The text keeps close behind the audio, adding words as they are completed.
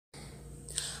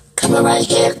Coming right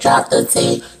here, drop the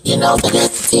T. You know that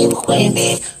it's the T with Queen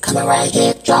Bee. Coming right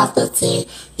here, drop the T.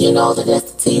 You know that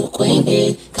it's the T with Queen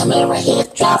Bee. Coming right here,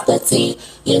 drop the T.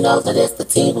 You know that it's the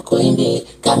T with Queen Bee.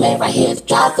 Coming right here,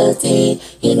 drop the T.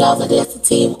 You know that it's the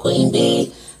T with Queen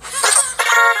Bee.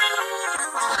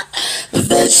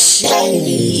 The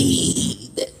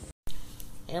shade.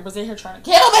 Amber's in here trying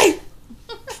to kill me.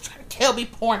 Trying to kill me,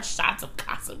 pouring shots of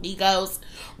Casamigos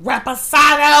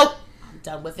Reposado. I'm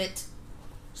done with it.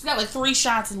 She's got like 3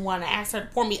 shots in one. I asked her to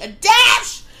pour me a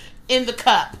dash in the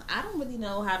cup. I don't really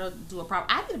know how to do a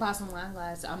proper. I need to buy some wine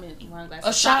glass. Wine glass.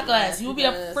 A shot glass. You would be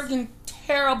a freaking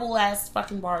terrible ass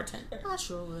fucking bartender. I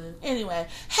sure would. Anyway,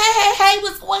 hey,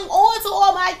 what's going on to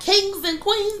all my kings and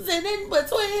queens and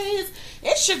in-betweens?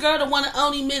 It's your girl, the one and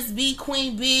only Miss B,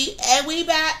 Queen B, and we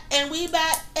back, and we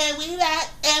back, and we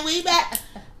back, and we back.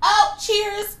 Oh,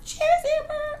 cheers. Cheers,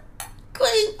 Amber.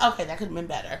 Clean. Okay, that could have been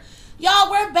better.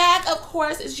 Y'all, we're back. Of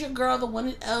course, it's your girl, the one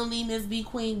and only Miss B,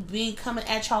 Queen B, coming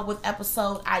at y'all with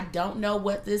episode, I don't know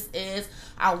what this is.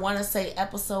 I want to say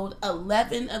episode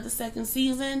 11 of the 2nd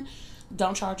season.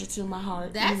 Don't charge it to my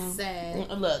heart. That's sad.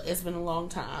 Look, it's been a long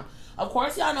time. Of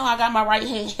course, y'all know I got my right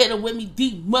hand hitter with me,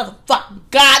 the motherfucking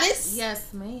goddess.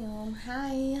 Yes, ma'am.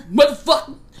 Hi.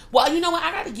 Motherfucking. Well, you know what?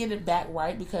 I got to get it back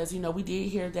right because, we did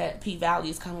hear that P-Valley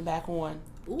is coming back on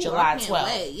July 12th.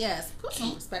 Wait. Yes. Put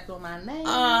some respect on my name.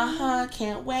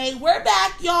 Can't wait. We're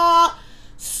back, y'all.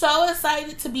 So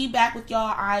excited to be back with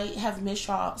y'all. I have missed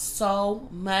y'all so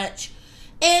much.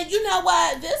 And you know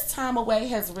what? This time away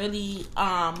has really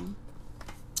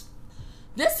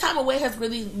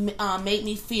made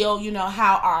me feel,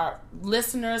 how our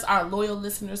loyal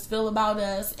listeners feel about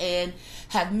us and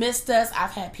have missed us.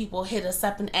 I've had people hit us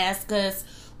up and ask us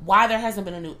why there hasn't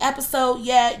been a new episode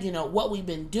yet, what we've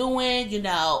been doing,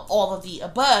 all of the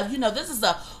above. This is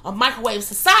a microwave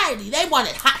society. They want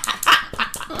it hot, hot, hot,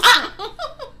 hot, hot, hot.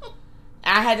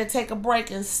 I had to take a break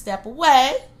and step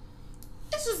away.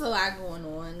 It's just a lot going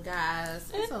on, guys.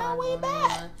 It's and a lot we going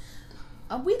back.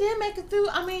 on. We did make it through.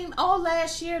 All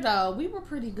last year, though, we were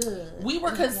pretty good. We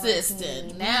were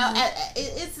consistent. Now,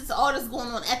 it's just all that's going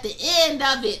on at the end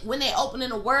of it. When they opening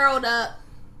the world up,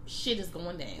 shit is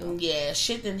going down. Yeah,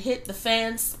 shit done hit the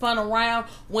fan, spun around.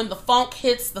 When the funk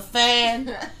hits the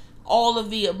fan, all of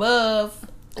the above.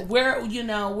 We're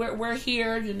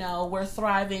here, we're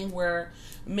thriving. We're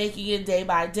making it day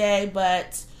by day.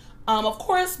 But, of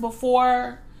course,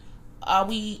 before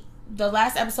the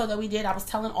last episode that we did, I was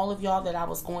telling all of y'all that I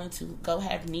was going to go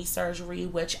have knee surgery,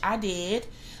 which I did.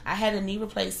 I had a knee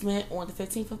replacement on the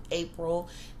 15th of April,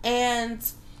 and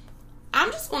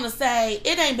I'm just going to say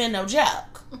it ain't been no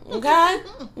joke, okay?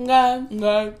 Okay. I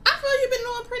feel you've been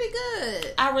doing pretty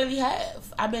good. I really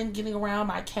have. I've been getting around.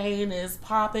 My cane is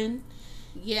popping.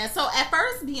 Yeah, so at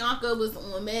first Bianca was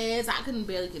on meds. I couldn't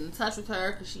barely get in touch with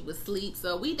her because she was asleep,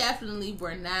 so we definitely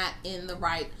were not in the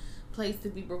right place to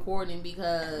be recording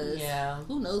because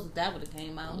who knows if that would have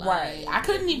came out right. I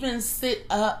couldn't even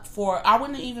I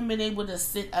wouldn't have even been able to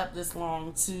sit up this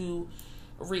long to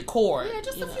record. Yeah,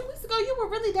 just a few weeks ago you were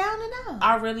really down and out.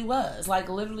 I really was. Like,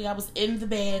 literally, I was in the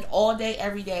bed all day,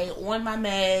 every day, on my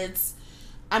meds.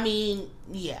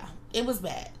 It was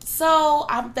bad. So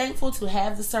I'm thankful to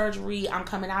have the surgery. I'm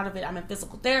coming out of it. I'm in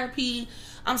physical therapy.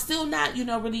 I'm still not,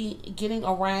 really getting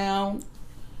around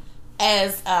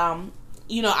as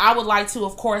I would like to.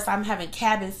 Of course, I'm having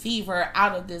cabin fever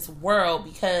out of this world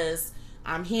because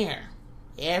I'm here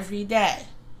every day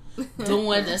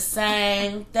doing the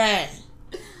same thing.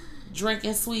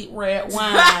 Drinking sweet red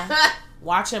wine,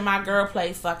 watching my girl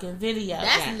play fucking video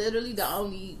That's literally the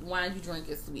only wine you drink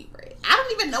is sweet red. I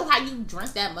don't even know how you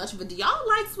drink that much, but do y'all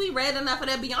like sweet red enough for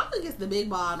that? Bianca gets the big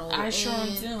bottle. I sure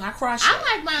do. I crush it.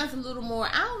 I like mine a little more.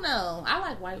 I don't know. I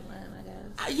like white wine.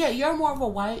 Yeah, you're more of a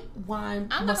white wine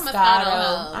I'm Moscato. Moscato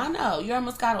hoe. I know. You're a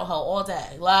Moscato hoe all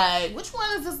day. Like, which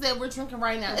one is this that we're drinking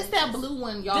right now? It's that blue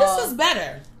one, y'all. This is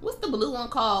better. What's the blue one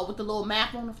called with the little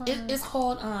map on the front? It's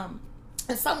called,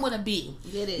 it's something with a B.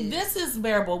 It is. This is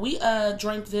bearable. We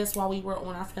drank this while we were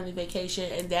on our family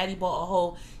vacation, and Daddy bought a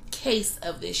whole case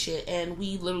of this shit, and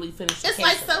we literally finished the case. It's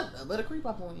like soda, but it creep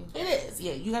up on you. It is.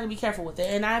 Yeah, you gotta be careful with it.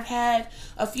 And I've had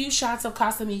a few shots of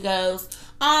Casamigos.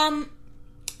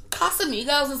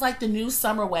 Casamigos is like the new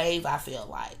summer wave, I feel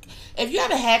like. If you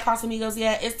haven't had Casamigos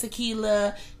yet, it's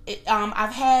tequila.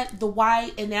 I've had the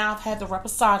white, and now I've had the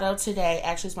Reposado today.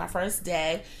 Actually, it's my first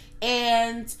day.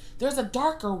 And there's a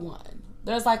darker one.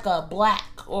 There's like a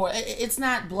black, or it's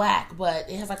not black, but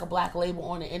it has like a black label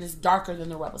on it, and it's darker than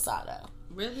the Reposado.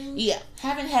 Really? Yeah.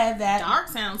 Haven't had that. Dark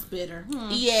sounds bitter.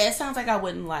 Yeah, it sounds like I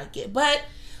wouldn't like it. But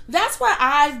that's where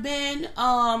I've been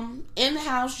in the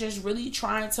house, just really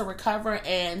trying to recover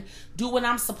and do what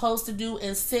I'm supposed to do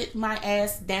and sit my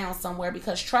ass down somewhere,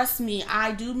 because trust me,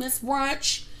 I do miss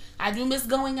brunch. I do miss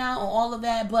going out and all of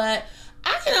that, but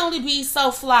I can only be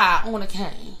so fly on a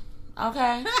cane.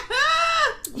 Okay?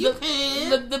 You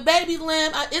can. The baby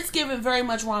limb, it's giving very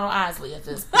much Ronald Isley at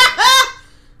this point.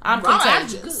 I'm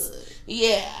contagious.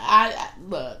 Yeah,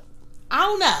 look, I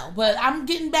don't know, but I'm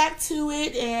getting back to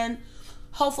it, and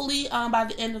hopefully by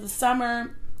the end of the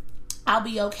summer, I'll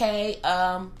be okay.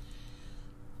 On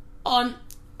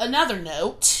another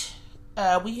note,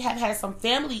 we have had some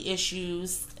family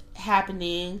issues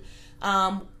happening.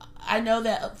 I know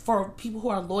that for people who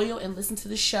are loyal and listen to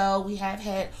the show, we have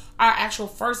had our actual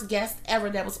first guest ever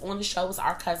that was on the show was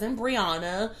our cousin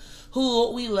Brianna,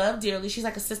 who we love dearly. She's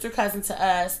like a sister cousin to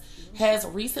us, has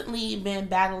recently been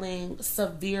battling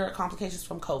severe complications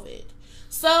from COVID.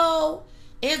 So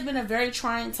it's been a very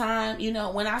trying time. You know,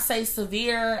 when I say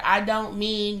severe, I don't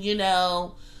mean, you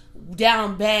know,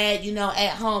 down bad, you know,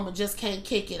 at home and just can't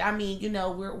kick it. I mean, you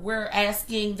know, we're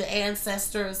asking the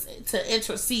ancestors to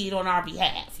intercede on our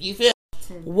behalf. You feel?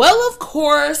 Well, of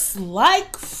course,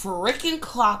 like freaking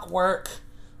clockwork,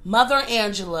 Mother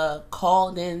Angela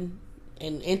called in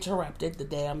and interrupted the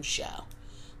damn show.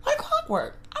 Like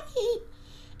clockwork. I mean,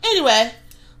 anyway,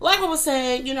 like I was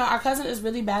saying, you know, our cousin is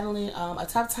really battling a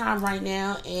tough time right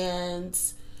now, and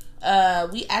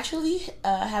we actually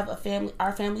have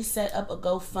our family set up a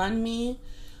GoFundMe.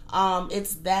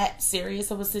 It's that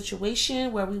serious of a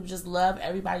situation where we would just love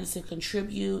everybody to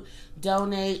contribute,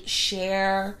 donate,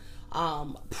 share,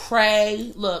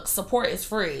 pray. Look, support is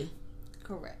free.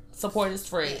 Correct. Support is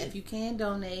free. If you can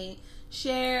donate,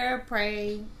 share,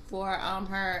 pray for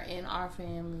her and our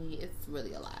family. It's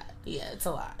really a lot. Yeah, it's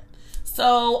a lot.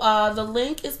 So the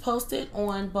link is posted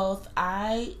on both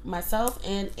myself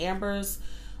and Amber's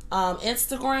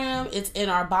Instagram. It's in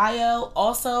our bio.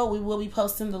 Also, we will be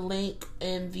posting the link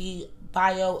in the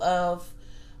bio of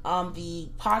the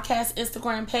podcast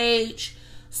Instagram page.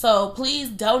 So please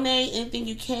donate anything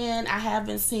you can. I have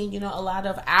been seeing, you know, a lot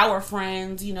of our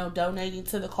friends, you know, donating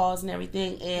to the cause and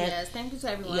everything. And yes, thank you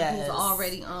to everyone who's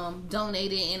already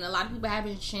donated, and a lot of people have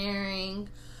been sharing.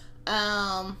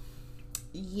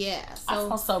 Yeah, so I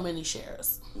saw so many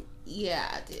shares. Yeah,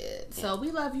 I did. So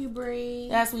we love you, Bree.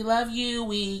 Yes, we love you.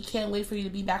 We can't wait for you to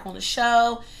be back on the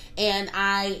show. And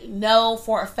I know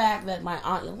for a fact that my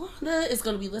Aunt Yolanda is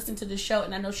going to be listening to this show.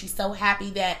 And I know she's so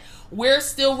happy that we're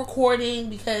still recording,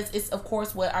 because it's, of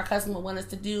course, what our cousin would want us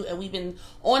to do. And we've been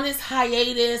on this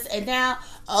hiatus. And now,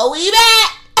 we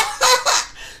back.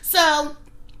 So,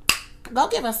 go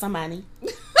give us some money.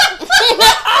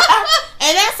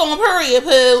 And that's on period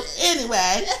poo.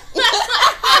 Anyway.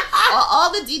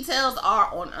 All the details are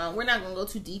on, we're not going to go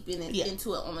too deep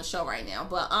into it on the show right now,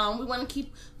 but we want to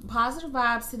keep positive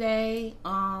vibes today,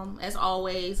 as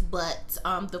always, but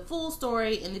the full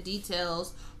story and the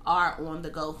details are on the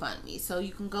GoFundMe. So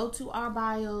you can go to our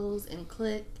bios and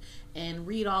click and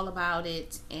read all about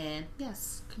it, and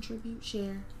yes, contribute,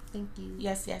 share. Thank you.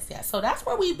 Yes. So that's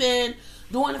where we've been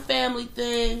doing the family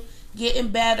thing, getting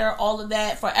better, all of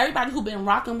that. For everybody who's been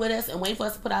rocking with us and waiting for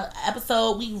us to put out an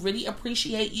episode, we really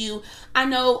appreciate you. I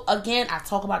know, again, I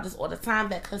talk about this all the time,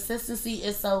 that consistency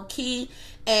is so key.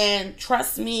 And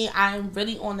trust me, I'm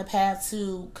really on the path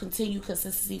to continue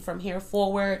consistency from here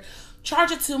forward.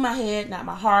 Charge it to my head, not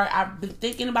my heart. I've been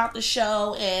thinking about the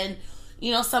show, and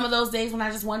you know, some of those days when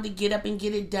I just wanted to get up and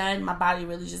get it done, my body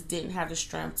really just didn't have the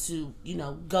strength to, you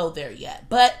know, go there yet.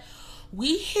 But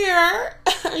we here.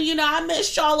 You know, I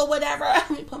missed y'all or whatever. Let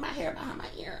me put my hair behind my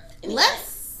ear. Anyway.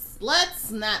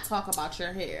 Let's not talk about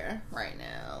your hair right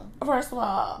now. First of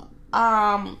all,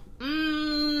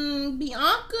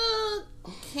 Bianca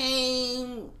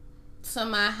came to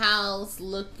my house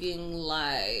looking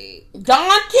like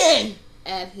Don King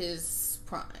at his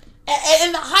prime.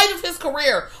 In the height of his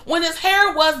career, when his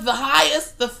hair was the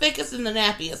highest, the thickest, and the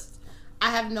nappiest.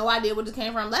 I have no idea where this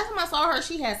came from. Last time I saw her,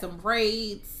 she had some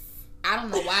braids. I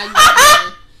don't know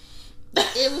why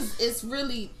it's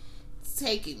really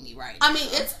taking me right now. I mean,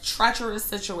 it's a treacherous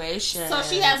situation. So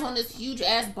she has on this huge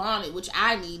ass bonnet, which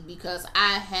I need because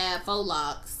I have faux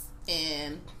locks.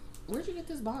 And where'd you get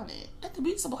this bonnet? At the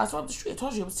beauty supply store up the street. I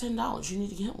told you it was $10. You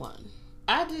need to get one.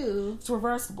 I do. It's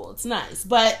reversible. It's nice.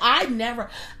 But I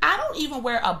don't even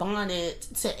wear a bonnet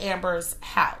to Amber's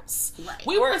house. Right.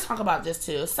 We were going to talk about this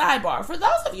too. Sidebar. For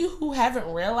those of you who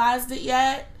haven't realized it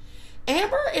yet,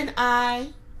 Amber and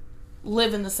I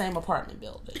live in the same apartment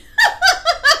building.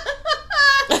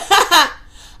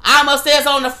 I'm upstairs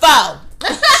on the phone.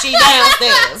 She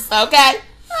downstairs. Okay? Have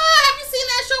you seen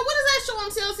that show? What is that show on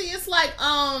TLC? It's like,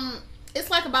 it's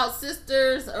like about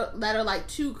sisters that are like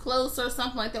too close or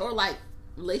something like that, or like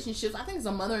relationships. I think it's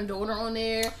a mother and daughter on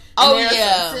there. Oh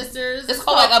yeah, sisters. It's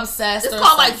called like Obsessed. It's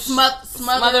called like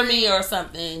Smother Me or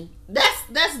something.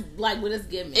 That's like what it's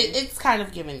giving. It's kind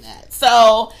of giving that.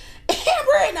 So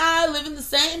Amber and I live in the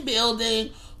same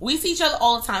building. We see each other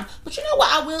all the time. But you know what?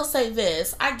 I will say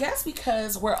this. I guess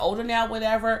because we're older now,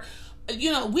 whatever.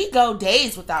 You know, we go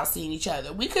days without seeing each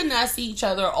other. We could not see each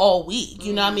other all week.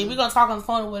 You know what I mean? We're going to talk on the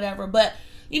phone or whatever. But,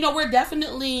 you know, we're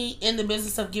definitely in the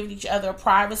business of giving each other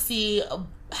privacy.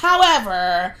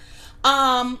 However,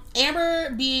 Amber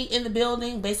being in the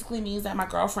building basically means that my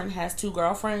girlfriend has 2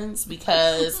 girlfriends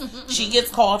because she gets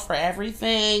called for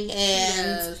everything.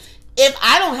 And if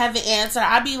I don't have the answer,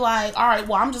 I'd be like, all right,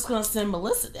 well, I'm just going to send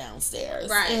Melissa downstairs.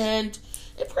 Right. And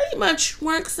it pretty much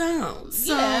works out.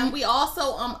 So, yeah, and we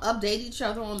also update each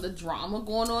other on the drama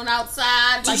going on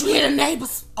outside. Did you hear the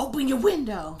neighbors? Open your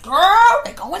window. Girl,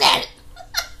 they're going at it.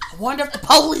 I wonder if the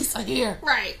police are here.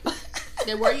 Right.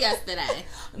 They were yesterday.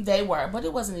 They were, but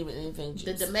it wasn't even anything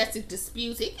juicy. The domestic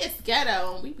disputes, it gets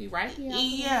ghetto, and we be right here.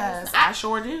 Yes, I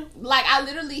sure do. Like, I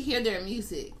literally hear their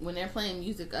music when they're playing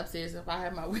music upstairs if I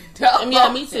have my window.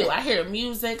 Yeah, me too. I hear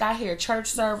music. I hear church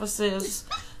services.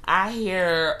 I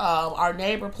hear our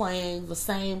neighbor playing the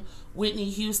same Whitney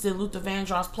Houston, Luther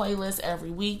Vandross playlist every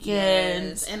weekend.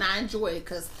 Yes, and I enjoy it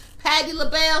because Patti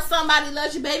LaBelle, Somebody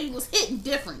Loves You Baby, was hitting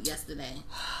different yesterday.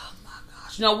 Oh my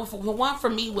gosh. No, the one for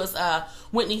me was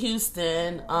Whitney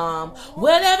Houston.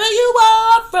 Whatever you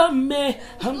want from me,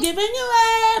 I'm giving you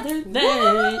everything.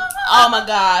 Oh my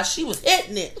gosh, she was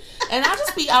hitting it. And I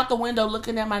just be out the window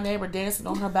looking at my neighbor dancing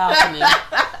on her balcony.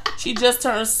 She just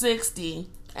turned 60.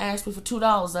 Asked me for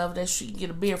 $2 of that she could get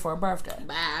a beer for her birthday.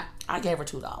 Bye. I gave her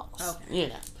 $2. Okay. You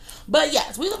know. But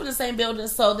yes, we live in the same building,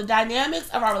 so the dynamics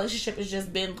of our relationship has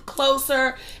just been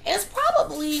closer. It's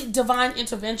probably divine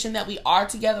intervention that we are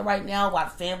together right now while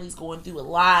the family's going through a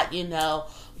lot, you know.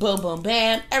 Boom, boom,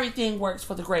 bam. Everything works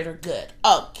for the greater good.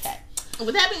 Okay.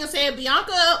 With that being said,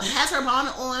 Bianca has her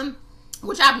bonnet on,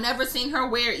 which I've never seen her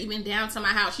wear even down to my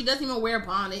house. She doesn't even wear a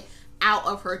bonnet out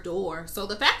of her door. So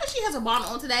the fact that she has a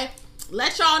bonnet on today,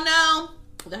 let y'all know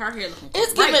that her hair looking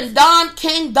It's great. giving Don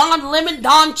King, Don Lemon,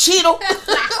 Don Cheadle.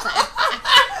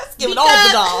 It's giving all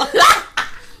the Don.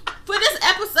 For this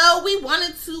episode, we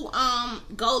wanted to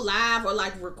go live or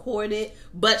like record it,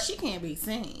 but she can't be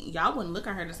seen. Y'all wouldn't look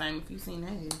at her the same if you seen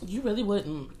that. You really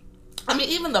wouldn't. I mean,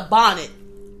 even the bonnet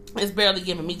is barely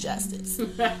giving me justice.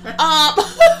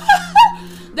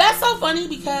 That's so funny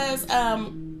because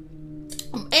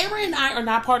Amber and I are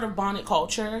not part of bonnet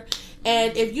culture.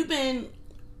 And if you've been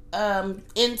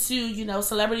into, you know,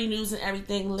 celebrity news and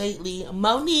everything lately,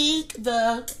 Monique,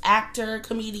 the actor,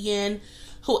 comedian,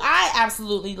 who I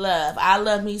absolutely love. I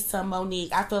love me some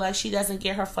Monique. I feel like she doesn't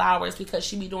get her flowers because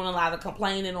she be doing a lot of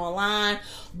complaining online.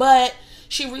 But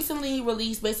she recently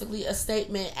released basically a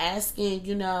statement asking,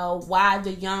 you know, why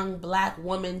the young black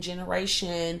woman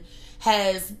generation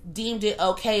has deemed it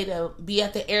okay to be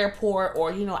at the airport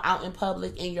or, you know, out in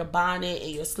public in your bonnet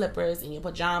and your slippers and your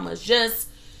pajamas, just,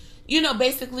 you know,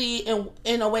 basically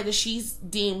in a way that she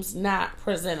deems not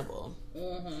presentable.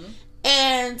 Mm-hmm.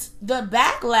 And the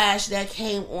backlash that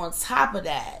came on top of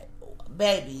that,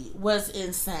 baby, was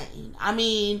insane. I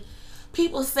mean,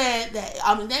 people said that,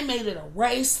 I mean, they made it a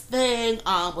race thing,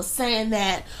 was saying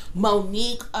that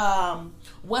Monique,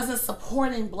 wasn't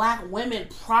supporting black women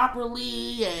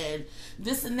properly and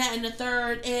this and that and the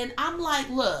third. And I'm like,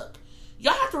 look,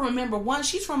 y'all have to remember, one,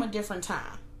 she's from a different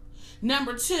time.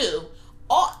 Number two,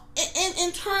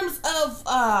 in terms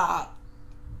of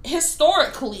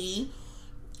historically,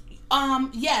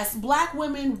 yes, black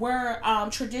women were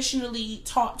traditionally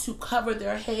taught to cover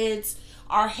their heads.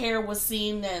 Our hair was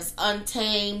seen as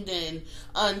untamed and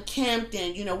unkempt,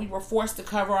 and, you know, we were forced to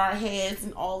cover our heads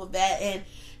and all of that. And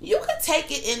you could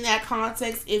take it in that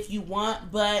context if you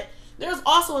want, but there's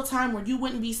also a time where you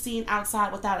wouldn't be seen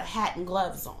outside without a hat and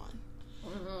gloves on.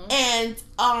 Mm-hmm. And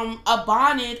a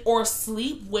bonnet or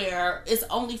sleepwear is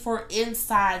only for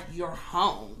inside your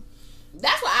home.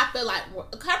 That's why I feel like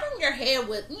covering your hair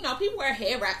with, you know, people wear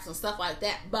hair wraps and stuff like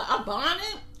that, but a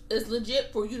bonnet is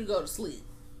legit for you to go to sleep.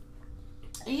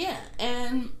 Yeah,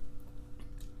 and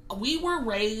we were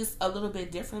raised a little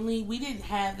bit differently. We didn't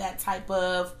have that type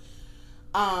of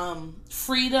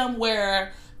freedom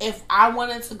where if I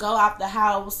wanted to go out the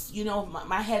house, you know,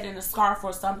 my head in a scarf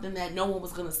or something, that no one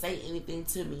was going to say anything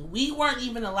to me. We weren't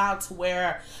even allowed to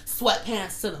wear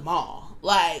sweatpants to the mall.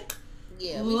 Like,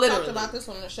 yeah, we talked about this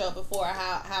on the show before,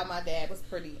 how my dad was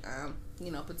pretty,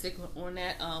 you know, particular on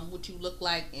that, what you look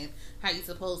like and how you're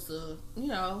supposed to, you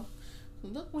know,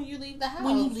 Look, when you leave the house.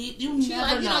 When you leave, you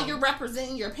never know. You're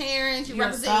representing your parents. You're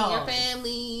representing your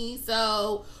family.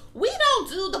 So we don't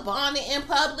do the bonding in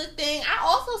public thing. I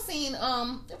also seen,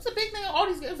 it was a big thing.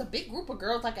 It was a big group of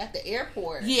girls, like, at the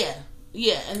airport. Yeah.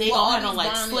 And they all had on,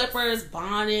 like, slippers,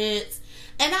 bonnets.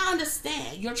 And I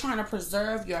understand. You're trying to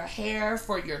preserve your hair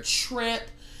for your trip.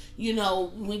 You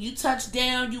know, when you touch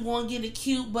down, you want to get it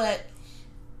cute, but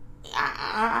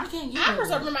I can't get it. I'm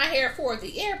preserving my hair for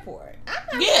the airport. I'm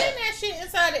not doing that shit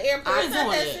inside the airport. It's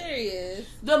not that serious.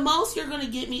 The most you're going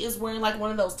to get me is wearing, like, one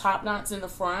of those top knots in the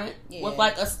front with,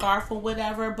 like, a scarf or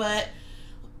whatever. But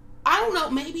I don't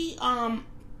know. Maybe,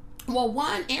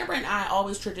 one, Amber and I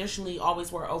always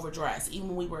were overdressed. Even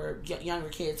when we were younger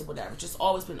kids or whatever. Just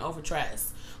always been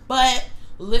overdressed. But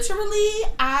literally,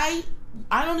 I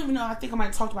don't even know. I think I might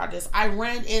have talked about this. I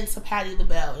ran into Patti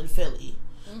LaBelle in Philly.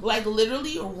 Like,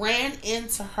 literally ran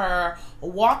into her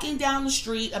walking down the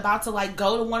street, about to, like,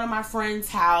 go to one of my friend's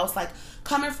house, like,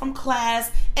 coming from class.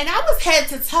 And I was head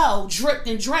to toe, dripped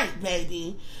and draped,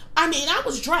 baby. I mean, I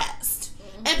was dressed.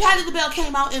 And Patti LaBelle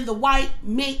came out in the white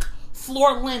mink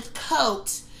floor-length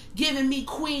coat, giving me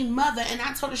Queen Mother. And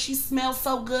I told her she smelled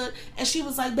so good. And she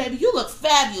was like, baby, you look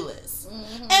fabulous.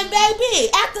 And, baby,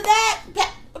 after that...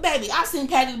 Baby, I've seen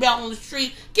Patti LaBelle on the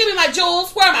street. Give me my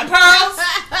jewels. Where are my pearls?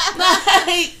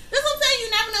 Like, this will tell you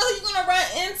never know who you're gonna run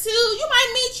into. You might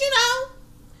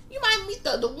meet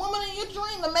the woman in your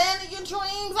dream, the man in your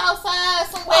dreams outside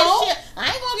somewhere. Shit, I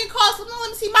ain't gonna get caught. So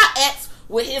let me see my ex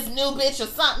with his new bitch or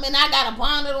something, and I got a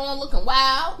bonnet on, looking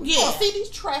wild. Yeah, see these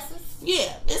tresses.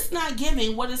 Yeah, it's not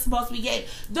giving what it's supposed to be giving.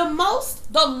 The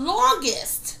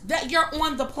longest that you're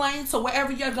on the plane to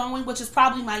wherever you're going, which is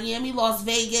probably Miami, Las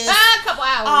Vegas, a couple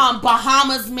hours,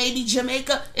 Bahamas, maybe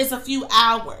Jamaica, is a few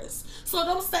hours. So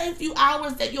those same few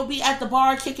hours that you'll be at the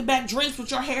bar kicking back drinks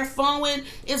with your hair flowing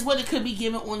is what it could be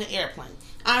given on the airplane.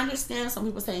 I understand some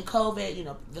people saying COVID, you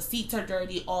know, the seats are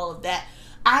dirty, all of that.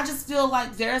 I just feel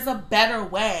like there's a better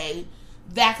way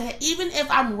that even if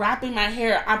I'm wrapping my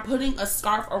hair, I'm putting a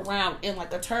scarf around in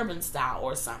like a turban style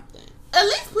or something. At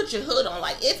least put your hood on.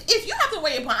 Like, if you have to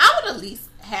wear your bonnet, I would at least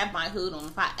have my hood on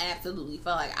if I absolutely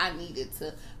felt like I needed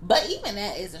to. But even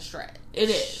that is a stretch. It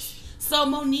is. So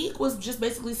Monique was just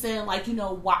basically saying, like, you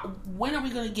know, when are we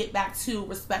going to get back to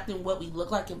respecting what we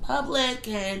look like in public?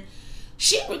 And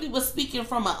she really was speaking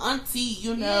from an auntie,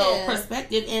 you know,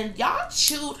 perspective. And y'all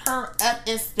chewed her up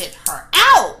and spit her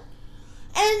out.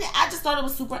 And I just thought it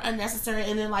was super unnecessary.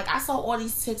 And then, like, I saw all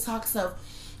these TikToks of,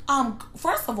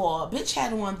 first of all, bitch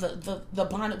had on the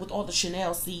bonnet with all the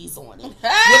Chanel C's on it. With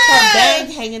her bag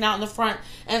hanging out in the front.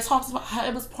 And talks about how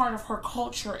it was part of her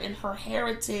culture and her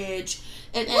heritage.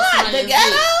 And what? The ghetto?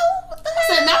 What the hell?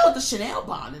 I said, not with the Chanel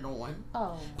bonnet on.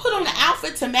 Oh. Put on the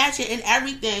outfit to match it and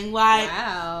everything. Like,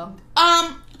 wow.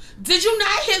 Did you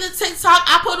not hear the TikTok?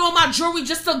 I put on my jewelry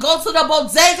just to go to the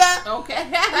bodega. Okay.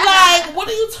 Like, what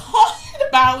are you talking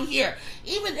about here?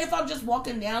 Even if I'm just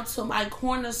walking down to my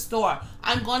corner store,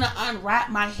 I'm going to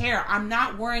unwrap my hair. I'm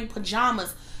not wearing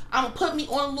pajamas. I'm going to put me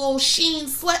on a little Shein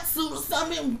sweatsuit or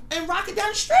something and rock it down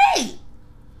the street.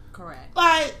 Correct.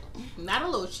 Like, not a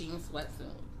little Shein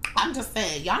sweatsuit. I'm just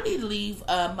saying, y'all need to leave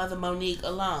Mother Monique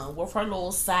alone with her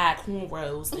little side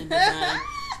cornrows in the bun.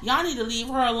 Y'all need to leave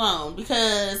her alone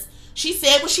because she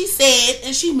said what she said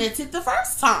and she meant it the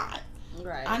first time.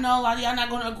 Right. I know a lot of y'all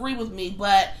not going to agree with me,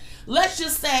 but let's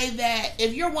just say that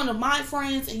if you're one of my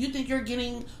friends and you think you're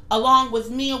getting along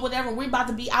with me or whatever, we're about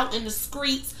to be out in the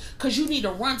streets because you need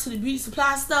to run to the beauty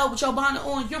supply store with your bonnet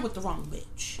on, you're with the wrong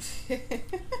bitch.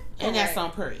 And that's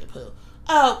on period, poo.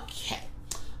 Okay.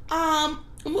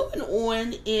 Moving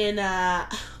on in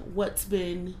what's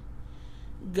been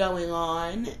going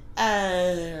on.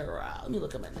 Let me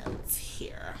look at my notes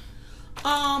here.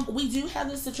 We do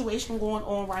have this situation going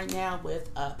on right now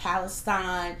with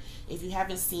Palestine. If you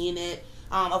haven't seen it,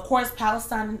 of course,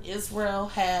 Palestine and Israel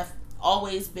have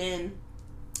always been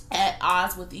at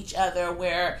odds with each other.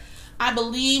 Where I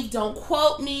believe, don't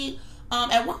quote me,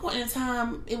 at one point in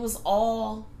time it was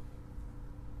all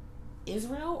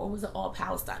Israel or was it all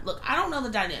Palestine? Look, I don't know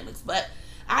the dynamics, but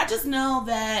I just know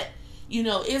that, you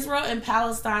know, Israel and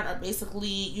Palestine are basically,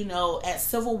 you know, at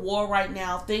civil war right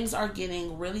now. Things are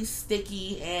getting really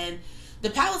sticky, and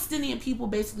the Palestinian people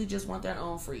basically just want their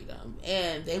own freedom,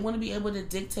 and they want to be able to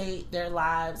dictate their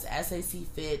lives as they see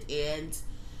fit. And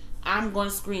I'm going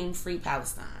to scream free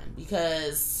Palestine,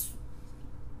 because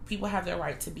people have their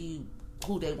right to be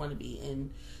who they want to be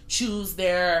and choose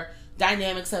their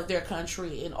dynamics of their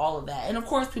country and all of that. And of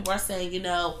course, people are saying, you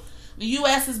know, the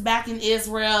U.S. is backing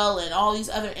Israel and all these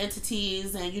other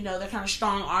entities, and, you know, they're kind of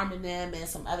strong-arming them and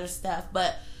some other stuff.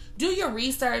 But do your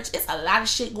research. It's a lot of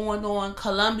shit going on.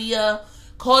 Colombia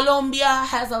Colombia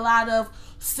has a lot of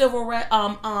civil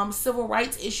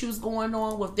rights issues going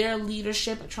on with their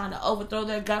leadership and trying to overthrow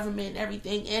their government and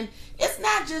everything. And it's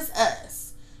not just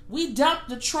us. We dumped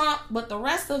the Trump, but the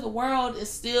rest of the world is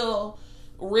still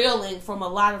reeling from a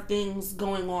lot of things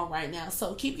going on right now.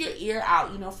 So keep your ear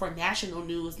out, for national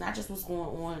news, not just what's going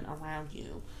on around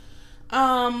you.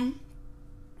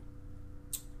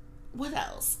 What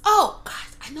else? Oh, God,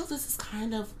 I know this is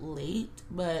kind of late,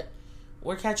 but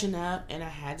we're catching up, and I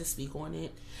had to speak on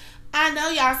it. I know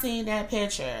y'all seen that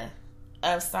picture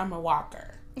of Summer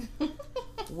Walker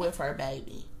with her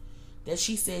baby. That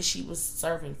she said she was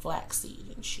serving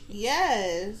flaxseed and shit.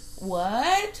 Yes.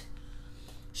 What?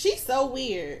 She's so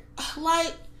weird.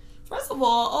 Like, first of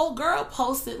all, old girl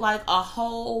posted like a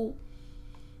whole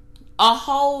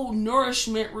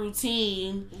nourishment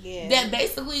routine that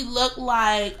basically looked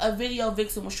like a video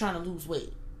vixen was trying to lose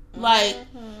weight. Like,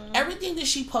 everything that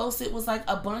she posted was like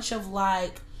a bunch of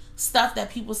like stuff that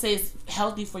people say is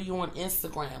healthy for you on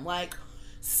Instagram. Like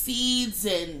seeds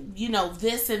and,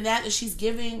 this and that she's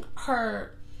giving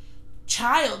her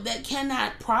child that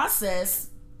cannot process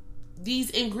these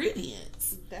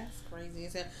ingredients. That's crazy.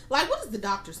 Like, what is the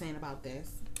doctor saying about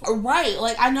this? Right.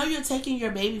 Like, I know you're taking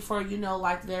your baby for,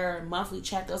 like their monthly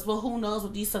checkups, but who knows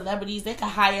with these celebrities, they could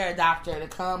hire a doctor to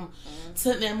come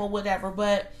to them or whatever.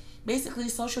 But basically,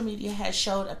 social media has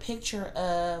showed a picture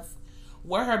of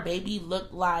what her baby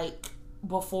looked like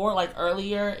before, like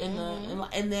earlier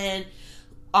and then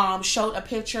showed a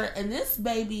picture, and this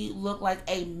baby looked like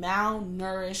a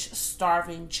malnourished,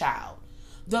 starving child.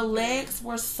 The legs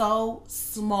were so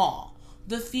small.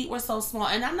 The feet were so small.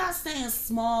 And I'm not saying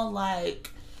small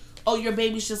like, oh, your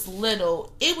baby's just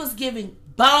little. It was giving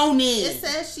bony. It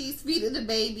says she's feeding the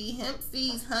baby hemp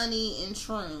seeds, honey, and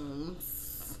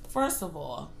shrooms. First of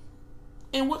all,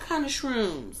 and what kind of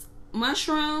shrooms?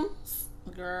 Mushrooms?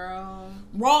 Girl.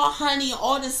 Raw honey,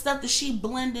 all this stuff that she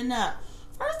blending up.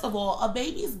 First of all, a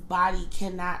baby's body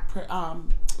cannot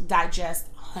digest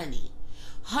honey.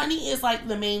 Honey is like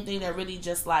the main thing that really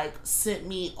just like sent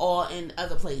me all in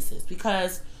other places,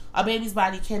 because a baby's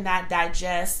body cannot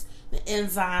digest the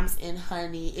enzymes in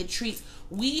honey.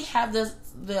 We have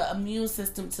the immune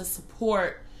system to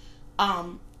support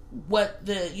what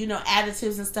the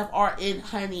additives and stuff are in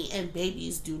honey, and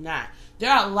babies do not.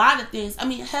 There are a lot of things. I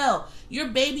mean, hell, your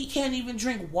baby can't even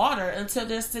drink water until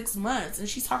they're 6 months, and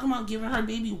she's talking about giving her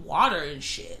baby water and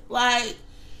shit. Like,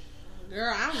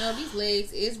 girl, I don't know. These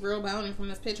legs is real bony from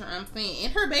this picture I'm seeing.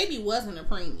 And her baby wasn't a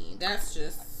preemie. That's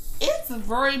just... It's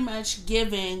very much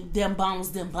giving them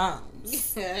bones.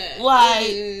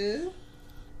 Like...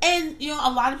 And,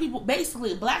 a lot of people...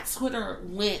 Basically, Black Twitter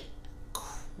went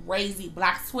crazy.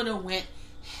 Black Twitter went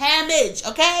hamage,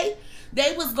 okay?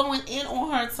 They was going in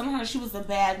on her, telling her she was a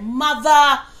bad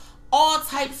mother. All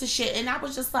types of shit. And I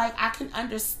was just like, I can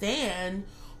understand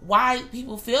why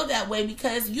people feel that way,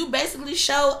 because you basically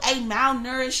show a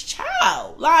malnourished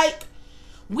child. Like,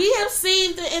 we have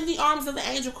seen the In the Arms of the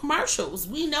Angel commercials.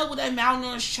 We know what a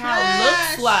malnourished child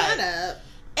looks like. Shut up.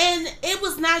 And it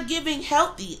was not giving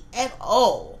healthy at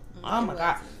all. Oh my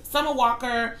God. Summer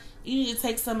Walker, you need to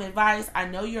take some advice. I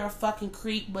know you're a fucking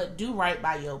creep, but do right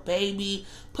by your baby.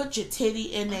 Put your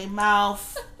titty in their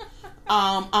mouth.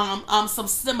 Some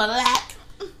Similac.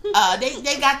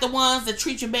 They got the ones that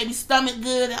treat your baby's stomach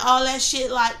good and all that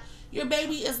shit. Like, your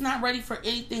baby is not ready for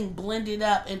anything blended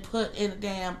up and put in a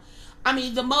damn... I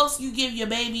mean, the most you give your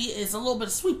baby is a little bit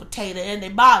of sweet potato in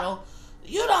their bottle.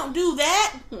 You don't do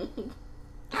that.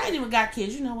 I ain't even got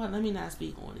kids. You know what? Let me not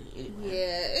speak on it anyway.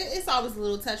 Yeah, it's always a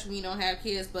little touchy when you don't have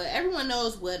kids, but everyone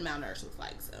knows what malnourished looks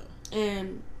like, so...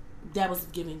 And that was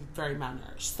giving very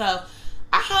malnourished. So,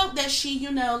 I hope that she,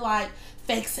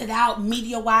 fakes it out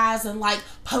media-wise and,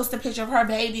 post a picture of her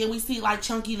baby and we see,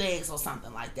 chunky legs or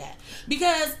something like that.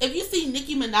 Because if you see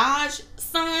Nicki Minaj's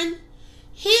son,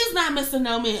 he's not missing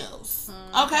no meals,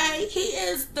 okay? He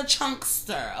is the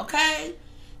chunkster, okay?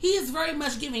 He is very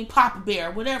much giving Papa Bear,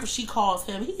 whatever she calls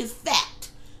him. He is fat,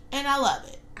 and I love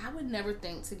it. I would never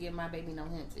think to give my baby no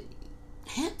hemp seed.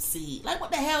 Hemp seed? Like,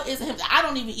 what the hell is a hemp seed? I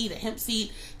don't even eat a hemp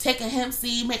seed. Take a hemp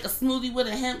seed, make a smoothie with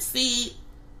a hemp seed.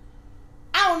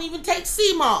 I don't even take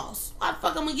sea moss. Why the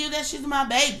fuck I'm gonna give that shit to my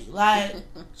baby? Like,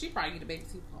 she probably get a baby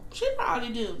sea moss. She probably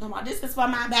do. Come on, this is for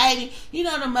my baby. You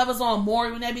know the mothers on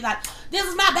Maury when they be like, this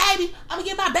is my baby. I'm gonna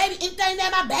give my baby anything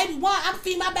that my baby want. I'm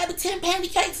feeding my baby 10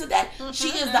 pancakes a day. She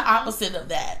is the opposite of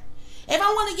that. If I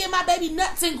want to give my baby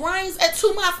nuts and grains at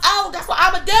 2 months old, that's what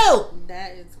I'm gonna do.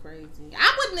 That is crazy.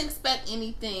 I wouldn't expect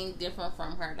anything different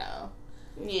from her though.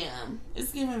 Yeah,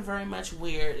 it's giving very much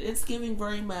weird. It's giving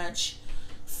very much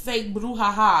fake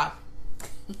brouhaha.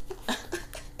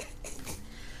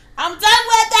 I'm done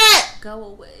with it. Go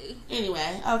away.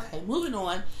 Anyway, okay, moving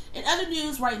on. In other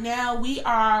news, right now we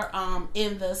are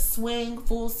in the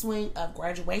full swing of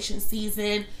graduation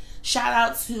season. Shout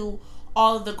out to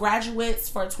all of the graduates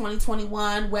for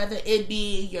 2021, whether it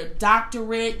be your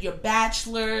doctorate, your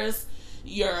bachelor's,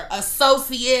 your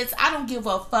associates. I don't give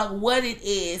a fuck what it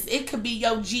is. It could be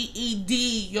your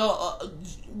GED, your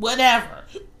whatever,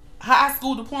 high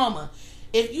school diploma.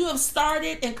 If you have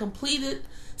started and completed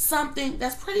something,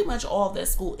 that's pretty much all that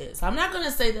school is. I'm not going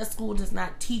to say that school does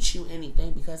not teach you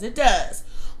anything, because it does,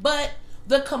 but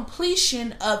the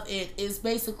completion of it is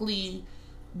basically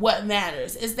what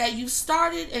matters. Is that you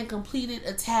started and completed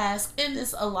a task in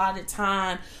this allotted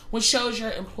time, which shows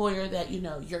your employer that, you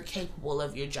know, you're capable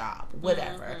of your job,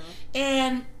 whatever.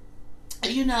 And,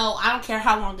 you know, I don't care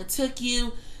how long it took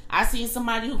you. I seen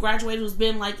somebody who graduated who's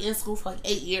been like in school for like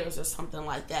 8 years or something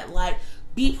like that. Like,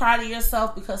 be proud of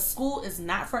yourself, because school is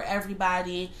not for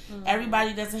everybody.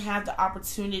 Everybody doesn't have the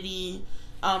opportunity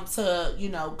to, you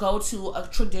know, go to a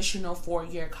traditional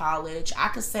 4-year college. I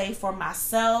could say for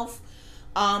myself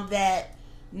that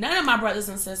none of my brothers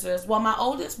and sisters, well, my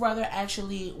oldest brother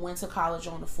actually went to college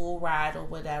on the full ride or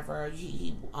whatever.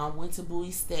 He went to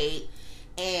Bowie State,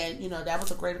 and, you know, that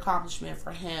was a great accomplishment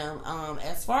for him.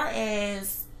 As far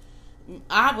as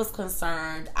I was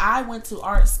concerned, I went to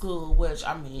art school, which,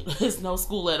 I mean, it's no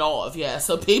school at all, if you ask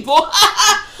some people.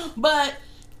 But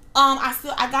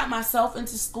I got myself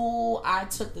into school. I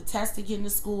took the test to get into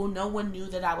school. No one knew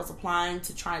that I was applying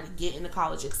to try to get into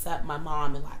college except my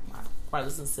mom and like my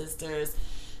brothers and sisters.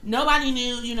 Nobody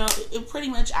knew, you know. It pretty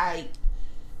much, I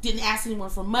didn't ask anyone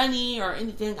for money or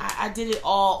anything. I did it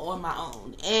all on my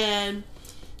own. And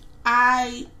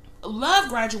I love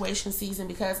graduation season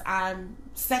because I'm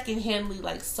secondhandly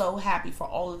like so happy for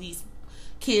all of these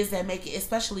kids that make it,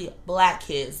 especially black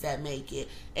kids that make it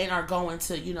and are going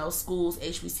to, you know, schools,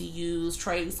 HBCUs,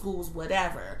 trade schools,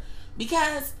 whatever,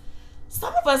 because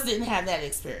some of us didn't have that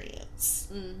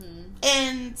experience.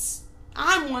 And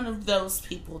I'm one of those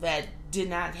people that did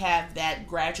not have that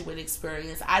graduate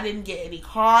experience. I didn't get any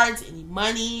cards, any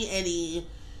money, any,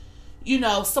 you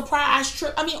know, surprise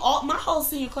trip. I mean, my whole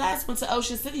senior class went to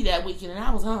Ocean City that weekend, and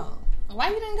I was home. Why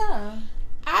you didn't go?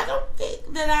 I don't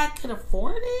think that I could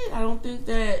afford it. I don't think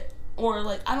that, or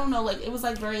like, I don't know, like, it was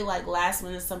like very like last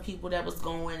minute, some people that was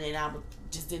going, and I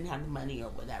just didn't have the money or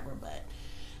whatever. But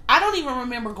I don't even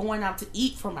remember going out to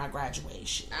eat for my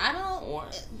graduation.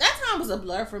 That time was a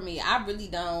blur for me. I really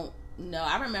don't know.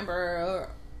 I remember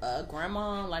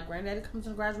grandma, like granddaddy comes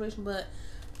to graduation, but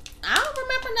I don't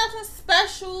remember nothing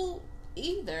special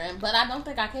either. But I don't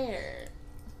think I cared.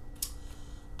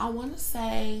 I want to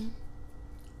say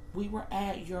we were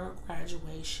at your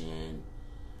graduation.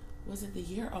 Was it the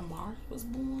year Amari was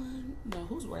born? No,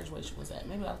 whose graduation was that?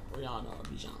 Maybe that was Brianna or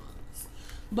Bijan's.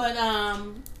 But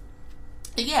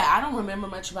yeah, I don't remember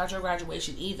much about your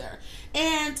graduation either.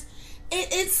 And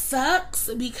it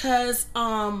sucks because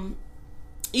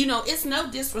you know, it's no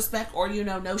disrespect or, you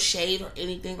know, no shade or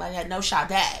anything like that, no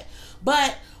shade.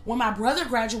 But when my brother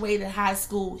graduated high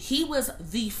school, he was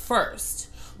the first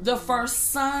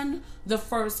son, the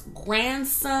first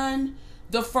grandson,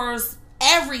 the first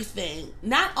everything,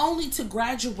 not only to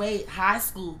graduate high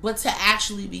school, but to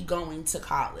actually be going to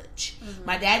college.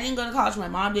 My dad didn't go to college. My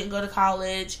mom didn't go to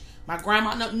college. My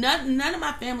grandma, none of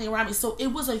my family around me. So it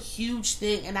was a huge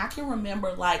thing. And I can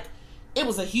remember, like, it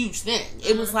was a huge thing.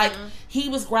 It was like he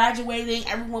was graduating.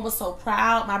 Everyone was so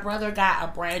proud. My brother got a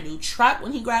brand new truck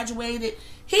when he graduated.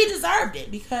 He deserved it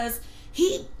because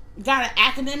he got an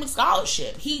academic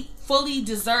scholarship. He fully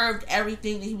deserved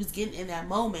everything that he was getting in that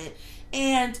moment.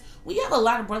 And when you have a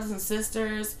lot of brothers and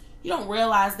sisters, you don't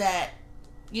realize that,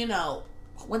 you know,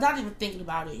 without even thinking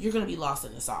about it, you're going to be lost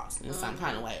in the sauce in some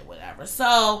kind of way or whatever.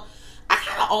 So I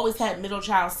kind of always had middle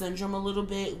child syndrome a little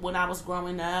bit when I was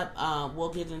growing up.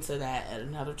 We'll get into that at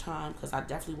another time because I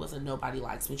definitely was a nobody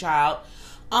likes me child.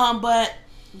 But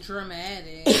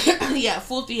dramatic. Yeah,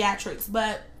 full theatrics.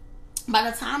 But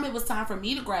by the time it was time for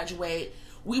me to graduate,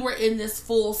 we were in this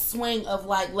full swing of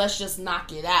like, let's just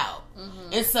knock it out.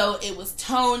 And so it was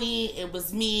Tony, it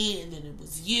was me, and then it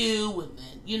was you, and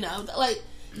then, you know, like,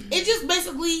 it just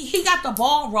basically, he got the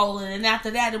ball rolling, and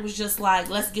after that it was just like,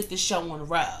 let's get this show on the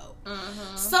road.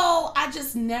 So I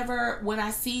just never, when I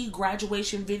see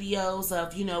graduation videos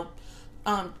of, you know,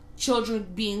 children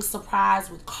being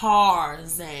surprised with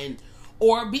cars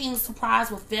or being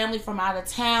surprised with family from out of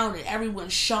town and everyone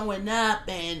showing up,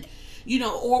 and, you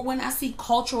know, or when I see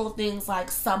cultural things like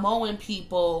Samoan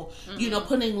people, you know,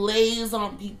 putting leis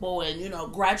on people, and, you know,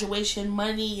 graduation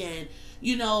money, and,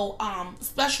 you know,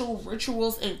 special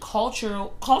rituals and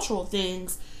cultural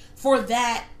things for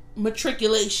that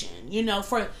matriculation. You know,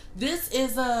 for this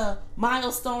is a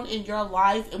milestone in your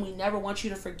life, and we never want you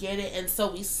to forget it, and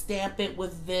so we stamp it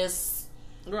with this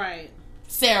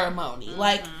ceremony.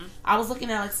 Like, I was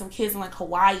looking at like some kids in like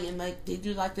Hawaii, and like they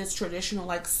do like this traditional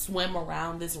like swim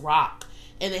around this rock,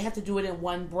 and they have to do it in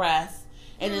one breath,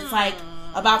 and it's like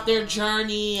about their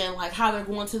journey and like how they're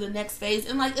going to the next phase,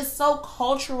 and like it's so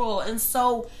cultural and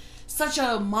such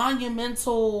a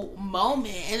monumental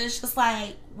moment, and it's just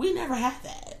like we never had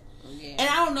that. And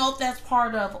I don't know if that's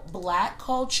part of Black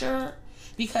culture,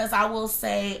 because I will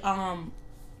say,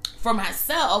 for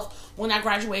myself, when I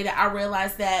graduated, I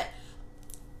realized that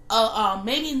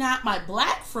maybe not my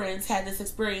Black friends had this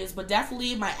experience, but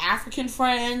definitely my African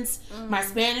friends, my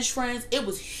Spanish friends, it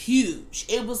was huge.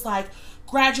 It was like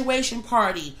graduation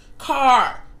party,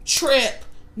 car, trip,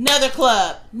 another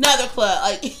club.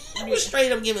 Like, it was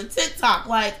straight up giving TikTok.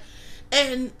 Like,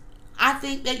 and I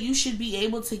think that you should be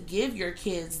able to give your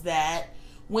kids that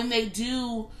when they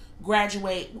do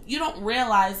graduate. You don't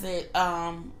realize it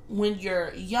when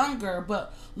you're younger,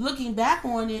 but looking back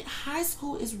on it, high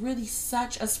school is really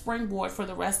such a springboard for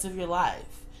the rest of your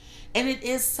life. And it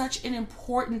is such an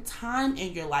important time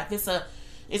in your life. It's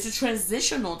a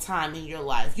transitional time in your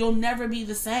life. You'll never be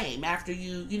the same after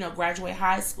you graduate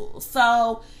high school.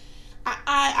 So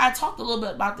I talked a little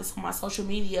bit about this on my social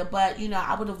media, but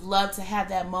I would have loved to have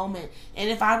that moment. And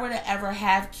if I were to ever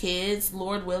have kids,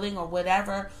 Lord willing or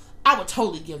whatever, I would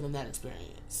totally give them that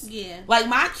experience. Yeah. Like,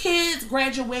 my kids'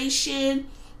 graduation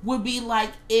would be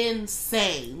like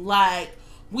insane. Like,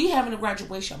 we having a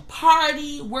graduation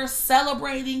party, we're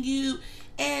celebrating you,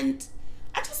 and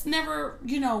I just never,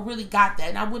 really got that.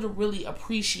 And I would have really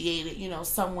appreciated,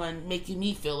 someone making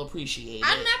me feel appreciated.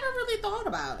 I never really thought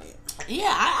about it.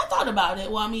 Yeah, I thought about it.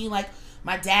 Well, I mean, like,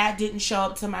 my dad didn't show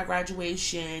up to my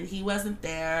graduation. He wasn't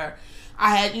there.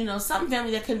 I had, some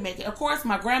family that couldn't make it. Of course,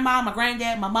 my grandma, my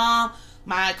granddad, my mom,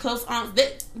 my close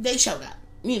aunts, they showed up,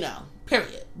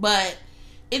 period. But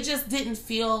it just didn't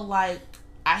feel like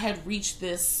I had reached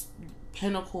this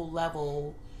pinnacle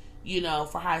level,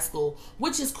 for high school,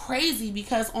 which is crazy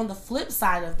because on the flip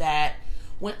side of that,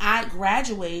 when I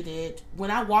graduated, when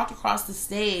I walked across the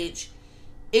stage,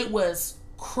 it was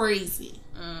crazy.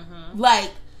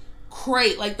 Like,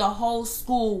 like the whole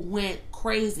school went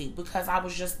crazy because I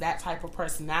was just that type of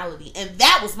personality, and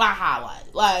that was my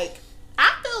highlight. Like,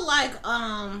 I feel like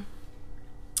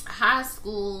high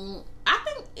school, I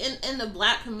think in the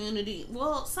Black community,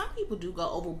 well, some people do go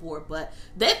overboard, but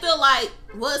they feel like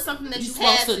was something that you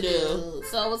had to do.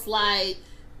 So it's like,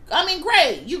 I mean,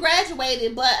 great, you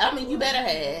graduated, but I mean, you better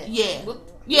have. Yeah. Like,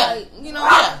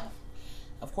 Yeah.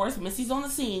 Of course, Missy's on the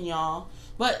scene, y'all.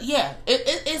 But yeah,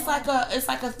 it's like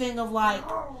a thing of like,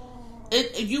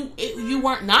 you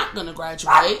weren't not gonna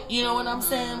graduate. You know what I'm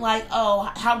saying? Like,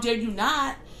 oh, how dare you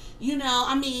not?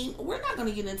 I mean, we're not going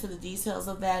to get into the details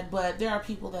of that, but there are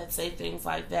people that say things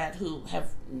like that who have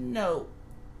no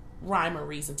rhyme or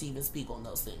reason to even speak on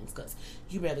those things because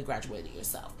you barely graduated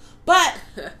yourself. But,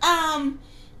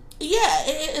 yeah,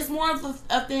 it's more of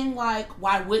a thing like,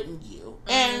 why wouldn't you?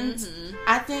 And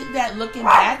I think that looking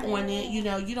back on it, you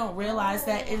don't realize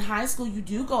that in high school you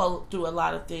do go through a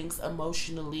lot of things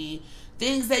emotionally,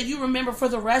 things that you remember for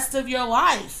the rest of your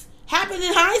life happened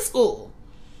in high school.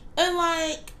 And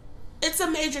like, it's a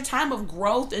major time of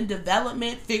growth and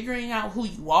development, figuring out who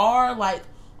you are, like,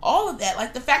 all of that.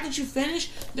 Like, the fact that you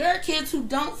finish, there are kids who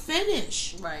don't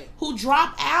finish. Right. Who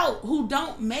drop out, who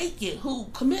don't make it, who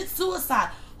commit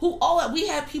suicide, we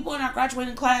had people in our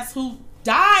graduating class who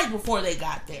died before they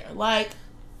got there. Like,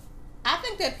 I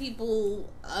think that people,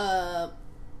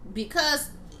 because,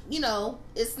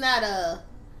 it's not a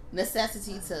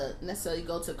necessity to necessarily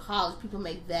go to college, people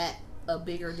make that a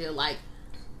bigger deal. Like,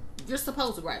 you're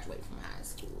supposed to graduate from high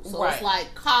school. So It's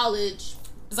like college.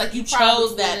 It's like you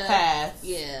chose that path.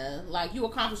 Yeah. Like, you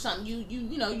accomplished something. You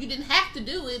didn't have to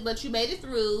do it, but you made it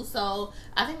through. So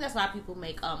I think that's why people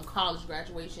make college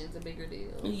graduations a bigger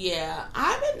deal. Yeah.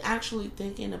 I've been actually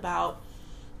thinking about,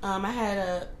 I had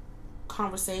a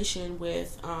conversation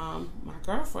with my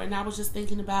girlfriend, and I was just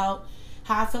thinking about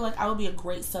how I feel like I would be a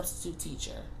great substitute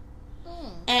teacher.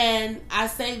 And I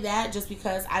say that just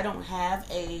because I don't have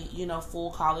a, full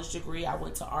college degree. I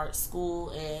went to art school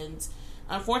and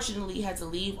unfortunately had to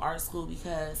leave art school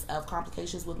because of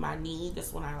complications with my knee.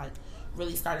 That's when I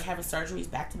really started having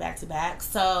surgeries back to back to back.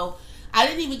 So I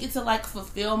didn't even get to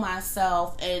fulfill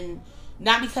myself, and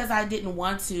not because I didn't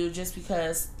want to, just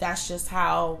because that's just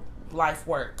how life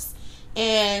works.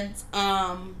 And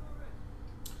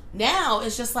now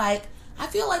it's just like, I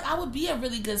feel like I would be a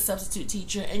really good substitute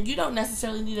teacher, and you don't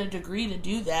necessarily need a degree to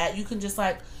do that. You can just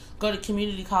like go to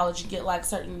community college and get like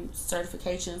certain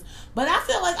certifications. But I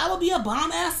feel like I would be a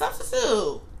bomb ass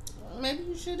substitute. Maybe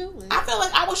you should do it. I feel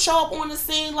like I would show up on the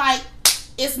scene like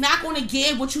it's not going to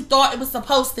give what you thought it was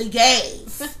supposed to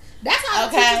give. That's how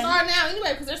the teachers are now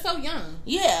anyway, because they're so young.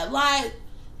 Yeah, like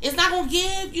it's not going to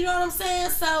give. You know what I'm saying?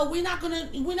 So we're not gonna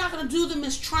do the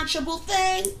Miss Trunchable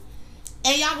thing.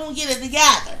 And y'all gonna get it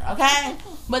together, okay?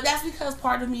 But that's because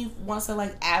part of me wants to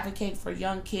like advocate for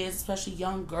young kids, especially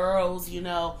young girls, you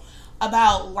know,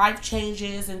 about life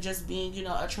changes and just being, you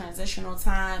know, a transitional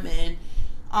time.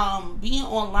 And being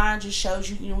online just shows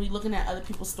you, you know, we looking at other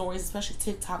people's stories, especially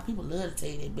TikTok. People love to tell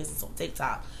you their business on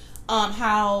TikTok.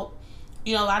 How,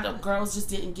 you know, a lot of girls just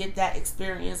didn't get that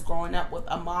experience growing up with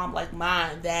a mom like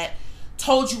mine that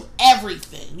told you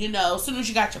everything, you know, as soon as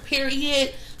you got your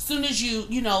period, as soon as you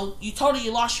told her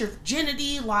you lost your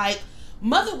virginity, like,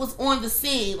 mother was on the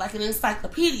scene like an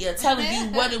encyclopedia telling you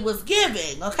what it was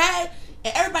giving, okay?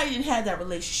 And everybody didn't have that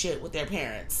relationship with their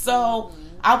parents. So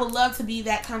I would love to be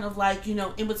that kind of like, you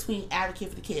know, in between advocate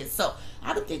for the kids. So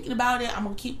I've been thinking about it. I'm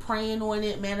going to keep praying on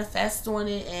it, manifest on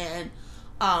it, and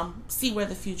see where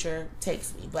the future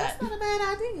takes me. But that's not a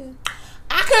bad idea.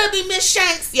 I could be Miss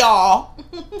Shanks, y'all.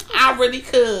 I really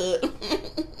could.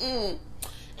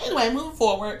 Anyway, moving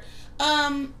forward.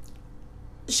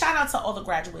 Shout out to all the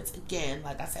graduates again.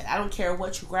 Like I said, I don't care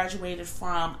what you graduated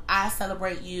from. I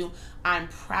celebrate you. I'm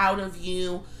proud of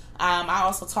you. I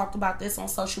also talked about this on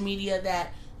social media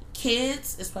that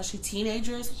kids, especially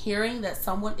teenagers, hearing that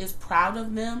someone is proud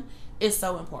of them is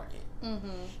so important. Mm-hmm.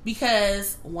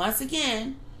 Because once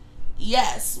again,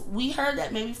 yes, we heard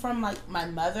that maybe from like my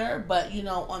mother, but you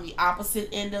know, on the opposite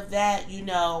end of that, you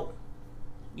know,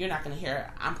 you're not gonna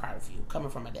hear "I'm proud of you" coming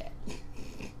from a dad.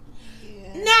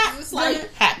 Yeah. Not it's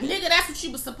like happy. Nigga, that's what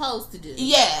you was supposed to do.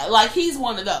 Yeah, like he's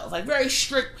one of those, like very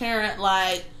strict parent.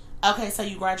 Like, okay, so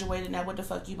you graduated, now what the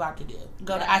fuck you about to do?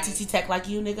 Go to ITT Tech like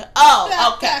you, nigga?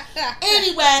 Oh, okay.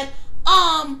 Anyway,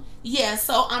 yeah,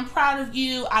 so I'm proud of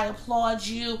you. I applaud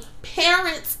you.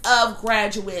 Parents of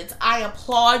graduates, I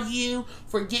applaud you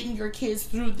for getting your kids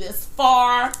through this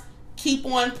far. Keep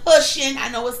on pushing. I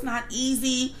know it's not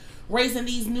easy raising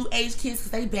these new age kids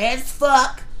because they bad as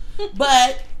fuck.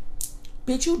 But,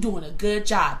 bitch, you doing a good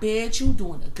job. Bitch, you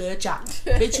doing a good job.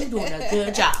 Bitch, you doing a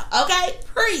good job. Okay?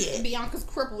 Period. Bianca's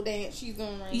cripple dance she's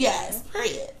doing right now. Yes,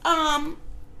 period.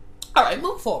 Alright,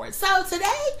 move forward. So,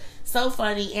 today, so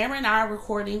funny. Amber and I are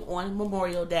recording on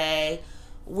Memorial Day.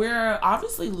 We're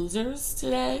obviously losers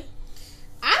today.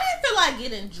 I didn't feel like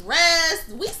getting dressed.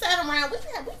 We sat around. We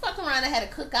fucked around and had a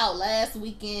cookout last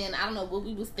weekend. I don't know what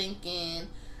we was thinking.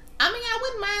 I mean, I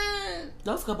wouldn't mind.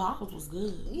 Those kebabs was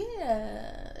good.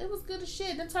 Yeah, it was good as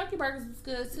shit. The turkey burgers was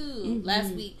good too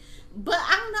last week. But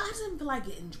I don't know. I just didn't feel like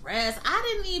getting dressed.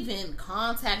 I didn't even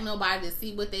contact nobody to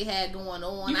see what they had going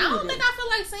on. I don't think I feel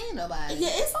like seeing nobody. Yeah,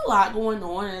 it's a lot going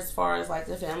on as far as like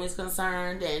the family's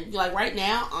concerned, and like right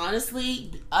now,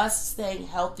 honestly, us staying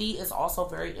healthy is also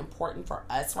very important for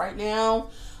us right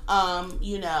now.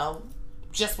 You know,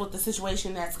 just with the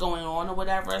situation that's going on or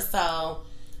whatever. So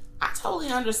I totally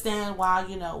understand why,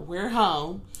 you know, we're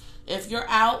home. If you're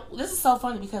out, this is so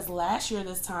funny because last year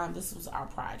this time, this was our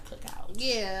Pride cookout.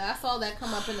 Yeah, I saw that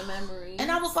come up in the memory.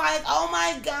 And I was like, oh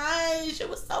my gosh, it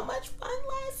was so much fun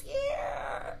last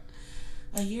year.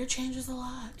 A year changes a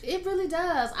lot. It really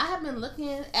does. I have been looking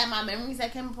at my memories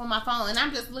that came up on my phone, and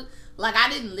I'm just like I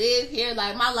didn't live here.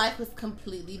 Like my life was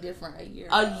completely different a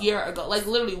year ago. Like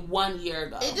literally 1 year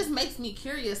ago. It just makes me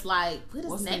curious. Like,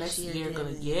 what's next year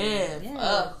gonna give?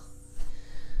 Yeah.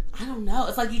 I don't know.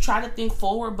 It's like you try to think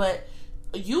forward, but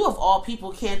you of all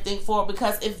people can't think forward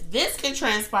because if this can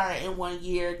transpire in 1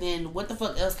 year, then what the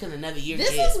fuck else can another year do?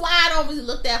 This is why I don't really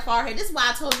look that far ahead. This is why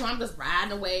I told you I'm just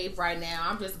riding a wave right now.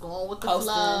 I'm just going with the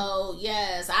flow.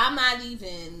 Yes, I'm not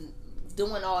even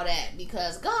doing all that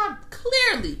because God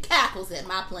clearly cackles at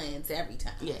my plans every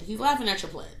time. Yeah, he's laughing at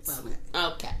your plans.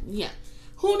 Okay. Yeah.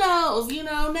 Who knows? You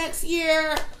know, next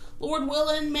year, Lord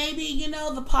willing, maybe, you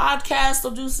know, the podcast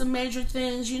will do some major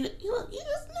things. You just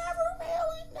never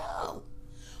really know.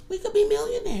 We could be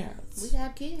millionaires. We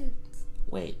have kids.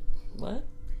 Wait, what?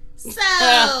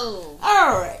 So.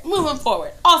 All right, moving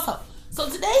forward. Also, so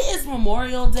today is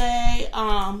Memorial Day.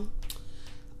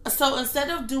 So instead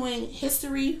of doing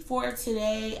history for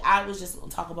today, I was just going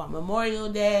to talk about Memorial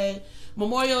Day.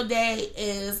 Memorial Day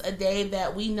is a day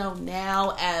that we know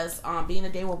now as being a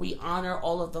day where we honor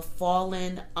all of the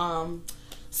fallen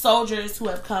soldiers who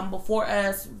have come before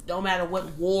us, no matter what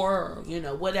war or, you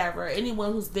know, whatever.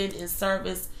 Anyone who's been in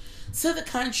service to the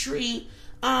country.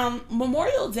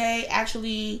 Memorial Day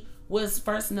actually was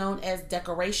first known as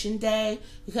Decoration Day,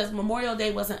 because Memorial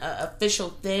Day wasn't an official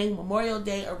thing. Memorial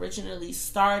Day originally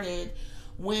started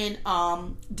when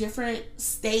different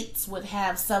states would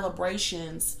have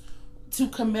celebrations to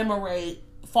commemorate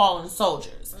fallen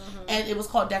soldiers. Mm-hmm. And it was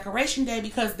called Decoration Day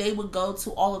because they would go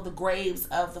to all of the graves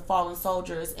of the fallen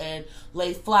soldiers and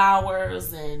lay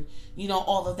flowers and,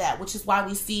 all of that, which is why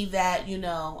we see that,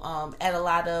 at a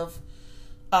lot of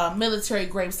military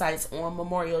grave sites on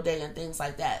Memorial Day and things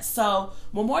like that. So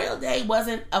Memorial Day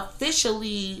wasn't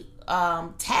officially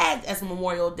tagged as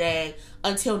Memorial Day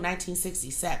until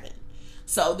 1967.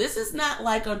 So this is not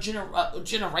like a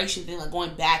generation thing, like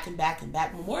going back and back and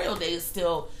back. Memorial Day is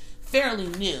still fairly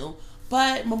new,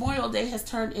 but Memorial Day has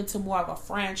turned into more of a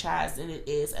franchise than it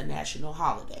is a national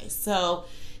holiday. So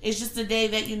it's just a day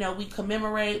that, we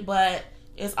commemorate, but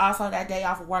it's also that day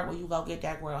off of work where you go get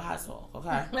that Real Hot Dog,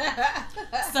 okay?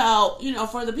 So,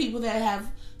 for the people that have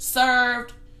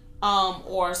served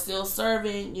or still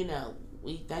serving,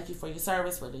 we thank you for your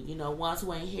service. For the, ones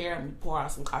who ain't here, we pour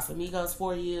out some Casamigos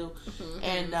for you. Mm-hmm.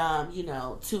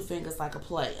 And, 2 fingers like a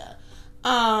player.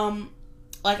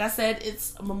 Like I said,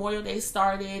 it's Memorial Day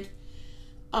started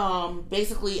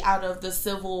basically out of the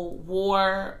Civil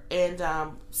War, and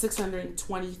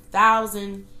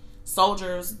 620,000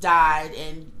 soldiers died,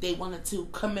 and they wanted to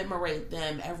commemorate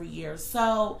them every year.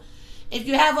 So if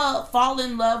you have a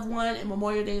fallen loved one and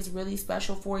Memorial Day is really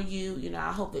special for you,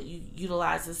 I hope that you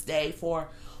utilize this day for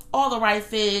all the right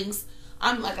things.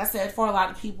 Like I said, for a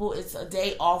lot of people, it's a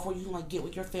day off where you can get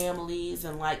with your families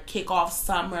and kick off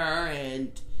summer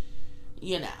and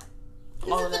Is it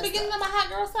the beginning of my hot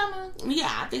girl summer? Yeah,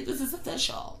 I think this is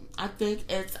official. I think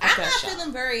it's official. I'm not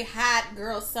feeling very hot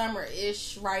girl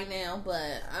summer-ish right now,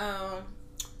 but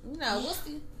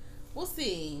we'll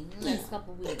see next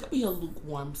couple weeks. It could be a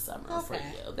lukewarm summer for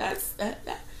you. That's that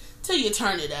till you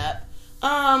turn it up.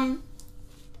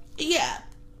 Yeah.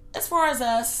 As far as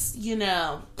us,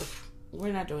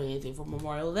 we're not doing anything for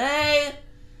Memorial Day.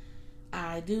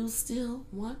 I do still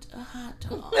want a hot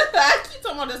dog. I keep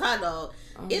talking about this hot dog.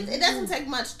 It doesn't take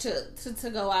much to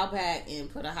go out back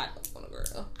and put a hot dog on a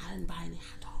grill. I didn't buy any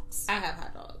hot dogs. I have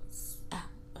hot dogs. Oh,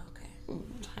 okay.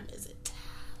 What time is it?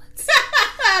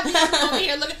 I'm over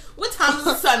here looking. What time does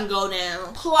the sun go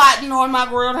down? Plotting on my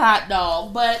grilled hot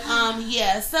dog. But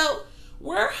yeah. So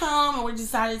we're home and we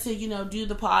decided to do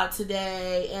the pod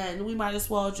today, and we might as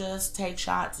well just take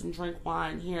shots and drink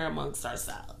wine here amongst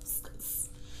ourselves.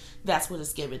 That's what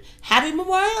it's given. Happy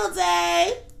Memorial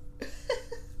Day!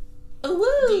 Woo!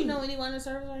 Do you know anyone that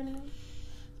serves right now?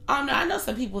 No, I know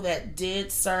some people that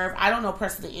did serve. I don't know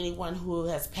personally anyone who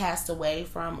has passed away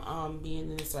from being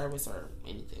in the service or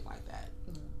anything like that.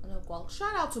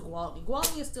 Shout out to Gwaltney.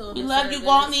 Gwaltney is still in the service. We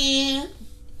love you, Gwaltney.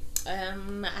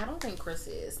 I don't think Chris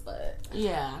is, but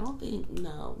yeah, I don't think.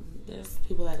 No, there's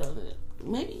people that don't.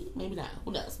 Maybe not.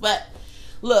 Who knows? But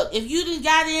look, if you done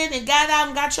got in and got out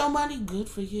and got your money, good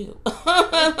for you. All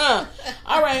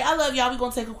right, I love y'all. We're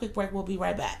going to take a quick break. We'll be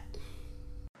right back.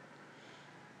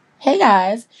 Hey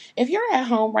guys, if you're at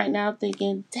home right now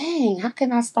thinking, dang, how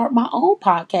can I start my own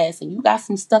podcast? And you got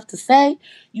some stuff to say,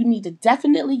 you need to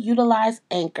definitely utilize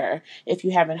Anchor. If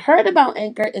you haven't heard about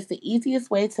Anchor, it's the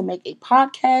easiest way to make a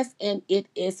podcast, and it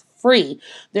is free.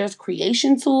 There's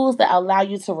creation tools that allow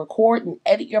you to record and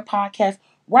edit your podcast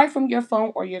right from your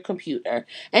phone or your computer.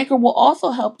 Anchor will also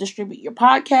help distribute your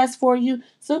podcast for you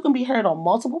so it can be heard on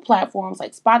multiple platforms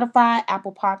like Spotify,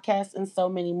 Apple Podcasts, and so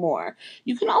many more.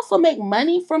 You can also make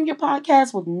money from your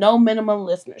podcast with no minimum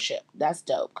listenership. That's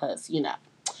dope because,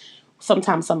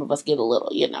 sometimes some of us get a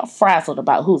little, frazzled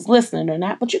about who's listening or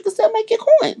not, but you can still make your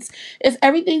coins. It's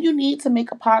everything you need to make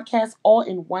a podcast all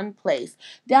in one place.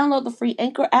 Download the free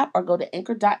Anchor app or go to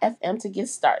anchor.fm to get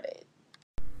started.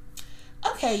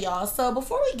 Okay, y'all, so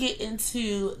before we get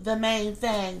into the main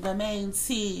thing, the main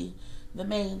tea, the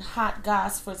main hot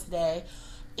goss for today,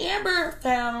 Amber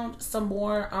found some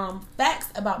more facts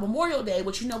about Memorial Day,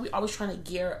 which, we always trying to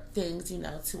gear things,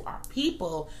 to our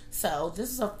people. So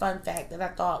this is a fun fact that I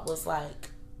thought was,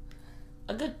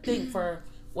 a good thing for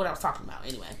what I was talking about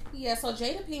anyway. Yeah, so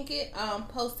Jada Pinkett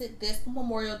posted this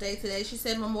Memorial Day today. She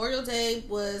said Memorial Day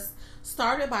was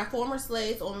started by former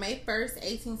slaves on May 1st,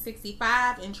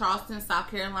 1865 in Charleston,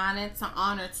 South Carolina to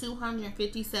honor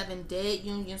 257 dead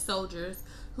Union soldiers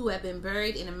who had been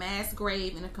buried in a mass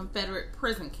grave in a Confederate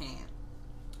prison camp.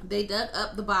 They dug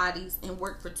up the bodies and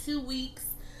worked for 2 weeks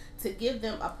to give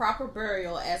them a proper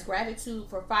burial as gratitude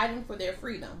for fighting for their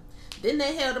freedom. Then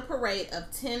they held a parade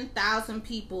of 10,000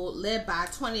 people led by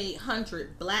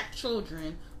 2,800 black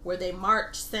children where they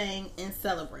marched, sang, and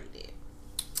celebrated.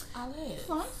 I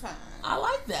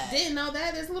like that. Didn't know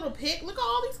that. This little pic. Look at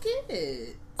all these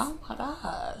kids. Oh my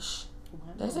gosh.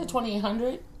 They said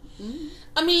 2,800? Mm-hmm.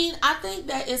 I mean, I think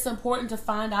that it's important to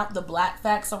find out the black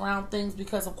facts around things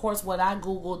because, of course, what I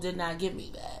Googled did not give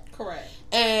me that. Correct.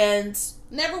 And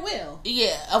never will.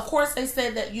 Yeah, of course they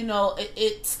said that,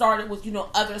 it started with,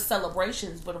 other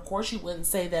celebrations, but of course you wouldn't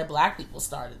say that black people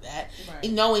started that. Right.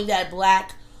 And knowing that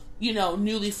black,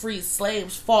 newly freed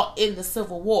slaves fought in the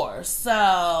Civil War.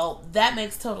 So that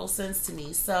makes total sense to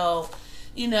me. So,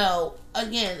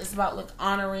 again, it's about like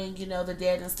honoring, the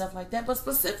dead and stuff like that. But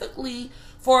specifically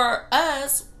for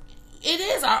us, it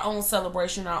is our own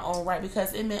celebration, our own right,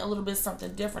 because it meant a little bit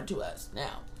something different to us.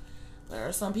 Now, there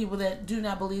are some people that do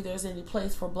not believe there's any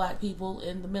place for black people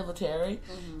in the military,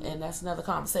 and that's another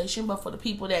conversation. But for the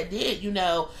people that did,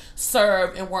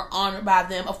 serve and were honored by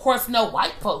them, of course, no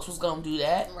white folks was going to do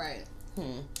that. Right.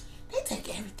 They take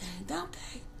everything, don't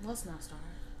they? Let's not start.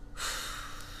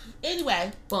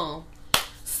 Anyway, boom.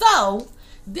 So,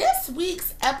 this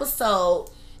week's episode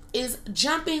is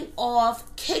kicking off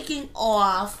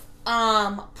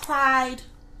Pride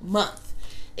Month.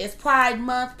 It's Pride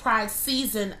Month, Pride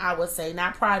Season, I would say.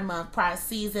 Not Pride Month, Pride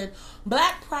Season.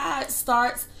 Black Pride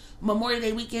starts Memorial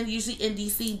Day weekend, usually in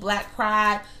D.C. Black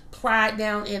Pride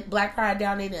down in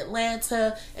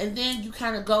Atlanta. And then you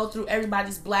kind of go through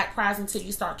everybody's Black Prides until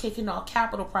you start kicking off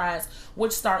Capital Prides,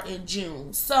 which start in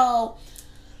June. So,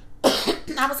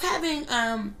 I was having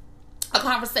a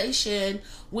conversation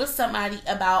with somebody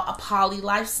about a poly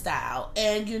lifestyle.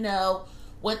 And,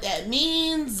 what that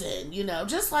means and,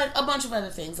 just like a bunch of other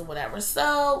things or whatever.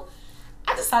 So,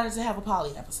 I decided to have a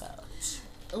poly episode.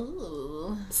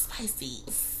 Ooh. Spicy.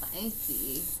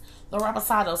 The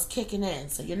Rapasado's kicking in,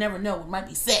 so you never know what might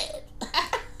be said.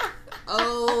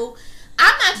 Oh,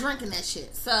 I'm not drinking that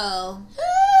shit, so.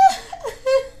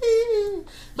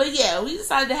 But yeah, we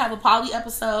decided to have a poly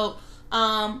episode.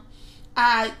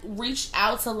 I reached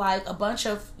out to like a bunch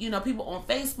of, people on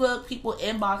Facebook. People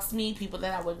inboxed me. People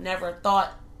that I would never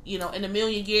thought, in a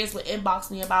million years would inbox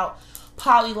me about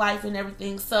poly life and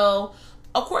everything. So,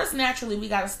 of course, naturally, we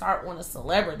got to start on a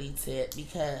celebrity tip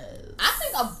because I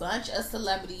think a bunch of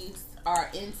celebrities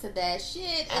are into that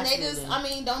shit. And Absolutely. They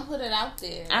just, don't put it out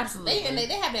there. Absolutely.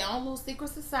 They have their own little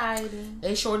secret society.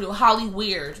 They sure do. Holly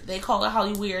Weird. They call it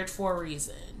Holly Weird for a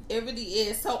reason. It really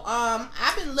is. So,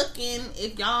 I've been looking,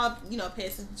 if y'all, pay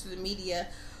attention to the media,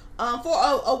 for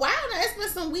a while now. It's been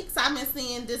some weeks I've been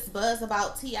seeing this buzz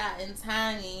about T.I. and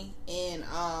Tiny and,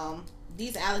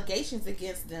 these allegations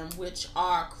against them, which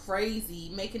are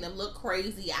crazy, making them look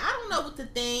crazy. I don't know what to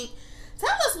think. Tell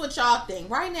us what y'all think.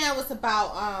 Right now, it's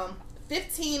about,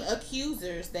 15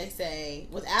 accusers, they say,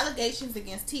 with allegations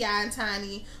against T.I. and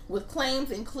Tiny, with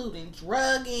claims including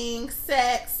drugging,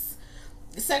 sex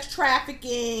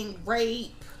trafficking,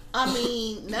 rape.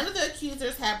 None of the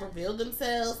accusers have revealed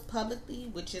themselves publicly,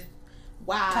 which is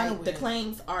why the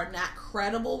claims are not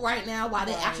credible right now, why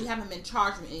they actually haven't been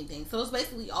charged with anything. So it's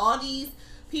basically all these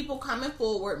people coming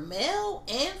forward, male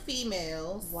and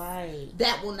females,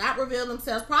 that will not reveal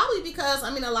themselves, probably because,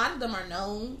 a lot of them are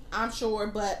known, I'm sure,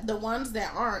 but the ones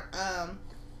that aren't,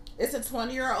 it's a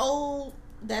 20-year-old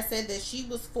that said that she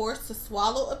was forced to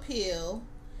swallow a pill,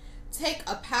 take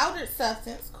a powdered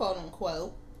substance, quote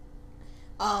unquote,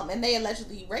 and they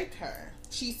allegedly raped her.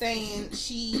 She's saying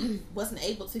she wasn't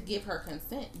able to give her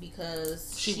consent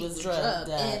because she was drugged.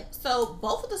 And so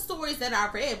both of the stories that I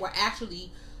read were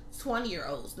actually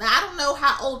 20-year-olds. Now, I don't know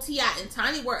how old T.I. and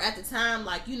Tiny were at the time,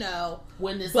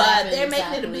 when this but happened, they're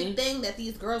making it a big thing that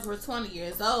these girls were 20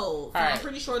 years old. So I'm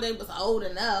pretty sure they was old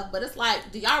enough. But it's like,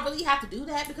 do y'all really have to do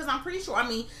that? Because I'm pretty sure,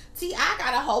 T.I.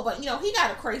 got a whole bunch, he got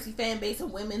a crazy fan base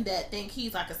of women that think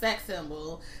he's like a sex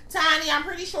symbol. Tiny, I'm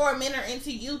pretty sure men are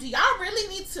into you. Do y'all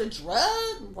really need to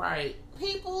drug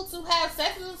people to have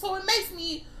sex with them? So it makes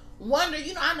me wonder,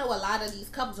 I know a lot of these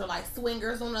couples are like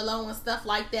swingers on the low and stuff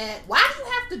like that. Why do you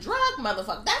have to drug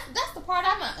motherfucker? That's the part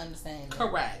I'm not understanding.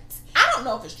 Correct. I don't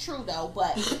know if it's true though,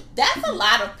 but that's a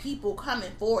lot of people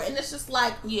coming forward, and it's just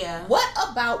like,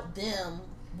 what about them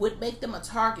would make them a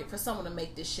target for someone to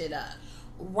make this shit up?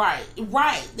 Right.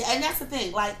 And that's the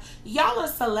thing. Like, y'all are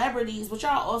celebrities, but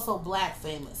y'all are also black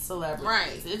famous celebrities.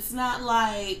 Right. It's not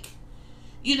like,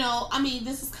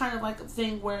 this is kind of like a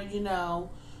thing where,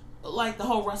 like the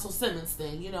whole Russell Simmons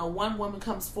thing, one woman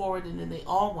comes forward and then they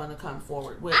all want to come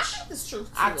forward, which I think it's true.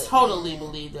 I totally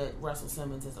believe that Russell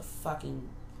Simmons is a fucking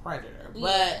predator.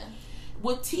 But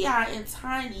with T.I. and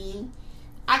Tiny,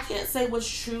 I can't say what's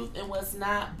truth and what's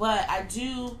not, but I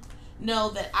do know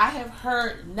that I have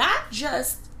heard, not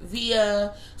just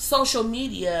via social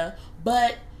media,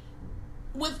 but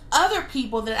with other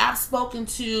people that I've spoken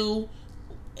to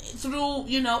through,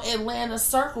 Atlanta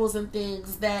circles and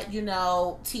things that,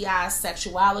 T.I.'s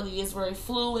sexuality is very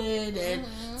fluid and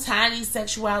Tiny's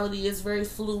sexuality is very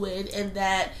fluid, and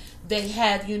that they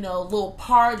have, little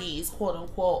parties, quote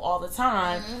unquote, all the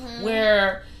time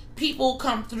where people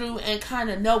come through and kind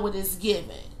of know what it's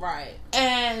giving. Right.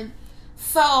 And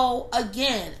so,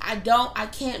 again, I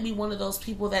can't be one of those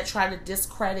people that try to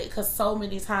discredit, because so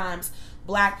many times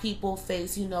Black people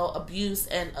face, abuse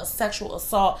and a sexual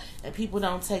assault, and people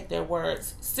don't take their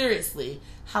words seriously.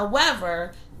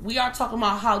 However, we are talking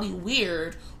about Holly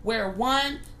Weird, where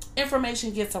one,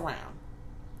 information gets around.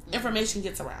 Information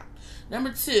gets around.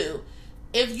 Number two,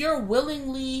 if you're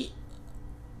willingly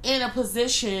in a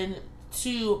position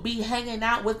to be hanging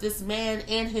out with this man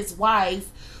and his wife,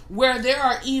 where there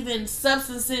are even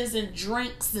substances and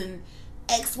drinks and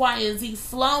X, Y, and Z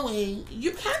flowing,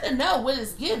 you kind of know what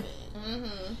it's giving.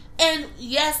 And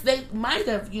yes, they might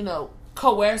have,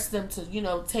 coerced them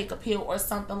to, take a pill or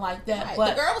something like that. Right. But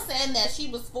the girl was saying that she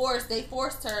was forced. They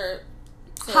forced her.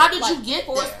 How did you get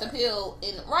forced there? The pill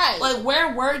in right? Like,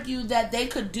 where were you that they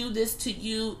could do this to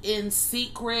you in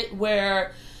secret,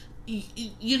 where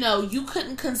you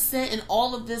couldn't consent and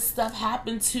all of this stuff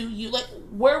happened to you? Like,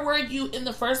 where were you in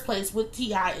the first place with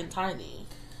T.I. and Tiny?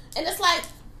 And it's like,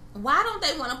 why don't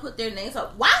they want to put their names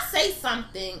up? Why say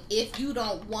something if you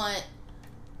don't want,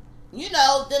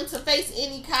 them to face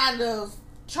any kind of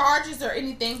charges or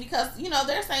anything? Because,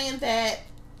 they're saying that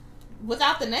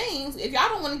without the names, if y'all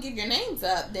don't want to give your names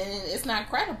up, then it's not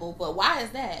credible. But why is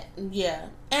that? Yeah.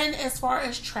 And as far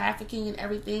as trafficking and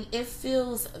everything, it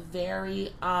feels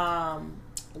very,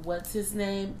 what's his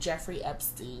name? Jeffrey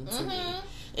Epstein to me.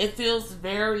 It feels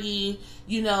very,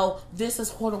 this is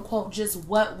quote unquote just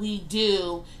what we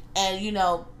do. And,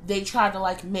 they try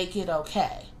to make it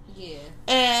okay. Yeah.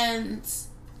 And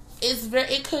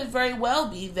it could very well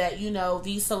be that,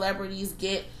 these celebrities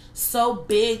get so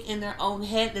big in their own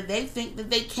head that they think that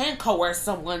they can coerce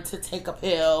someone to take a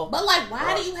pill. But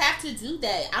why do you have to do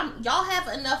that? Y'all have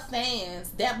enough fans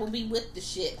that will be with the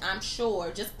shit, I'm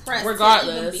sure. Just press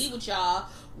regardless to even be with y'all.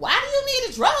 Why do you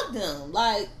need to drug them?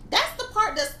 That's the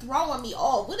part that's throwing me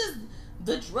off. What is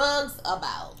the drugs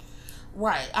about?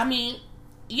 Right. I mean,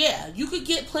 yeah, you could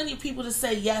get plenty of people to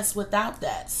say yes without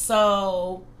that.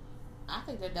 So I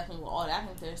think they're definitely all that. I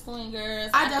think they're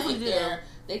swingers. I definitely do.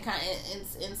 They kind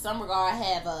of, in some regard,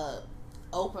 have a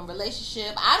open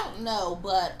relationship. I don't know,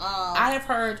 but I have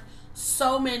heard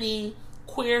so many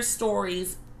queer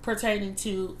stories pertaining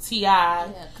to T.I. Yeah,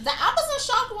 I wasn't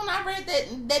shocked when I read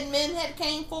that men had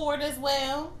came forward as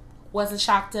well. Wasn't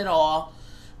shocked at all,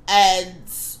 and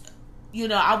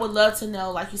I would love to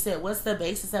know, like you said, what's the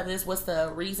basis of this? What's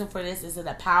the reason for this? Is it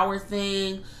a power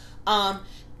thing?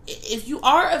 If you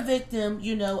are a victim,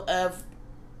 of,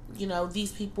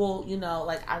 these people,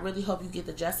 I really hope you get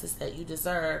the justice that you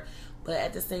deserve. But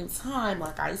at the same time,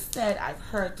 like I said, I've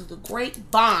heard through the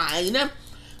grapevine,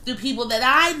 the people that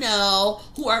I know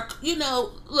who are,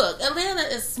 look, Atlanta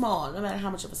is small, no matter how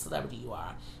much of a celebrity you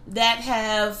are, that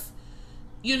have,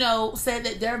 said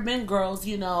that there have been girls,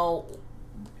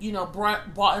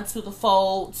 brought into the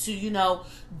fold to,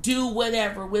 do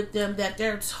whatever with them that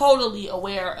they're totally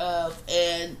aware of,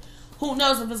 and who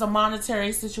knows if it's a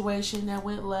monetary situation that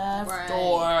went left, right,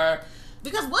 or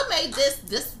because what made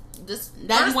this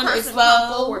that you want to expose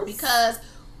come forward? Because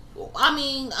I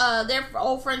mean, their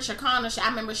old friend Shakana, I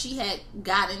remember she had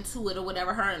got into it or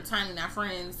whatever. Her and Tiny not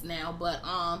friends now, but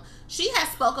she had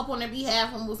spoke up on their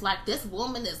behalf and was like, "This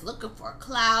woman is looking for a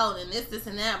clout and this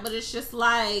and that." But it's just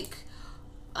like,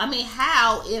 I mean,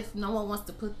 how if no one wants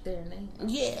to put their name?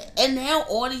 Yeah, and now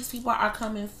all these people are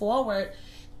coming forward.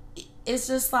 It's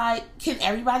just like, can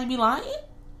everybody be lying?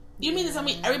 You mean to tell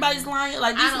me everybody's lying?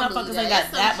 Like, these motherfuckers ain't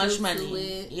got that much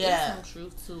money. Yeah, there's some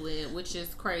truth to it, which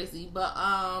is crazy. But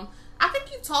I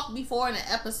think you talked before in an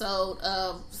episode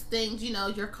of things,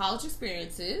 your college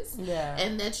experiences,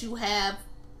 and that you have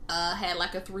had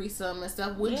like a threesome and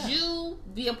stuff. Would you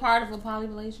be a part of a poly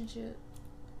relationship?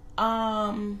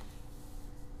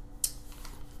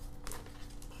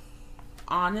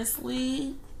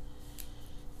 Honestly,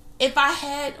 if I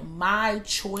had my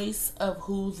choice of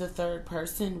who the third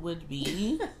person would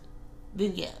be,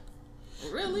 then yeah.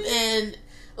 Really? And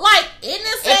like in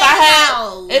the same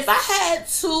house. If I had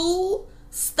two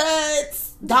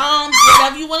studs, doms,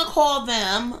 whatever you want to call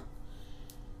them,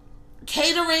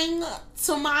 catering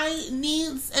to my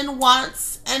needs and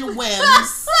wants and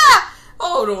whims.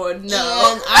 Hold on,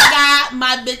 no. And I got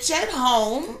my bitch at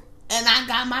home. And I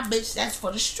got my bitch that's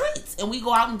for the streets. And we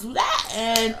go out and do that.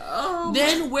 And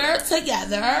then we're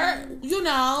together,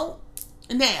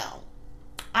 Now,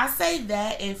 I say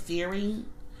that in fearing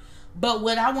But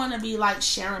would I want to be like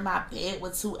sharing my bed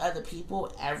with 2 other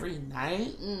people every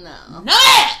night? No.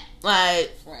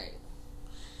 Like, right.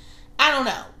 I don't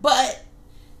know. But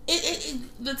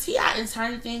the T.I. and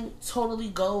Tiny thing totally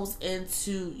goes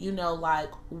into, you know,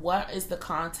 like, what is the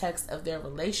context of their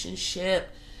relationship?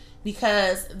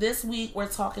 Because this week we're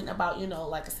talking about, you know,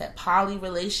 like I said, poly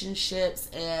relationships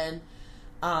and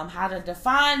how to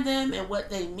define them and what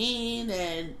they mean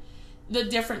and the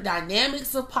different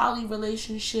dynamics of poly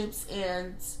relationships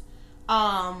and,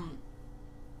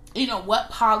 you know, what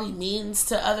poly means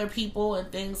to other people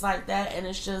and things like that. And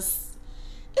it's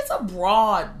a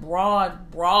broad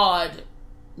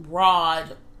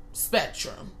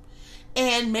spectrum.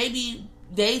 And maybe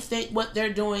they think what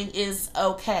they're doing is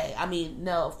okay. I mean,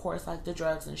 no, of course, like the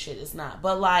drugs and shit is not.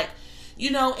 But like,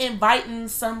 you know, inviting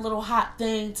some little hot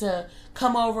thing to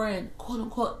come over and quote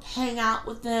unquote hang out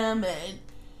with them and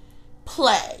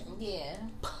play. Yeah.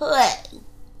 Play.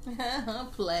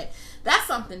 Play. That's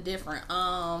something different.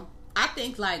 I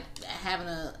think like having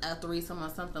a threesome or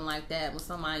something like that with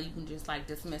somebody you can just like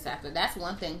dismiss after, that's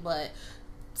one thing, but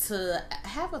to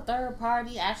have a third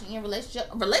party actually in relationship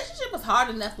is hard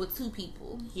enough with 2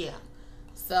 people. Yeah.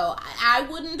 So I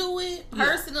wouldn't do it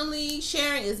personally. Yeah.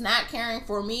 Sharing is not caring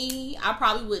for me. I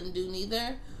probably wouldn't do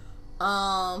neither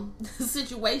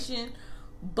situation.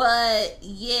 But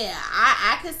yeah,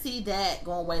 I could see that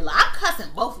going way. Like, I'm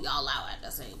cussing both of y'all out at the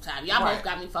same time. Y'all both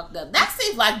got me fucked up. That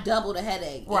seems like double the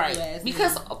headache. Right.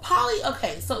 Because poly,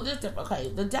 okay, so this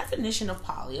the definition of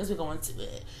poly as we go into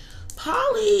it.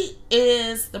 Poly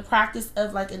is the practice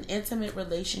of like an intimate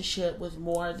relationship with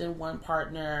more than one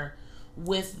partner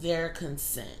with their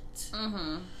consent.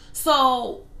 Mm-hmm.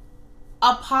 So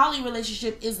a poly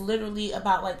relationship is literally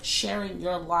about like sharing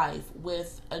your life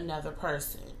with another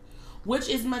person, which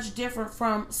is much different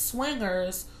from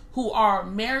swingers, who are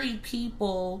married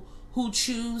people who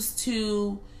choose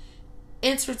to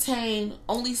entertain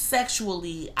only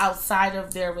sexually outside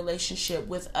of their relationship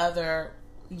with other,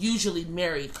 usually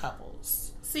married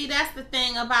couples. See, that's the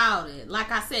thing about it. Like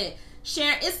I said,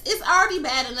 sharing, it's already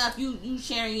bad enough you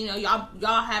sharing, you know,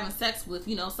 y'all having sex with,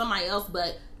 you know, somebody else,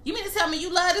 but you mean to tell me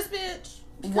you love this bitch?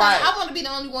 Right. I want to be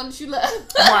the only one that you love.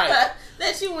 Right.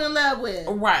 That you in love with.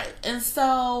 Right. And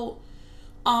so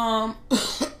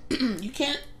you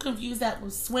can't confuse that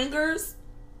with swingers,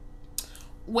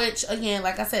 which again,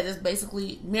 like I said, is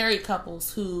basically married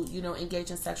couples who, you know,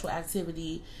 engage in sexual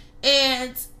activity,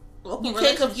 and you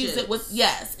can't confuse it with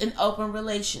an open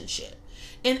relationship.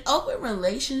 An open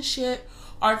relationship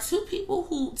are 2 people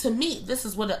who, to me, this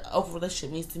is what an open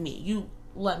relationship means to me. You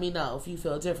let me know if you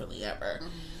feel differently ever.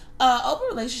 Mm-hmm. Open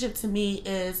relationship to me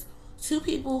is 2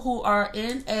 people who are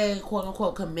in a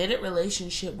quote-unquote committed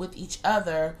relationship with each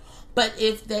other, but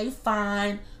if they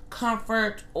find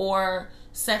comfort or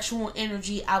sexual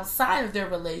energy outside of their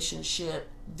relationship,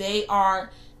 they are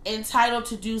entitled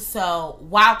to do so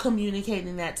while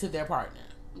communicating that to their partner.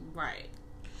 Right.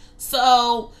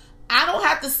 So, I don't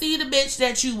have to see the bitch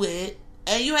that you with,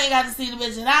 and you ain't got to see the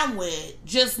bitch that I'm with.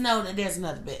 Just know that there's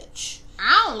another bitch.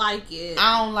 I don't like it.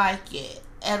 I don't like it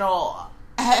at all.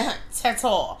 At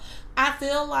all. I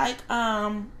feel like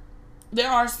there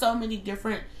are so many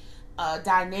different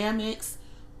dynamics.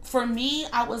 For me,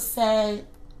 I would say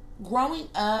growing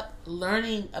up,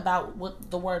 learning about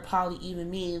what the word poly even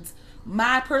means,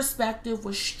 my perspective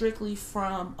was strictly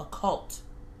from a cult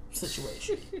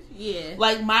situation. Yeah.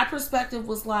 Like, my perspective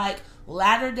was like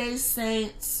Latter-day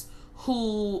Saints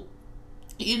who,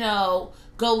 you know,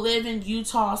 go live in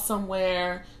Utah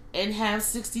somewhere and have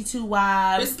 62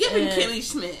 wives. It's giving Kimmy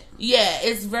Schmidt. Yeah,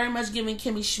 it's very much giving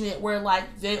Kimmy Schmidt, where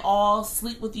like they all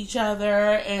sleep with each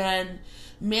other and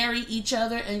marry each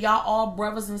other, and y'all all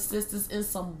brothers and sisters in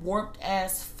some warped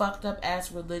ass, fucked up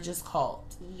ass religious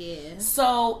cult. Yeah.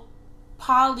 So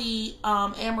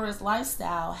polyamorous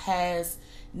lifestyle has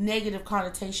negative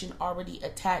connotation already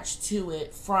attached to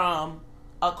it from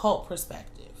a cult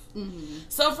perspective. Mm-hmm.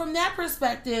 So from that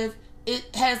perspective, it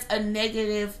has a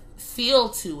negative feel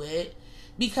to it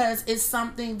because it's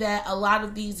something that a lot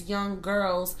of these young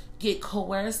girls get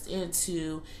coerced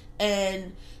into.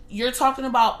 And you're talking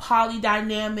about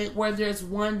polydynamic where there's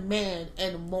one man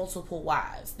and multiple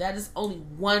wives. That is only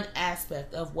one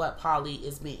aspect of what poly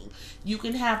is mean. You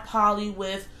can have poly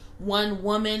with one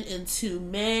woman and two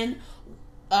men,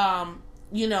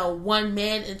 one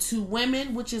man and two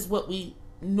women, which is what we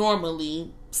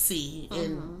normally see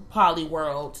in poly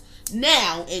world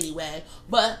now anyway.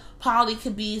 But poly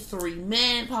could be three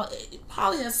men.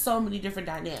 Poly has so many different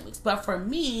dynamics. But for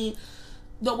me,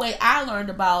 the way I learned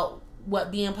about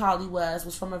what being poly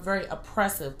was from a very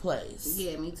oppressive place.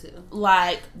 Yeah, me too.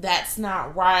 Like, that's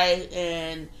not right,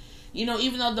 and You know,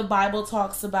 even though the Bible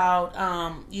talks about,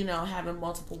 you know, having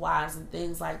multiple wives and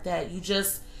things like that, you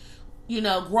just, you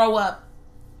know, grow up,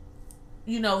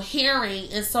 you know, hearing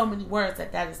in so many words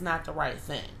that is not the right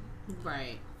thing.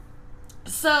 Right.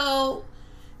 So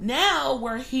now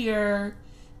we're here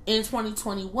in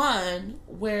 2021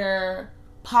 where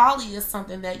poly is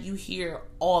something that you hear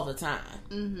all the time.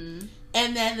 Mm-hmm.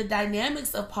 And then the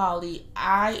dynamics of poly,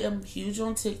 I am huge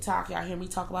on TikTok. Y'all hear me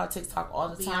talk about TikTok all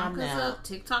the time now. Bianca's a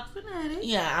TikTok fanatic.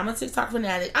 Yeah, I'm a TikTok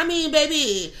fanatic. I mean,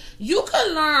 baby, you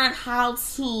can learn how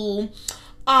to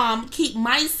keep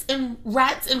mice and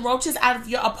rats and roaches out of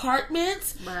your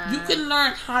apartment. Right. You can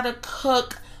learn how to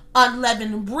cook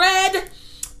unleavened bread.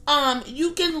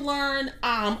 You can learn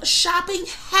shopping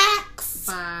hacks.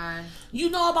 Bye. You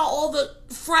know about all the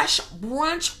fresh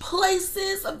brunch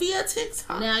places via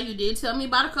TikTok. Now, you did tell me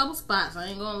about a couple spots. I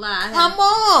ain't gonna lie.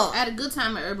 I had a good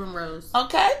time at Urban Rose.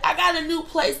 Okay, I got a new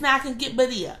place now I can get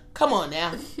Badia. Come on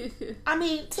now. I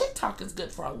mean, TikTok is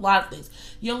good for a lot of things.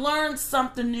 You learn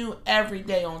something new every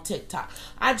day on TikTok.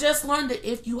 I just learned that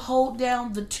if you hold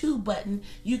down the 2 button,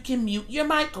 you can mute your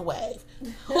microwave.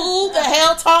 Who the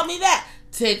hell taught me that?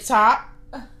 TikTok.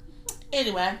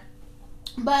 Anyway,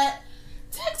 but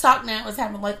TikTok now is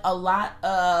having like a lot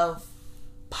of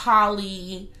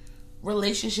poly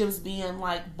relationships being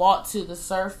like brought to the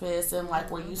surface, and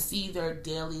like where you see their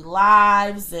daily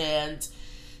lives, and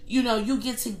you know, you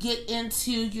get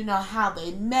into, you know, how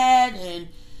they met and,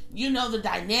 you know, the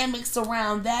dynamics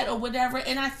around that or whatever.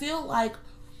 And I feel like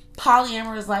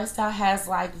polyamorous lifestyle has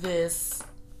like this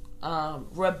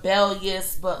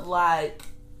rebellious but like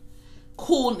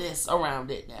coolness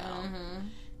around it now. Mm-hmm.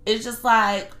 It's just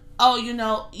like, oh, you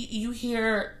know, you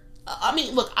hear, I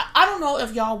mean, look, I don't know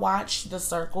if y'all watched The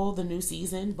Circle, the new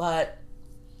season, but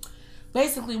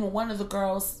basically when one of the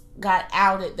girls got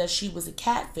outed that she was a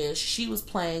catfish, she was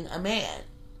playing a man.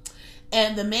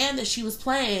 And the man that she was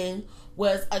playing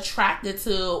was attracted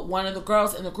to one of the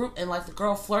girls in the group, and like the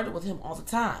girl flirted with him all the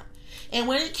time. And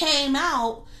when it came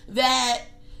out that,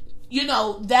 you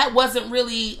know, that wasn't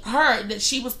really her, that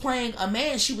she was playing a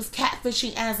man, she was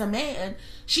catfishing as a man,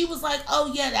 she was like,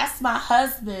 oh yeah, that's my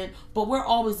husband, but we're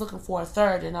always looking for a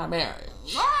third in our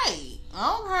marriage. Right.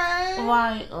 Okay.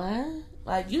 Like, what?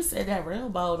 Like, you said that real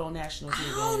bold on national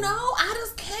TV. I don't know. I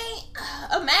just can't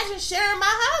imagine sharing my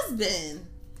husband.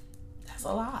 That's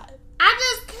a lot. I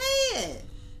just can't.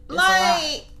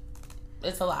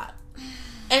 It's a lot.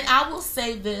 And I will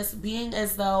say this, being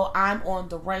as though I'm on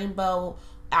the rainbow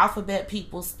alphabet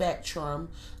people spectrum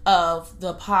of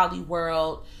the poly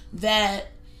world, that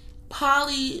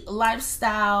poly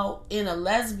lifestyle in a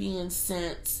lesbian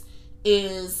sense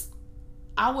is,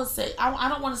 I would say, I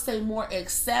don't want to say more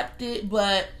accepted,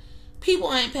 but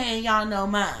people ain't paying y'all no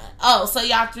mind. Oh, so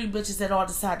y'all 3 bitches that all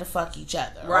decide to fuck each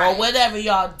other. Right. Or whatever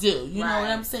y'all do. You know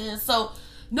what I'm saying? So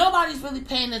nobody's really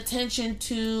paying attention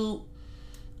to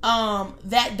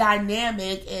that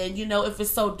dynamic, and you know, if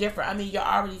it's so different, I mean, you're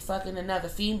already fucking another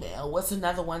female. What's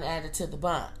another one added to the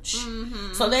bunch?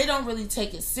 Mm-hmm. So they don't really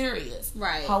take it serious.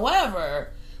 Right.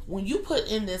 However, when you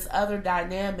put in this other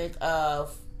dynamic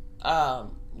of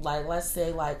like, let's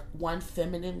say, like, one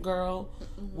feminine girl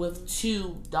with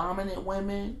 2 dominant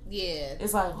women. Yeah.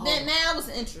 It's like, then now it's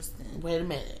interesting. Wait a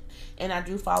minute. And I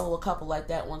do follow a couple like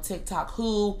that on TikTok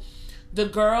who the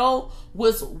girl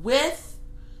was with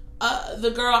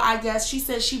the girl, I guess, she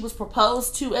said she was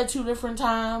proposed to at 2 different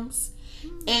times.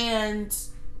 Mm-hmm. And,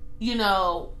 you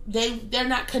know, they're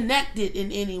not connected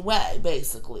in any way,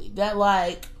 basically. That,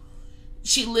 like,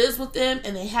 she lives with them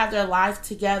and they have their life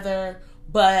together,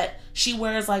 but she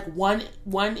wears like one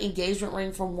engagement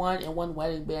ring from one and one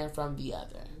wedding band from the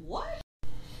other. What?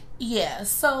 Yeah,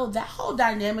 so that whole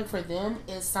dynamic for them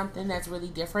is something that's really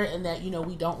different and that, you know,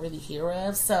 we don't really hear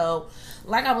of. So,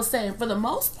 like I was saying, for the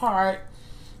most part,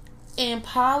 in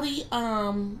poly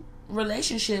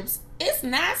relationships, it's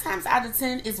 9 times out of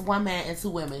 10 it's 1 man and 2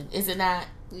 women. Is it not?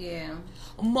 Yeah.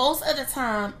 Most of the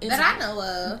time, it's that I know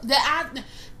of.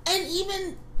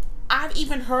 I've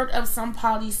even heard of some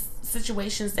poly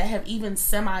situations that have even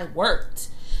semi-worked,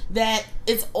 that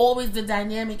it's always the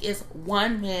dynamic is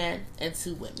 1 man and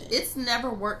 2 women. It's never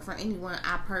worked for anyone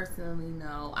I personally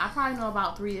know. I probably know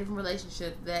about 3 different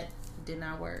relationships that did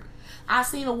not work. I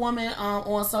seen a woman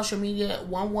on social media,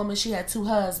 one woman, she had 2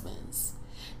 husbands,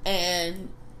 and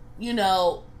you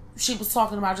know, she was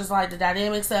talking about just like the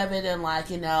dynamics of it, and like,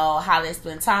 you know, how they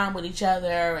spend time with each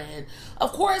other. And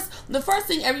of course, the first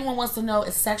thing everyone wants to know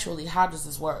is sexually, how does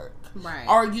this work? Right.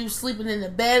 Are you sleeping in the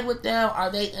bed with them?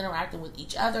 Are they interacting with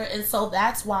each other? And so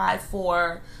that's why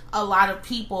for a lot of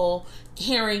people,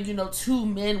 hearing, two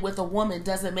men with a woman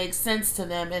doesn't make sense to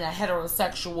them in a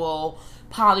heterosexual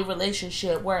poly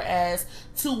relationship, whereas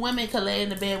two women could lay in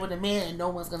the bed with a man and no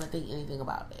one's going to think anything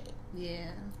about it.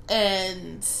 Yeah.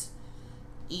 And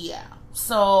yeah.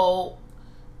 So,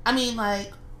 I mean,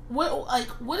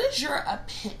 what is your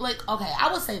opinion? Okay,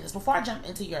 I would say this before I jump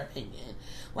into your opinion.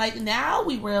 Now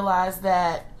we realize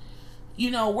that,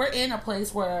 we're in a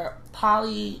place where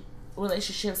poly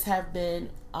relationships have been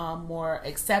more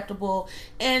acceptable,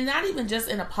 and not even just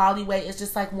in a poly way. It's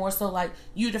just more so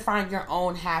you define your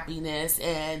own happiness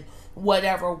and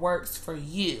whatever works for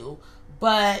you.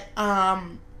 But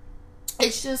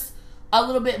it's just a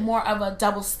little bit more of a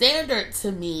double standard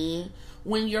to me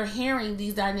when you're hearing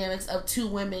these dynamics of two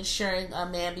women sharing a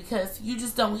man, because you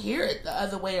just don't hear it the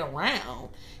other way around.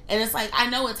 And it's I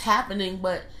know it's happening,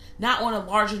 but not on a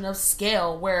large enough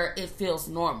scale where it feels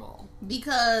normal.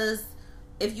 Because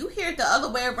if you hear it the other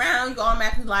way around, you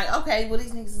automatically okay, well,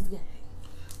 these niggas is gay.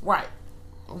 Right.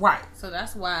 So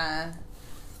that's why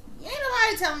ain't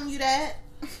nobody telling you that.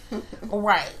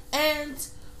 Right. And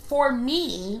for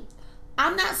me,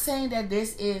 I'm not saying that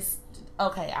this is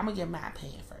okay. I'm gonna give my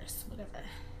opinion first. Whatever.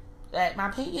 That my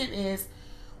opinion is,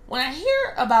 when I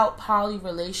hear about poly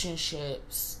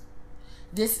relationships,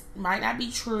 this might not be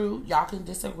true. Y'all can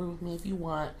disagree with me if you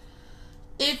want.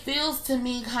 It feels to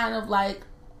me kind of like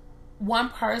one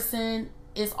person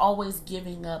is always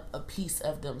giving up a piece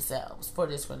of themselves for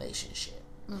this relationship.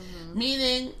 Mm-hmm.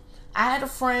 Meaning, I had a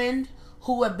friend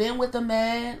who had been with a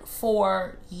man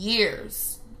for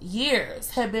years,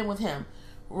 had been with him.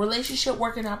 Relationship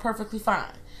working out perfectly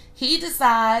fine. He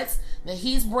decides that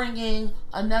he's bringing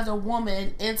another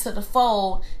woman into the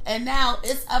fold, and now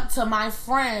it's up to my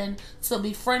friend to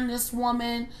befriend this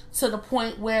woman to the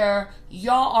point where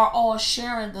y'all are all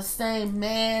sharing the same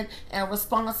man and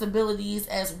responsibilities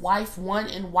as wife one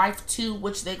and wife two,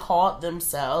 which they called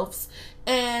themselves.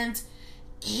 And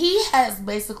he has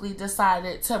basically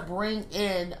decided to bring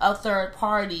in a third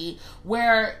party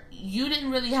where you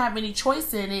didn't really have any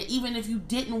choice in it. Even if you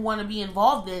didn't want to be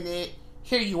involved in it,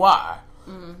 here you are.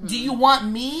 Mm-hmm. Do you want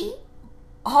me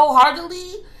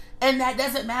wholeheartedly? And that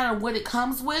doesn't matter what it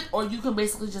comes with, or you can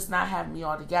basically just not have me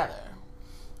altogether.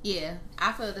 Yeah,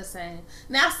 I feel the same.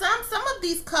 Now, some of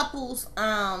these couples,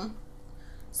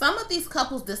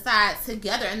 decide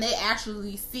together and they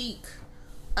actually seek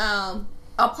a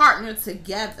partner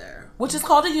together, which is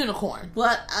called a unicorn.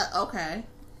 But okay,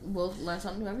 we'll learn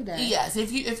something new every day. Yes,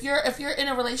 if you're in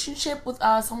a relationship with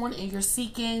someone and you're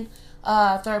seeking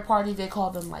third party, they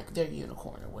call them their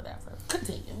unicorn or whatever.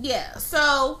 Continue. Yeah.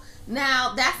 So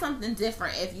now that's something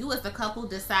different. If you as a couple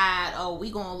decide, oh,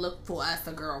 we gonna look for us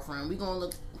a girlfriend, we gonna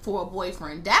look for a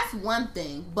boyfriend, that's one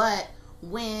thing. But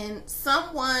when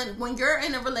you're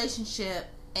in a relationship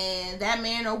and that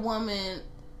man or woman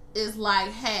is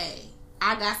hey,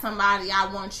 I got somebody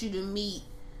I want you to meet,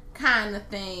 kind of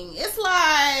thing. It's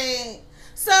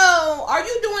so are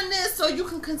you doing this so you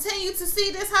can continue to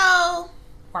see this hoe?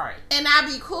 Right. And I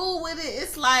be cool with it.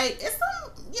 It's it's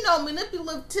some,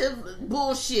 manipulative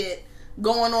bullshit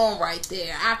going on right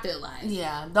there, I feel like.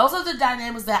 Yeah. Those are the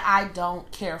dynamics that I don't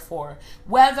care for.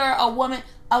 Whether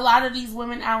a lot of these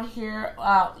women out here,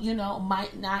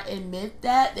 might not admit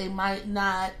that. They might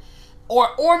not,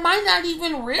 or might not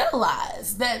even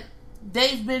realize that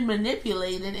they've been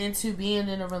manipulated into being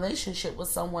in a relationship with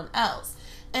someone else.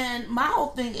 And my whole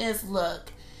thing is,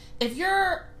 look, if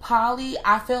you're poly,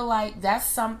 I feel like that's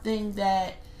something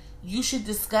that you should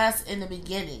discuss in the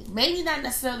beginning. Maybe not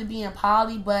necessarily being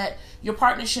poly, but your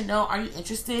partner should know, are you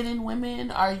interested in women?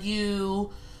 Are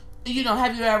you,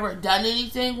 have you ever done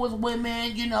anything with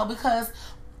women? Because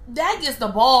that gets the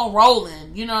ball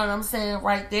rolling, you know what I'm saying,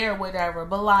 right there, whatever.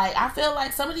 But I feel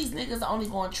like some of these niggas are only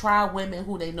going to try women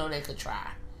who they know they could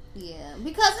try. Yeah,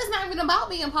 because it's not even about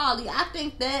being poly. I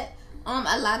think that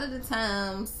a lot of the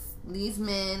times these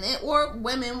men or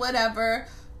women, whatever,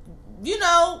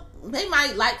 they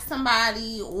might like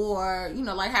somebody or,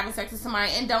 having sex with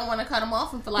somebody and don't want to cut them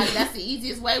off and feel like that's the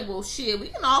easiest way. Well, shit, we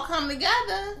can all come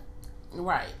together.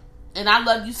 Right. And I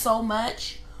love you so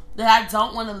much that I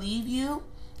don't want to leave you,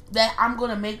 that I'm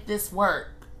going to make this work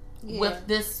with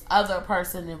this other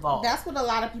person involved. That's what a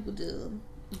lot of people do.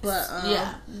 But,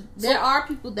 there are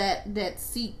people that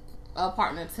seek a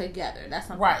partner together. That's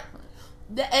something right.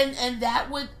 And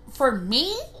that would, for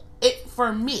me,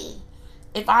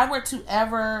 if I were to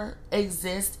ever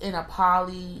exist in a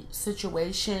poly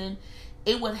situation,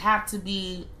 it would have to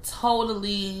be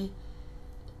totally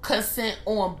consent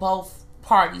on both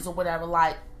parties or whatever.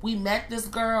 we met this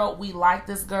girl, we like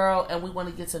this girl, and we want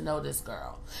to get to know this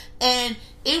girl. And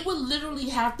it would literally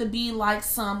have to be like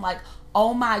some like,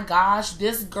 oh my gosh,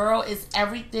 this girl is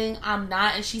everything I'm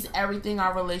not, and she's everything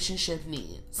our relationship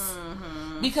needs.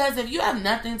 Mm-hmm. Because if you have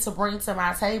nothing to bring to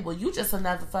my table, you just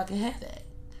another fucking headache.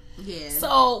 Yeah.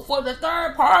 So for the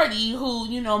third party who,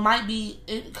 you know, might be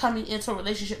coming into a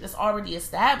relationship that's already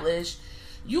established,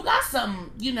 you got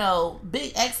some, you know,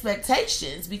 big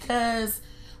expectations. Because,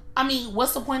 I mean,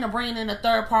 what's the point of bringing in a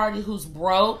third party who's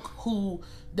broke, who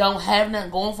don't have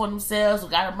nothing going for themselves, who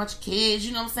got a bunch of kids,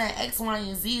 you know what I'm saying, X, Y,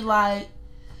 and Z? Like,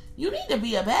 you need to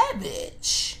be a bad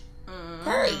bitch. Mm-hmm.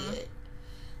 Period.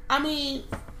 I mean,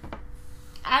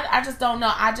 I just don't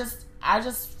know. I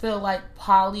just feel like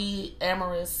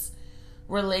polyamorous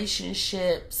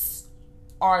relationships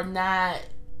are not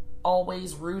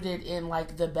always rooted in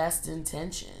like the best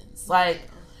intentions. Like,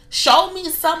 show me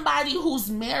somebody who's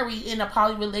married in a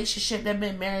poly relationship that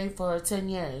been married for 10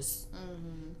 years,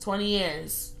 20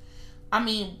 years. I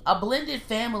mean, a blended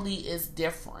family is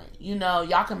different. You know,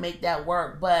 y'all can make that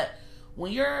work. But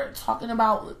when you're talking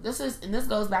about, this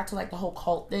goes back to like the whole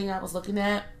cult thing I was looking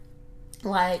at.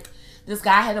 Like, this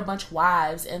guy had a bunch of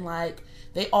wives, and like,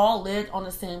 they all lived on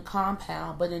the same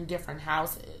compound, but in different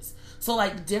houses. So,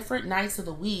 like, different nights of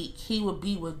the week, he would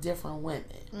be with different women.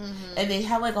 Mm-hmm. And they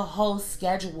had, like, a whole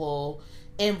schedule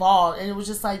involved. And it was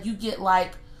just, like, you get,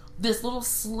 like, this little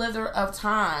slither of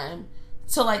time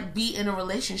to, like, be in a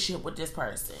relationship with this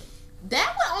person.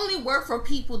 That would only work for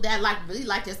people that, like, really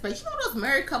like their space. You know those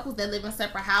married couples that live in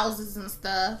separate houses and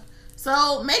stuff?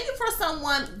 So, maybe for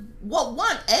someone,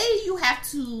 you have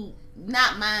to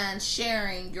not mind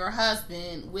sharing your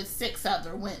husband with 6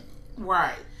 other women.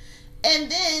 Right.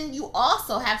 And then you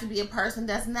also have to be a person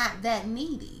that's not that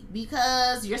needy,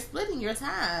 because you're splitting your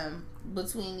time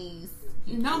between these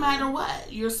people. No matter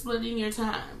what, you're splitting your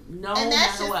time. No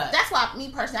matter what. That's why, me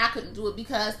personally, I couldn't do it,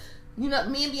 because, you know,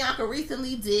 me and Bianca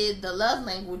recently did the love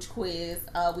language quiz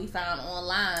we found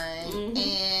online. Mm-hmm.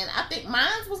 And I think mine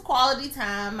was quality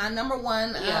time. My number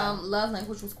one love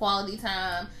language was quality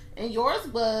time. And yours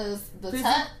was the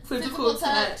physical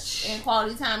touch and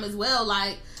quality time as well.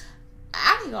 Like,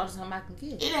 I need all the time I can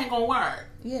get. It ain't gonna work.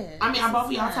 Yeah. I mean, are both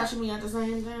of y'all touching me at the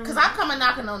same time? Because I'm coming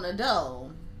knocking on the door.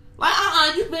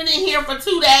 Like, you've been in here for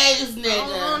 2 days, nigga.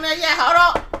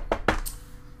 Hold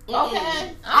on.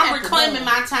 Okay. I'm reclaiming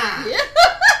my time. Yeah.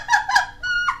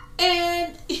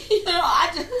 And, you know,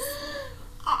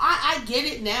 I get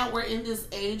it now. We're in this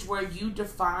age where you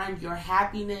define your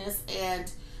happiness,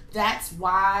 and that's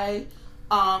why,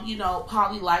 you know,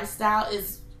 poly lifestyle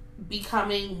is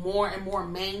becoming more and more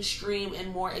mainstream and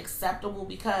more acceptable,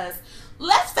 because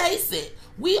let's face it,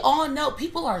 we all know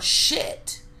people are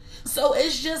shit. So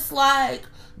it's just like,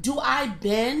 do I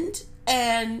bend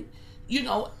and, you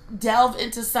know, delve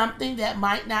into something that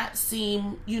might not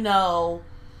seem, you know,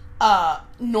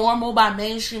 normal by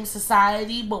mainstream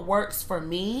society, but works for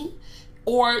me?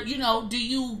 Or, you know, do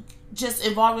you just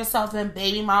involve yourself in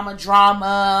baby mama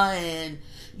drama and,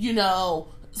 you know,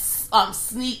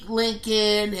 sneak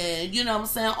linking and, you know what I'm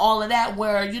saying, all of that,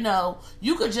 where, you know,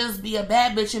 you could just be a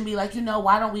bad bitch and be like, you know,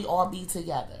 why don't we all be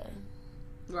together?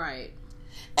 Right.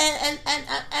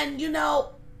 And you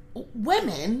know,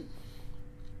 women,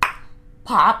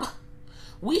 Pop,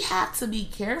 we have to be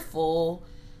careful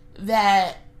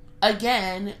that,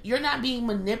 again, you're not being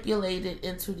manipulated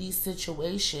into these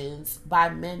situations by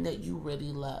men that you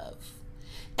really love.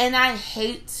 And I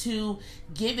hate to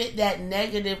give it that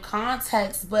negative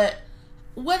context, but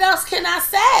what else can I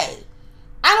say?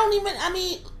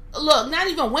 Look, not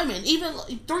even women, even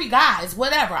 3 guys,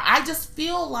 whatever. I just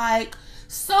feel like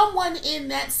someone in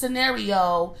that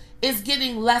scenario is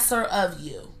getting lesser of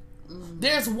you. Mm-hmm.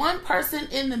 There's one person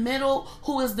in the middle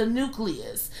who is the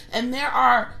nucleus, and there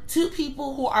are 2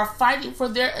 people who are fighting for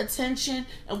their attention,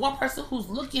 and one person who's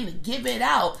looking to give it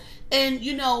out in,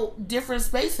 you know, different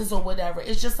spaces or whatever.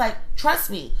 It's just like, trust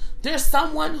me, there's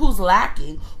someone who's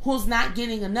lacking, who's not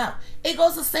getting enough. It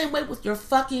goes the same way with your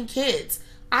fucking kids.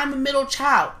 I'm a middle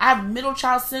child. I have middle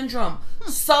child syndrome.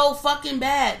 So fucking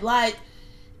bad. Like,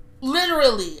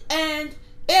 literally. And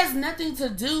it has nothing to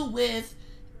do with,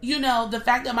 you know, the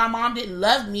fact that my mom didn't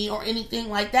love me or anything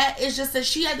like that. It's just that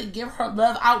she had to give her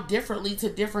love out differently to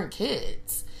different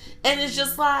kids. And it's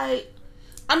just like,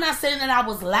 I'm not saying that I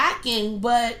was lacking,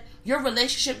 but your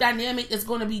relationship dynamic is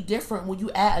going to be different when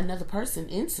you add another person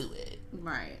into it.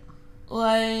 Right.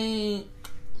 Like,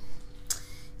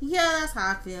 yeah, that's how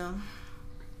I feel.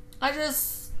 I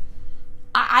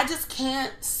just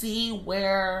can't see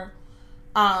where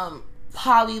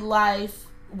poly life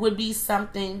would be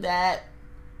something that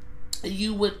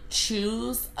you would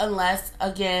choose, unless,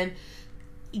 again,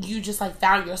 you just like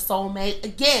found your soulmate.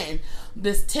 Again,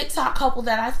 this TikTok couple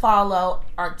that I follow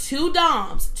are two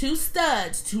doms, two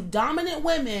studs, two dominant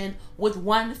women with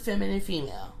one feminine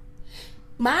female.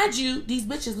 Mind you, these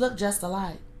bitches look just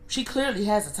alike. She clearly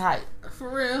has a type. For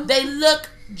real? They look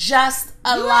just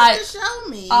alike. You have to show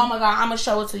me. Oh my God, I'm going to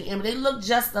show it to you. And they look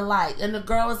just alike. And the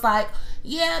girl is like,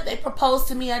 yeah, they proposed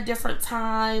to me at different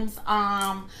times.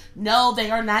 No, they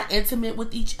are not intimate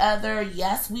with each other.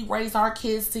 Yes, we raise our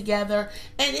kids together.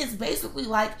 And it's basically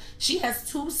like she has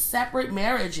two separate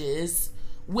marriages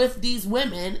with these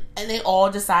women and they all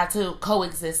decide to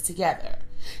coexist together.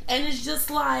 And it's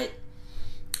just like,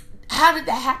 how did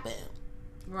that happen?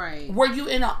 Right. Were you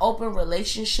in an open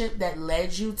relationship that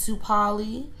led you to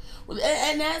poly?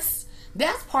 And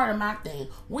that's part of my thing.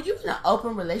 Were you in an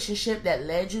open relationship that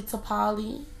led you to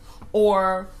poly?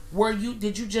 Or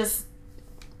did you just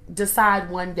decide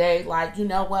one day, like, you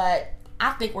know what?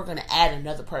 I think we're going to add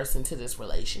another person to this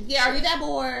relationship. Yeah, are you that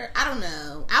bored? I don't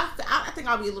know. I think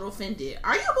I'll be a little offended.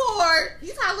 Are you bored?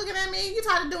 You tired of looking at me? You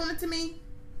tired of doing it to me?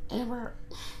 Amber.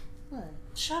 What?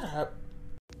 Shut up.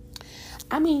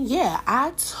 I mean, yeah,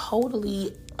 I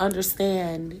totally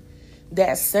understand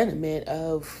that sentiment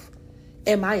of,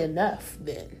 am I enough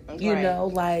then? You know,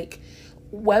 like,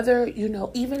 whether, you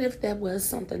know, even if that was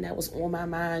something that was on my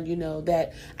mind, you know,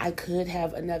 that I could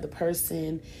have another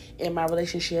person in my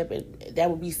relationship and that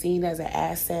would be seen as an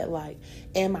asset, like,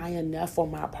 am I enough for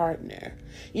my partner?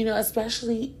 You know,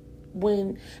 especially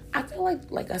when I feel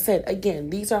like I said, again,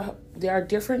 there are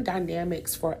different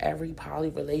dynamics for every poly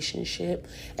relationship,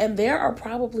 and there are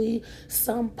probably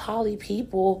some poly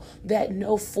people that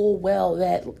know full well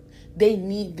that they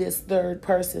need this third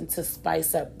person to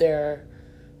spice up their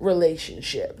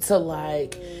relationship, to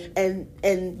like,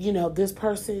 and you know, this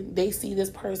person, they see this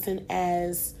person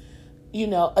as, you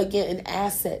know, again, an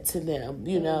asset to them,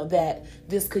 you know, that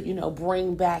this could, you know,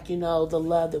 bring back, you know, the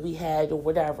love that we had or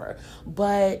whatever.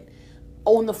 But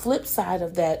on the flip side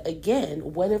of that,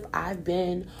 again, what if I've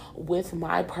been with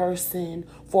my person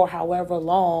for however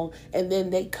long and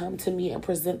then they come to me and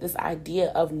present this idea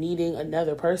of needing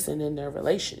another person in their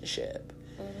relationship?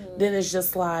 Then it's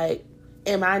just like,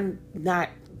 am I not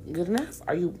good enough?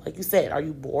 Are you, like you said, are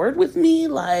you bored with me?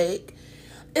 Like,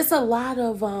 it's a lot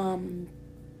of,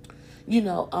 you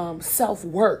know,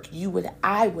 self-work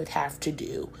I would have to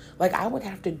do. Like, I would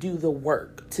have to do the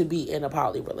work to be in a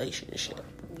poly relationship.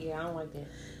 Yeah, I don't like that.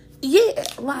 Yeah,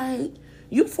 like,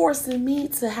 you forcing me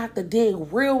to have to dig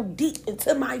real deep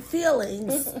into my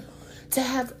feelings to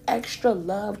have extra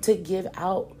love to give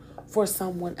out for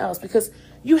someone else, because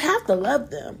you have to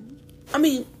love them. I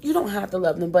mean, you don't have to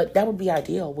love them, but that would be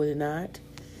ideal, would it not?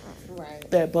 Right.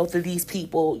 That both of these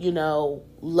people, you know,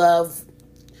 love,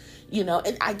 you know,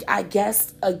 and I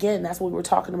guess, again, that's what we were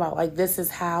talking about. Like, this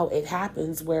is how it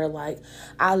happens, where, like,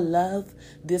 I love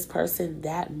this person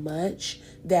that much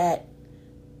that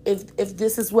if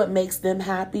this is what makes them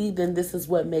happy, then this is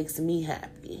what makes me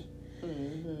happy.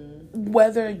 Mm-hmm.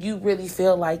 Whether you really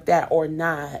feel like that or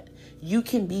not, you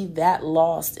can be that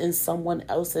lost in someone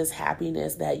else's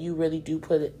happiness that you really do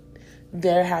put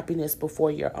their happiness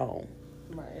before your own.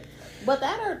 Right. But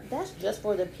that's just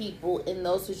for the people in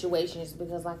those situations,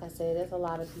 because like I said, there's a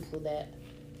lot of people that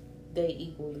they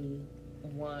equally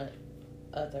want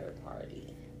a third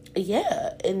party.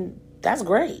 Yeah, and that's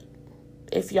great.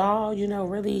 If y'all, you know,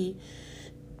 really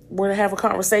were to have a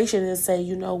conversation and say,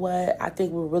 you know what, I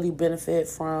think we'll really benefit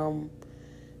from,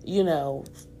 you know,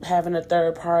 having a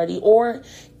third party, or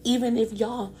even if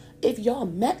y'all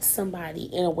met somebody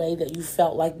in a way that you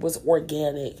felt like was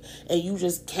organic and you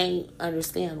just can't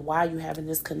understand why you having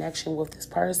this connection with this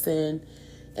person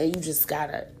and you just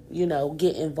gotta, you know,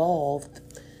 get involved.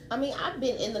 I mean, I've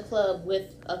been in the club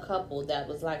with a couple that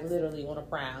was like literally on a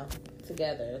prowl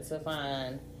together to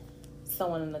find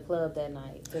someone in the club that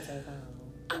night to take home.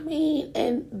 I mean,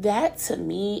 and that to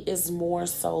me is more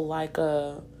so like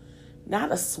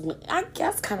not a swing, I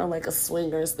guess kind of like a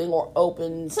swingers thing, or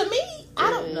open. To me, I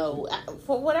don't know.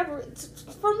 For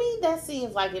me, that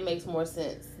seems like it makes more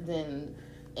sense than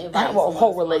that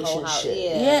whole relationship.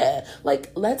 Yeah.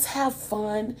 Like, let's have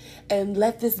fun and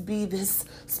let this be this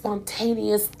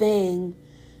spontaneous thing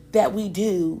that we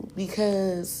do,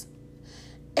 because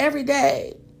every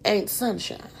day ain't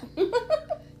sunshine.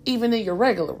 Even in your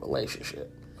regular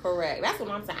relationship. Correct. That's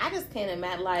what I'm saying. I just can't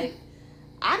imagine, like,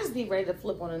 I just be ready to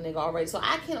flip on a nigga already. So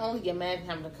I can only imagine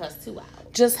having to cuss 2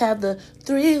 out. Just have the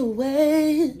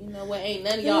 3-way. You know what? Ain't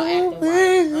none of y'all acting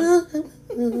right.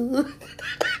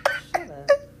 Shut up.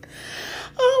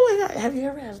 Oh my God. Have you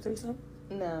ever had a threesome?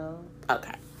 No.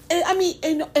 Okay.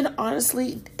 And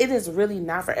honestly, it is really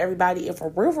not for everybody. And for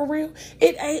real,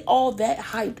 it ain't all that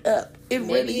hyped up.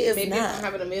 Maybe it's not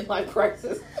having a midlife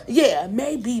crisis. Yeah,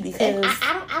 maybe because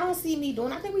I don't see me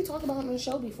doing. I think we talked about it on the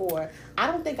show before. I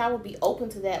don't think I would be open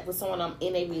to that with someone I'm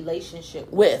in a relationship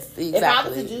with. Exactly. If I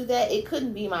was to do that, it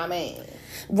couldn't be my man.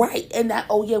 Right, and that,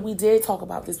 we did talk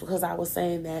about this because I was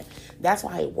saying that's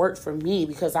why it worked for me,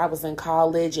 because I was in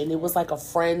college and it was like a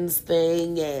friends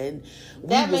thing, and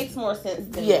that makes more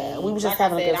sense to me. Yeah, we were just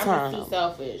having a good time. I'm just too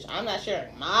selfish. I'm not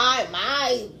sharing my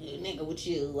nigga with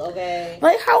you, okay?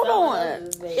 Like, hold on.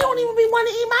 He don't even be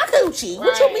wanting to eat my coochie. Right.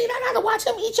 What you mean I gotta watch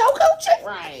him eat your coochie?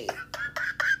 Right.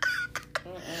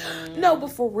 No,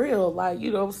 but for real, like, you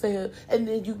know what I'm saying? And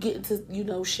then you get into,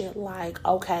 shit like,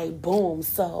 okay, boom,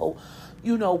 so...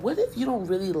 what if you don't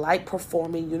really like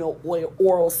performing,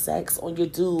 oral sex on your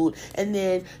dude, and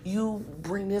then you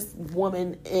bring this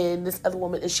other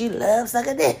woman, and she loves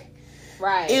sucking dick.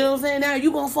 Right. You know what I'm saying? Now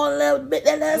you gonna fall in love with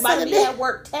that love sucking dick. You might be at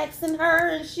work texting her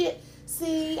and shit.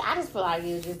 See, I just feel like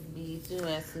it would just be too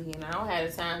messy, and I don't have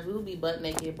the time. We would be butt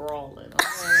naked brawling.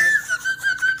 Okay?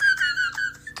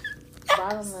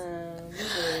 Bottom line,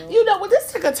 well,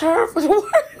 this took a turn for the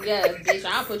worse. Yeah, bitch,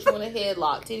 I'll put you in a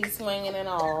headlock, titty swinging and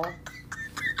all.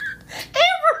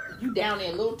 Amber, you down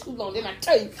there a little too long, then I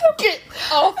tell you, get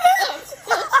off.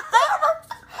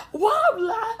 Why I'm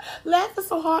laughing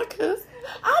so hard? Because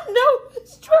I know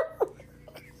it's true.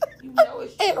 You know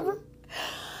it's true. Amber,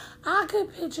 I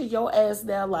could picture your ass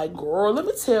now like, girl, let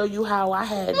me tell you how I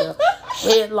had to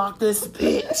headlock this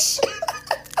bitch.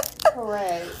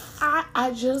 Correct.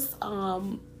 I just,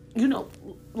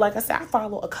 like I said, I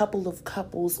follow a couple of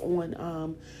couples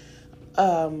on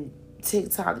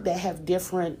TikTok that have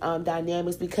different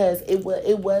dynamics, because it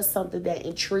was something that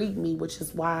intrigued me, which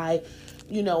is why,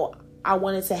 I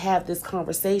wanted to have this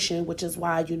conversation, which is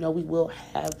why, we will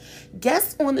have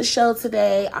guests on the show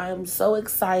today. I'm so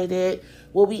excited.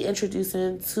 We'll be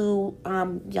introducing two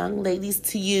young ladies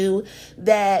to you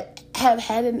that have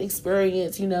had an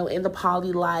experience, in the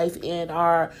poly life, and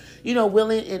are,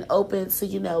 willing and open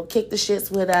to, kick the shits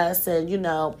with us and,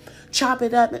 chop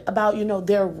it up about,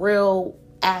 their real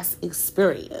ass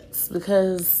experience,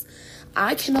 because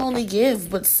I can only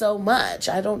give but so much.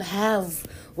 I don't have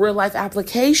real life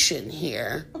application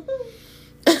here.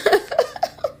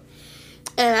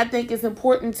 And I think it's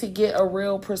important to get a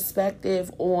real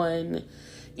perspective on,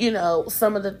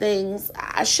 some of the things.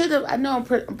 I'm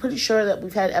pretty sure that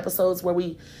we've had episodes where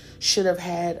we should have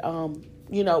had,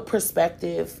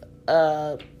 perspective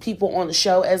people on the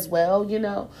show as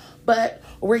well, but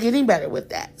we're getting better with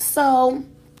that. So,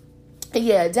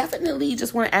 yeah, definitely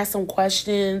just want to ask some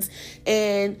questions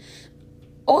and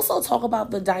also talk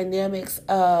about the dynamics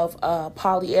of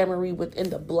polyamory within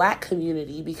the Black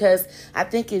community, because I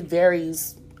think it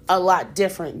varies a lot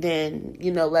different than,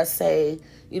 let's say,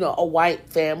 a white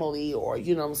family or,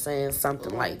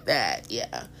 something like that.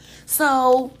 Yeah.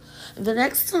 So the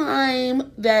next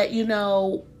time that,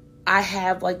 I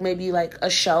have maybe a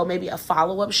show, maybe a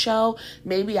follow-up show,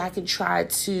 maybe I can try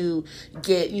to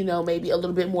get, maybe a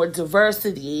little bit more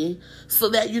diversity so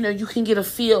that, you can get a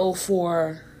feel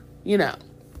for,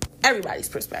 everybody's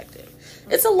perspective.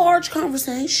 It's a large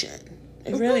conversation.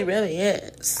 It really, really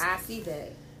is. I see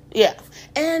that. Yeah.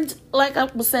 And like I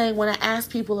was saying, when I ask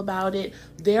people about it,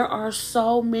 there are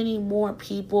so many more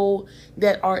people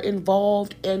that are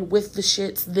involved and with the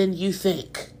shits than you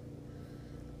think.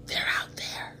 They're out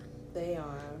there. They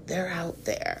are. They're out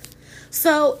there.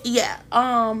 So, yeah.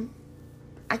 I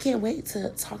can't wait to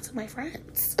talk to my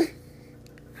friends.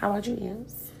 How about you,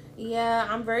 Ems? Yeah,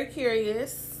 I'm very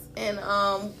curious. And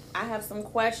I have some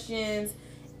questions.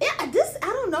 I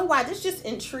don't know why. This just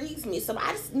intrigues me. So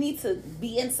I just need to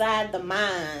be inside the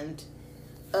mind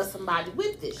of somebody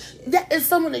with this shit. That is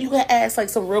someone that you can ask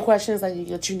some real questions that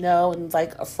and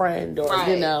a friend or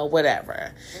right.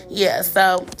 Whatever. Mm-hmm. Yeah,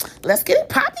 so let's get it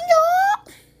popping, y'all.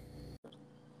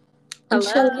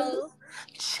 Hello.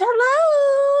 Hello.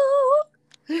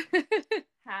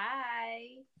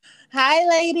 Hi. Hi,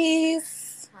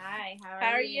 ladies. Hi.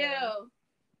 How are you?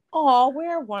 Oh,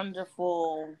 we're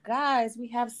wonderful. Guys, we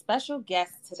have special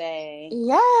guests today.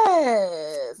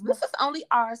 Yes. This is only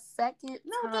our second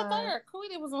time. The third.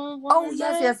 Kuwaiti was on one. Oh,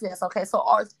 yes. Okay, so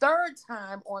our third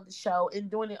time on the show and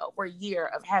doing it over a year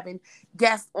of having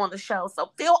guests on the show.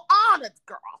 So feel honored,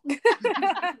 girl.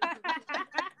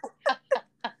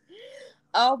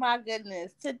 Oh, my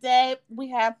goodness. Today, we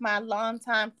have my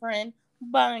longtime friend,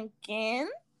 Bunkin.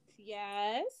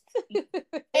 Yes.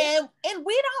 and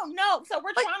we don't know, so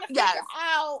we're trying to figure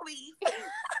out.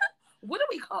 What do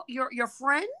we call your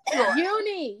friend?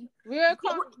 Uni. We're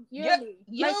called Uni.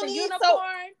 Uni. Like the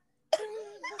unicorn.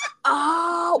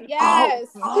 Oh, yes.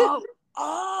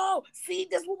 Oh, see,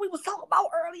 this is what we was talking about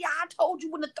earlier. I told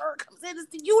you when the third comes in, it's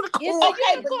the unicorn. It's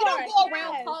okay, but you don't go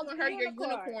around calling her your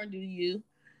unicorn, do you?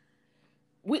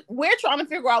 We're trying to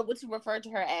figure out what to refer to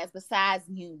her as besides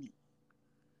Uni.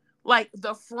 Like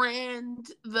the friend,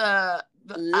 the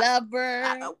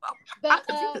lover,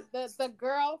 the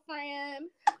girlfriend.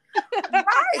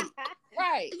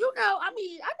 Right. You know, I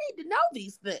mean, I need to know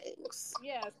these things.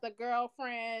 Yes, the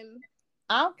girlfriend.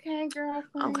 Okay,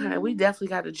 girlfriend. Okay, we definitely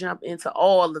got to jump into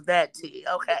all of that tea.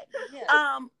 Okay.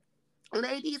 Yeah.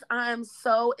 Ladies, I'm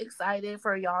so excited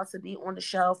for y'all to be on the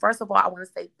show. First of all, I want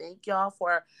to say thank y'all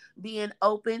for being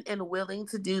open and willing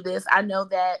to do this. I know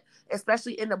that,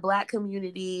 especially in the Black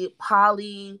community,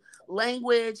 poly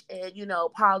language and, you know,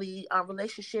 poly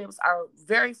relationships are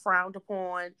very frowned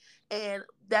upon. And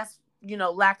that's, you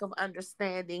know, lack of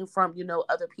understanding from, you know,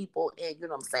 other people and, you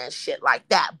know what I'm saying, shit like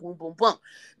that. Boom, boom, boom.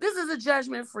 This is a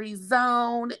judgment-free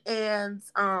zone. And,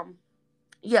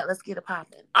 yeah, let's get it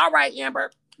popping. All right,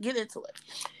 Amber. Get into it.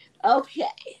 Okay.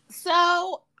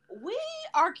 So we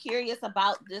are curious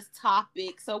about this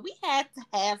topic. So we had to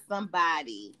have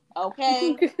somebody,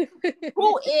 okay,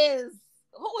 who is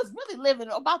really living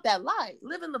about that life.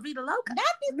 Living La Vida Loca. Not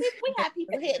these people. We have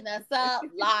people hitting us up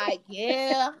like,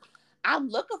 yeah, I'm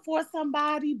looking for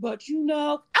somebody, but you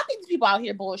know, I think these people out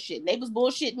here bullshitting. They was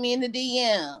bullshitting me in the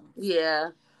DM. Yeah.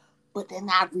 But then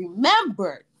I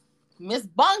remembered Miss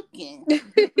Bunkin.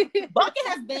 Bunkin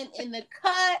has been in the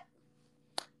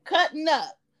cutting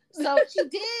up. So she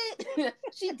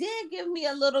did give me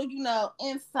a little, you know,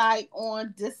 insight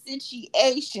on the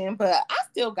situation, but I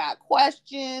still got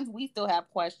questions. We still have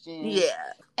questions.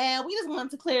 Yeah. And we just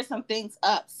wanted to clear some things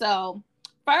up. So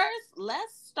first,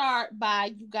 let's start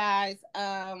by you guys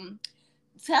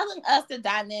telling us the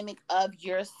dynamic of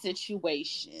your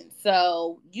situation.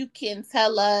 So you can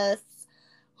tell us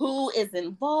who is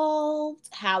involved,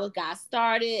 how it got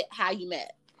started, how you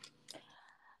met.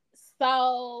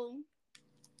 So,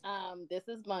 this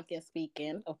is Bunkin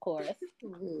speaking, of course.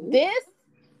 This,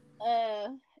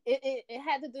 it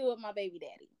had to do with my baby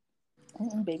daddy.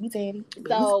 Baby daddy.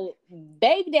 So,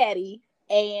 baby daddy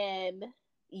and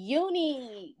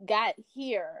Uni got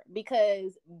here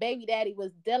because baby daddy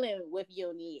was dealing with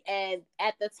Uni, and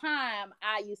at the time,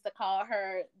 I used to call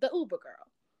her the Uber girl.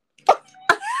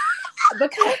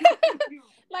 Because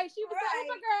like she was the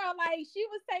Uber girl, like she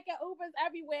was taking Ubers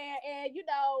everywhere, and you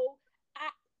know,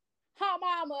 her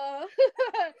mama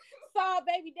saw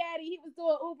baby daddy, he was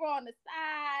doing Uber on the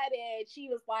side, and she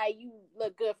was like, "You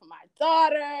look good for my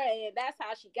daughter," and that's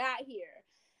how she got here.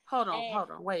 Hold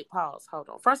on, wait, pause, hold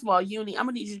on. First of all, Uni, I'm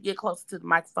gonna need you to get closer to the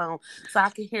microphone so I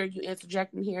can hear you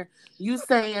interjecting here. You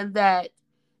saying that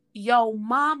your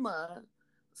mama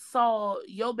saw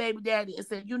your baby daddy and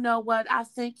said, "You know what? I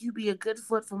think you be a good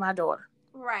foot for my daughter."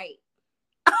 Right.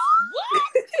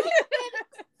 What?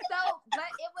 So, but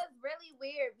it was really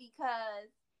weird because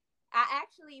I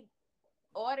actually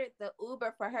ordered the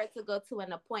Uber for her to go to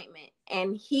an appointment,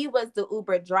 and he was the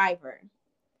Uber driver.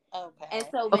 Okay. And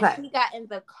so when she got in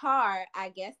the car, I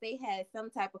guess they had some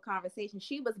type of conversation.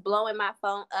 She was blowing my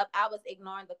phone up. I was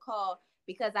ignoring the call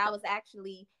because I was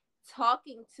actually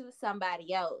talking to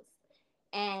somebody else.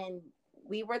 And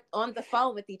we were on the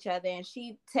phone with each other, and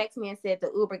she texted me and said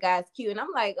the Uber guy's cute. And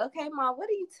I'm like, okay, Mom, what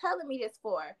are you telling me this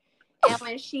for? And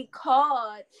when she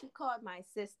called my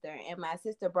sister, and my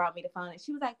sister brought me the phone, and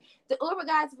she was like, the Uber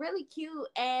guy's really cute,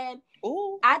 and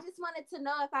I just wanted to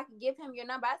know if I could give him your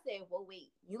number. I said, well,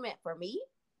 wait, you meant for me?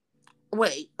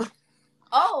 Wait.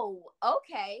 Oh,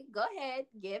 okay, go ahead,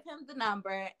 give him the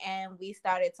number, and we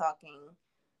started talking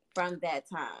from that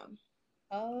time.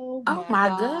 Oh my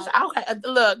gosh. Okay,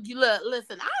 look,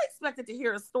 listen, I expected to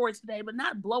hear a story today, but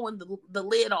not blowing the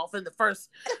lid off in the first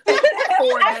 4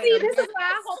 days. See, this is why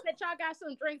I hope that y'all got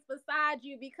some drinks beside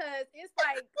you, because it's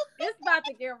like, it's about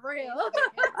to get real.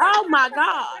 Oh my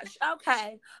gosh.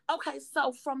 Okay,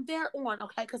 so from there on,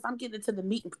 okay, because I'm getting to the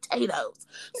meat and potatoes.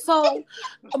 So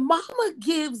mama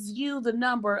gives you the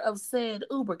number of said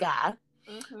Uber guy,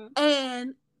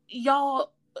 and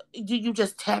y'all, did you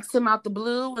just text him out the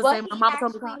blue and say, my mama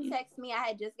told me to call you? Text me. I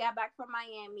had just got back from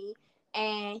Miami,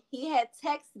 and he had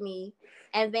texted me,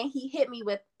 and then he hit me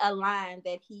with a line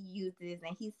that he uses,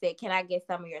 and he said, can I get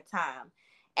some of your time?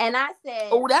 And I said,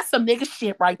 oh, that's some nigga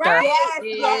shit right there. Yes.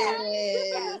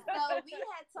 So we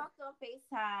had talked on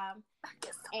FaceTime,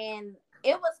 and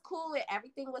it was cool, and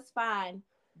everything was fine,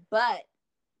 but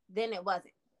then it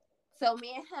wasn't. So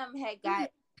me and him had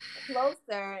got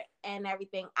closer and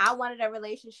everything. I wanted a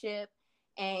relationship,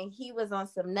 and he was on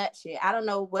some nut shit. I don't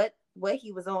know what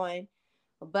he was on,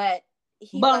 but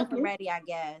he wasn't ready, I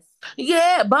guess.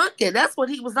 Yeah, bunking. That's what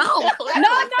he was on. No, it wasn't.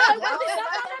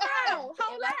 No.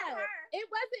 Hold on. It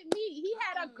wasn't me. He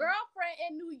had a girlfriend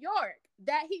in New York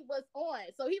that he was on.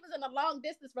 So he was in a long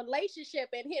distance relationship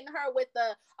and hitting her with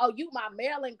the, oh, you my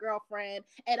Maryland girlfriend,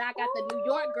 and I got the New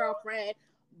York girlfriend.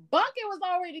 Bunking was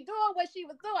already doing what she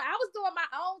was doing. I was doing my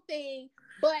own thing,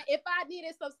 but if I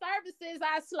needed some services,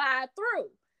 I slide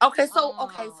through.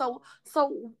 So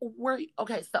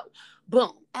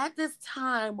boom. At this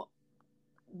time,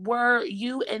 were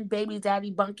you and baby daddy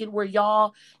bunking, were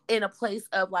y'all in a place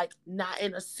of like not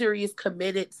in a serious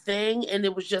committed thing, and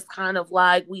it was just kind of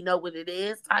like we know what it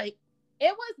is type?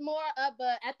 It was more of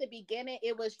a, at the beginning,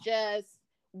 it was just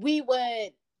we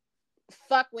would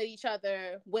fuck with each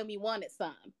other when we wanted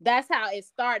some. That's how it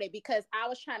started, because I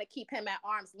was trying to keep him at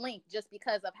arm's length just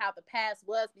because of how the past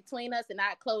was between us, and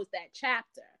I closed that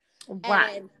chapter.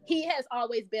 Right. And he has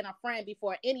always been a friend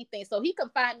before anything, so he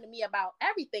confided in me about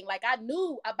everything. Like, I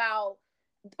knew about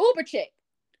Uber chick,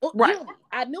 right?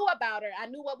 I knew about her. I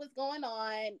knew what was going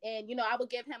on, and I would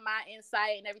give him my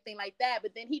insight and everything like that.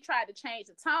 But then he tried to change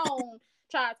the tone,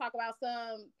 try to talk about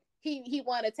some. He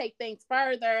wanted to take things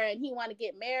further, and he wanted to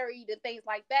get married and things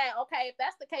like that. Okay, if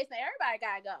that's the case, then everybody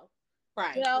gotta go.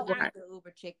 Right. Right. The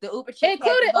Uber chick. The Uber chick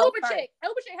included Uber chick.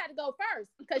 Uber chick had to go first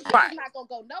because she was not gonna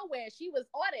go nowhere. She was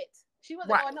on it. She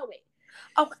wasn't going nowhere.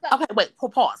 Okay, wait.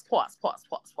 Pause.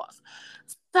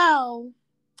 So,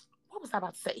 what was I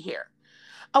about to say here?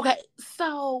 Okay,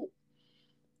 so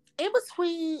in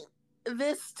between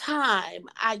this time,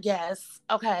 I guess.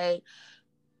 Okay,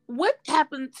 what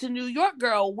happened to New York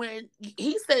Girl when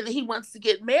he said that he wants to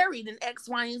get married in X,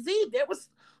 Y, and Z? There was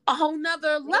a whole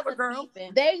nother level, girl.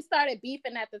 Beefing. They started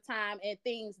beefing at the time, and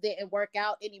things didn't work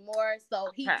out anymore. So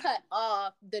he cut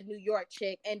off the New York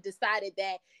chick and decided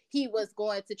that he was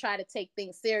going to try to take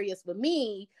things serious with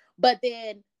me. But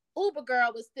then Uber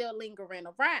Girl was still lingering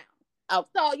around.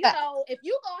 So, if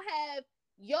you gonna have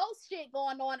your shit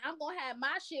going on, I'm gonna have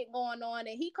my shit going on.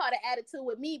 And he caught an attitude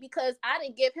with me because I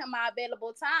didn't give him my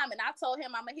available time. And I told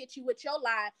him, I'm gonna hit you with your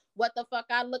line. What the fuck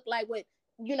I look like with,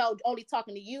 only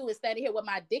talking to you and standing here with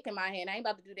my dick in my hand. I ain't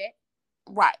about to do that.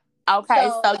 Right. Okay.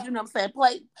 So you know what I'm saying?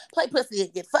 Play pussy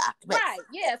and get fucked. Right.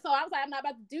 Yeah. So I was like, I'm not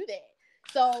about to do that.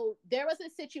 So there was a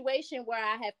situation where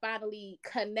I had finally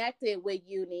connected with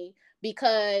Uni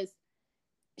because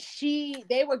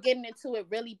they were getting into it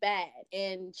really bad,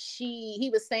 and he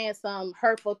was saying some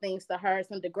hurtful things to her,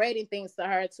 some degrading things to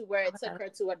her, to where it took her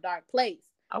to a dark place.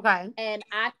 Okay. And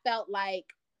I felt like,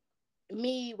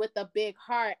 me with a big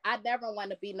heart, I never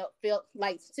want to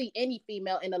see any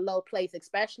female in a low place,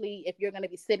 especially if you're going to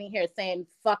be sitting here saying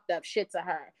fucked up shit to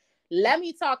her. Let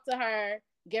me talk to her,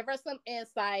 give her some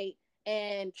insight,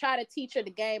 and try to teach her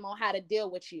the game on how to deal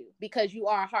with you, because you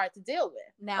are hard to deal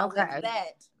with. Now, with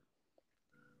that,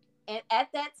 and at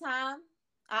that time,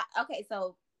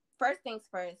 so first things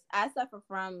first, I suffer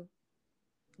from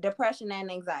depression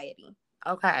and anxiety.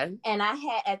 Okay. And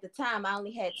at the time, I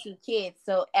only had 2 kids.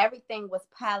 So everything was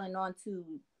piling on to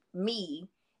me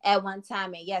at one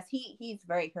time. And yes, he's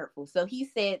very hurtful. So he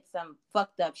said some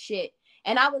fucked up shit.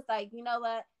 And I was like, you know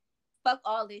what? Fuck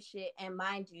all this shit. And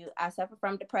mind you, I suffer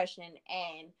from depression.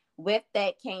 And with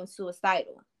that came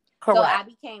suicidal. Correct. So I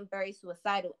became very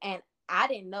suicidal. And I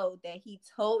didn't know that he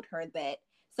told her that.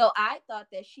 So I thought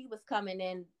that she was coming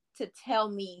in to tell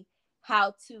me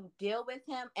how to deal with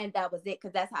him, and that was it,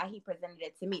 because that's how he presented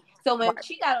it to me. So when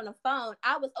she got on the phone,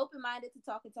 I was open-minded to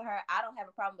talking to her. I don't have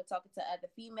a problem with talking to other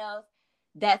females.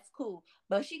 That's cool.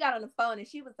 But she got on the phone and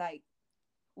she was like,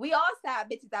 we all side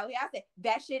bitches out here. I said,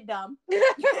 that shit dumb. I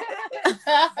was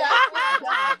like,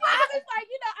 I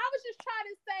was just trying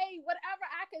to say whatever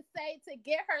I could say to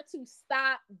get her to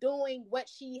stop doing what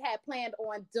she had planned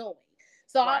on doing.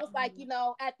 So I was like,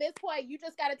 at this point, you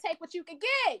just got to take what you can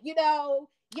get, Yeah, he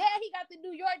got the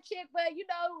New York chick, but, you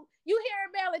here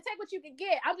in Maryland, take what you can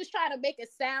get. I'm just trying to make it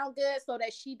sound good so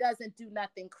that she doesn't do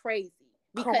nothing crazy,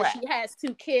 because she has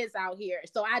 2 kids out here.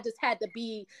 So I just had to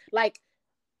be like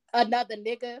another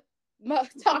nigga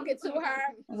talking to her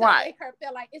to make her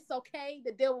feel like it's okay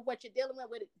to deal with what you're dealing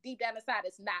with. Deep down inside,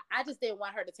 it's not. I just didn't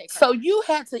want her to take her. So you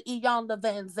had to Iyanla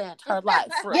Vanzant her life.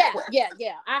 Yeah.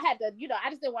 I had to, I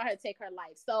just didn't want her to take her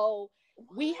life. So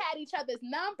we had each other's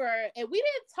number, and we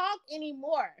didn't talk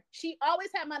anymore. She always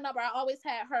had my number. I always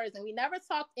had hers, and we never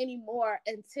talked anymore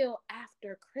until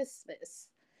after Christmas.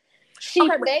 She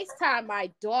FaceTimed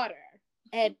my daughter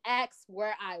and asked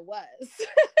where I was.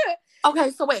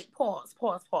 Okay, so wait, pause.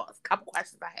 Couple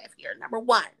questions I have here. Number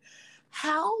 1,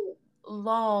 how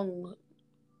long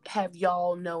have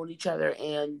y'all known each other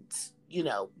and,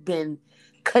 been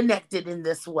connected in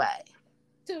this way?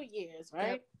 2 years,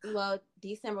 right? Well,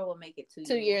 December will make it 2 years.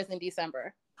 2 years in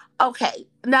December. Okay,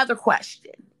 another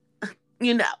question.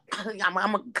 I'm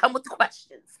gonna come with the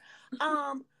questions.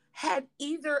 Had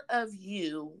either of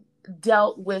you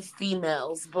dealt with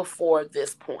females before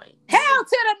this point? Hell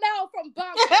to the no from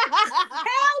Bunker.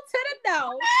 Hell to the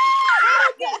no. I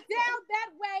don't get down that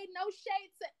way. No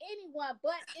shade to anyone.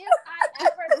 But if I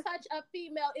ever touch a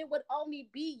female, it would only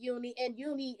be Uni,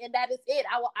 and that is it.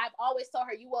 I've always told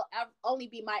her, you will only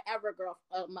be my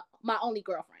my only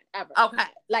girlfriend ever. Okay.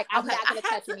 Like, I'm not gonna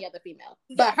touch any other female.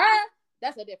 But her,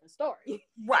 that's a different story.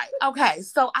 Right. Okay.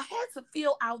 So I had to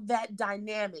feel out that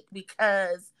dynamic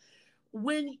because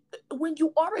when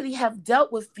you already have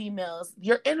dealt with females,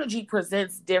 your energy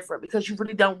presents different because you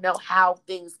really don't know how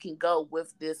things can go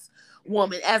with this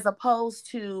woman, as opposed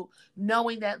to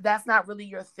knowing that that's not really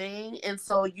your thing, and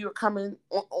so you're coming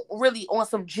really on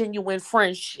some genuine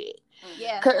friendship.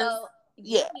 Yeah. So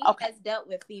Uni has dealt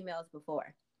with females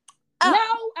before. No,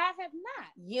 I have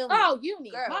not.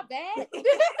 Uni. Girl. My bad. Do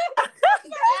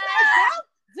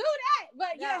that.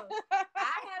 But no, yeah. I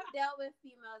have dealt with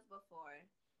females before.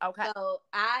 Okay. So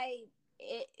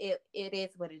it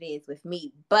is what it is with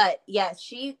me. But yeah,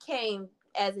 she came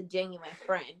as a genuine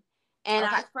friend. And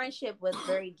our friendship was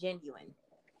very genuine.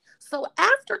 So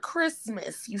after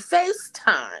Christmas, you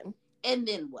FaceTime. And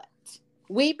then what?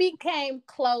 We became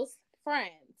close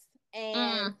friends.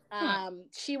 And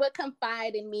she would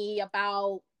confide in me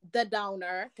about the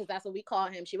donor, because that's what we call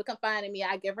him. She would confide in me.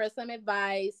 I give her some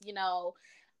advice,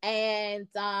 and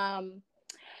the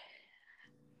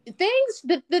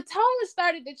tone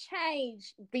started to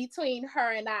change between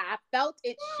her and I felt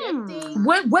it shifting.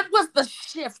 What was the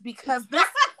shift? Because this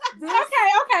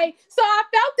okay. So I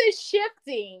felt it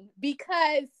shifting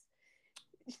because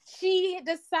she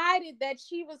decided that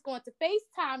she was going to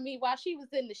FaceTime me while she was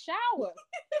in the shower.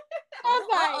 I was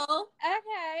like,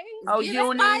 okay. Oh, Uni,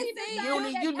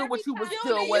 you knew what you was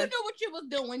doing. You knew what you was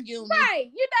doing, Uni. Right,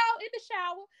 in the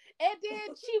shower. And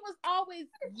then she was always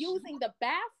using the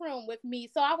bathroom with me.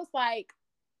 So I was like,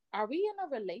 are we in a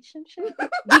relationship?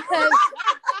 Because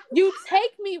you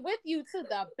take me with you to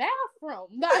the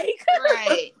bathroom. Like,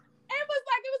 right. It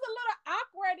was a little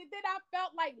awkward, and then I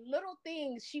felt like little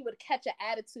things she would catch an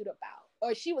attitude about,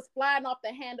 or she was flying off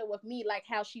the handle with me like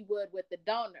how she would with the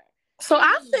donor. So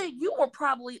I think you were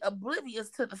probably oblivious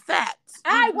to the facts.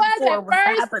 I was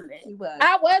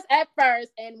at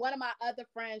first, and one of my other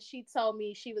friends, she told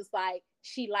me, she was like,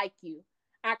 she liked you.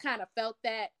 I kind of felt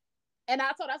that, and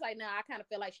I told her, I was like, no, I kind of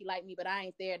feel like she liked me, but I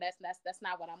ain't there. That's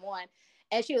not what I'm on.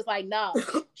 And she was like, no,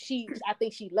 I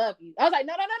think she loved you. I was like,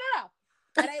 no.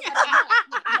 That ain't what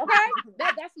I want. Okay,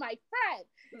 that's my friend.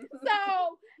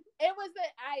 So it was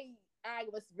I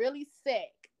was really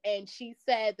sick, and she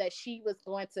said that she was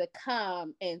going to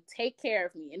come and take care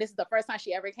of me. And this is the first time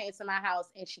she ever came to my house,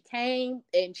 and she came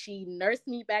and she nursed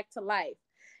me back to life.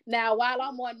 Now, while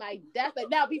I'm on my deathbed,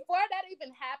 before that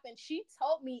even happened, she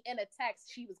told me in a text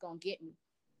she was gonna get me.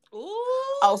 Ooh.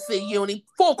 Oh, see, Uni,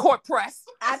 full court press.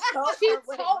 She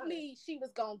told me she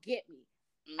was gonna get me.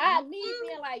 I me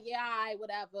being like, yeah, all right,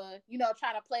 whatever.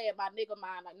 Trying to play it my nigga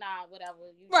mind, like, nah,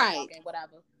 whatever. Right. Okay,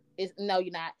 whatever. No,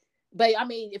 you're not. But I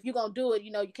mean, if you're gonna do it,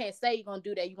 you can't say you're gonna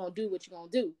do that. You're gonna do what you're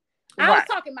gonna do. Right. I was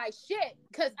talking my shit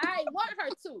because I want her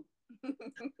to.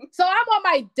 So I'm on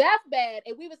my deathbed,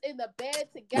 and we was in the bed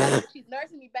together. She's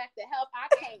nursing me back to health. I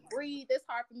can't breathe. It's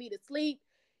hard for me to sleep.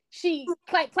 She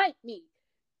clanked me.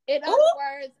 In other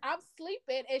words, I'm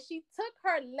sleeping, and she took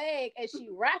her leg and she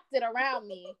wrapped it around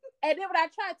me. And then when I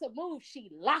tried to move,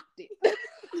 she locked it.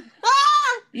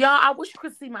 Y'all, I wish you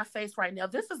could see my face right now.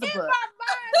 This is a book. My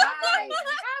mind,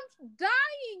 I'm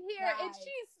dying here, and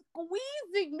she's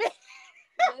squeezing me.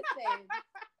 Listen,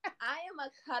 I am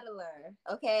a cuddler,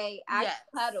 okay? I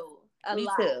cuddle a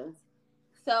lot. Me too.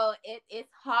 So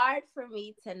it's hard for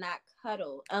me to not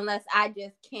cuddle unless I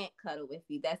just can't cuddle with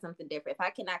you. That's something different. If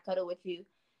I cannot cuddle with you,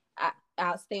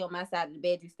 I'll stay on my side of the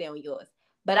bed, you stay on yours.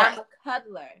 But I'm a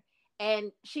cuddler.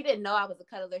 And she didn't know I was a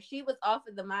cuddler. She was off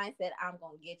of the mindset, I'm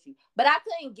going to get you. But I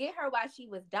couldn't get her while she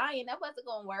was dying. That wasn't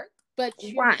going to work. But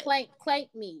you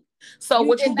clanked me. So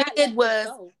what you did was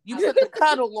you put the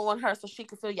cuddle on her so she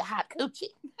could feel your hot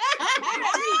coochie. Okay,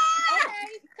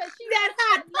 because she got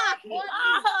hot.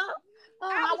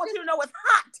 I want you to know it's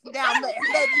hot down there. In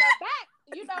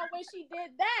the back, when she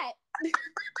did that,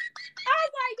 I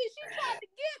was like, did she try to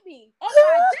get me on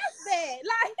my deathbed?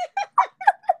 Like,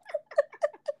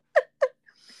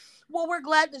 well, we're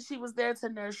glad that she was there to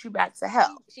nurse you back to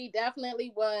health. She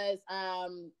definitely was.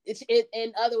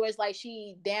 In other words, like,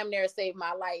 she damn near saved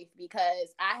my life,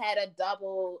 because I had a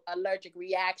double allergic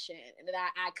reaction and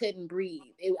I couldn't breathe.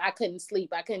 I couldn't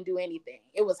sleep. I couldn't do anything.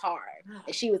 It was hard.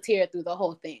 And she was here through the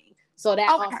whole thing. So that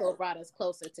also brought us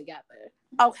closer together.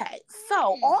 Okay.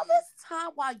 So all this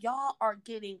time while y'all are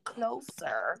getting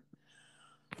closer,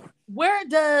 where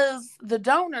does the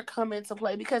donor come into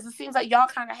play? Because it seems like y'all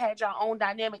kind of had your own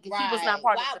dynamic, and he was not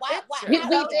part of the picture.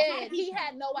 We did. He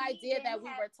had no idea that we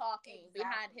were talking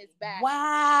behind his back.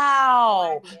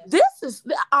 Wow. This is,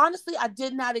 honestly, I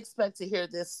did not expect to hear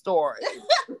this story.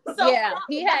 We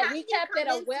kept it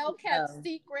a well-kept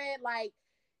secret. Like,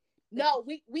 no,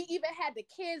 we even had the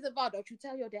kids involved. Don't you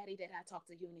tell your daddy that I talked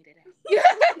to Uni today.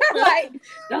 Like,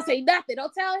 don't say nothing.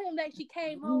 Don't tell him that she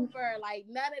came over. Like,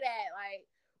 none of that. Like,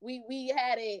 we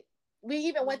had it. We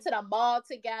even went to the mall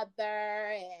together,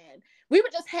 and we were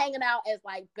just hanging out as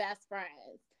like best friends.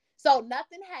 So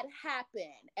nothing had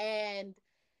happened, and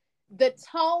the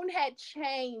tone had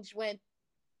changed when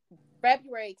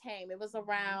February came. It was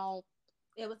around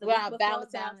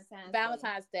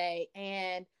Valentine's Day,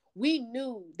 and we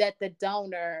knew that the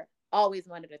donor always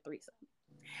wanted a threesome.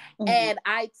 Mm-hmm. And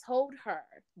I told her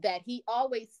that he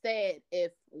always said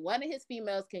if one of his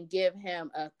females can give him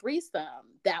a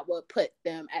threesome, that would put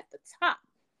them at the top.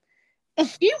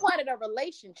 She wanted a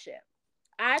relationship.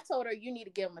 I told her, you need to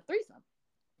give him a threesome.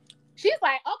 She's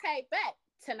like, okay, bet.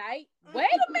 Tonight. Wait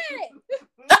a minute.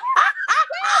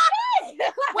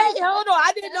 Wait, hold on.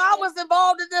 I didn't know I was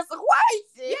involved in this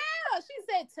equation. Yeah, she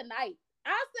said tonight.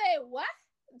 I said, what?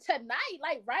 Tonight?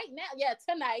 Like right now? Yeah,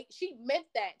 tonight. She meant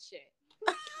that shit.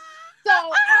 So I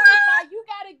was like, you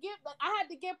gotta I had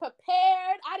to get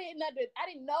prepared. I didn't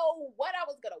know what I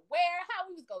was gonna wear, how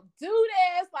we was gonna do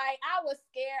this. Like, I was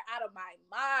scared out of my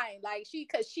mind. Like,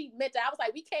 cause she meant that. I was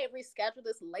like, we can't reschedule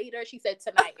this later. She said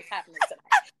tonight. It's happening tonight.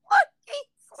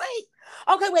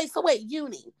 Wait,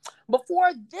 Uni.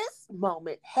 Before this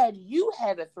moment, had you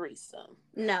had a threesome?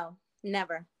 No,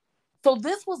 never. So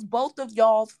this was both of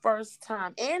y'all's first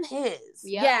time and his.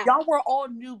 Yeah. Y'all were all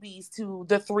newbies to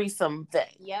the threesome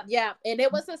thing. Yep. Yeah. And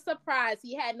it was a surprise.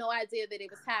 He had no idea that it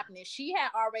was happening. She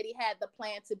had already had the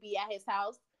plan to be at his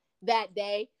house that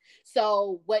day.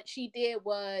 So what she did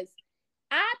was,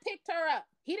 I picked her up.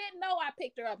 He didn't know I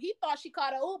picked her up. He thought she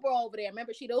caught an Uber over there.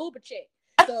 Remember, she the Uber chick.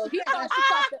 So he thought she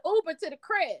caught the Uber to the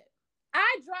crib.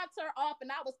 I dropped her off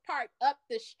and I was parked up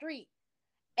the street.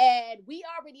 And we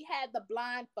already had the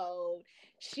blindfold.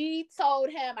 She told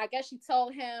him,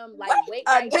 like, wait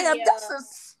right here. That's a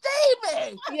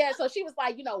statement. Yeah, so she was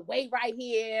like, wait right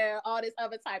here, all this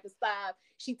other type of stuff.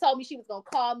 She told me she was going to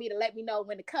call me to let me know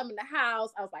when to come in the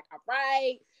house. I was like, all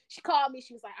right. She called me.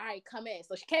 She was like, all right, come in.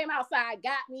 So she came outside,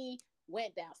 got me,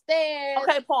 went downstairs.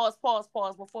 Okay, pause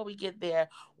before we get there.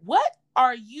 What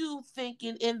are you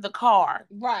thinking in the car?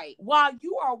 Right. While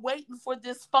you are waiting for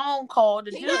this phone call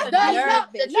to do the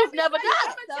that you've never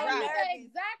done. The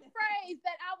exact phrase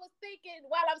that I was thinking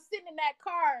while I'm sitting in that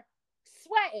car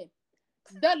sweating.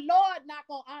 The Lord not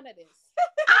gonna honor this.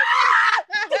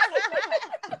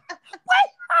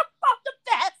 Wait, I'm from the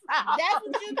best house. That's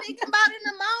what you think about in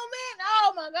the moment?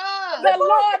 Oh my God. The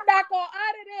Lord not gonna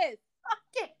honor this.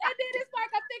 And then it's like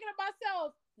I'm thinking to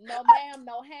myself, no ma'am,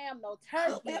 no ham, no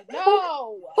turkey,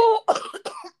 no.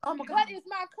 Oh my God. What is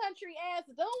my country ass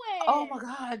doing? Oh my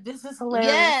God, this is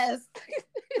hilarious. Yes.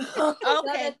 So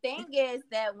the thing is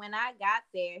that when I got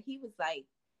there, he was like,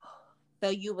 so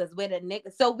you was with a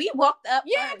nigga. So we walked up.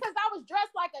 Yeah, because I was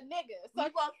dressed like a nigga. So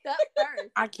we walked up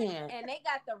first. I can't. And they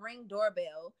got the Ring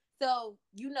doorbell. So,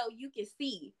 you can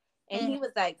see. And he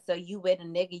was like, so you with a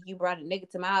nigga, you brought a nigga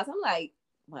to my house. I'm like,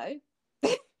 what?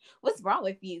 What's wrong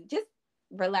with you? Just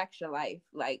relax your life.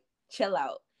 Like, chill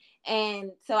out.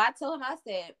 And so I told him, I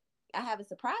said, I have a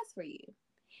surprise for you.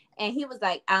 And he was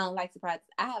like, I don't like surprises.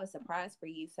 I have a surprise for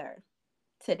you, sir,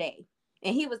 today.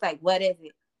 And he was like, what is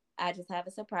it? I just have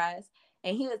a surprise.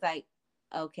 And he was like,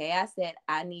 okay. I said,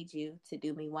 I need you to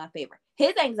do me one favor.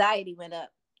 His anxiety went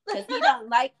up because he don't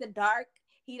like the dark.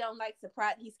 He don't like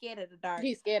surprise. He's scared of the dark.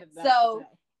 He's scared of the dark. So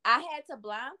I had to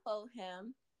blindfold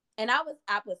him. And I was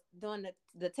doing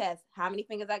the test. How many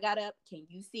fingers I got up? Can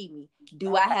you see me?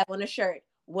 Do I have on a shirt?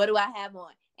 What do I have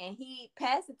on? And he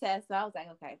passed the test. So I was like,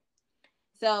 okay.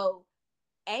 So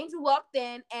Angel walked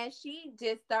in and she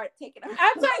just started taking her.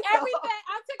 I took everything.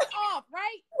 I took it off,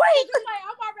 right? Wait. Like,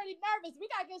 I'm already nervous. We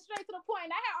got to get straight to the point.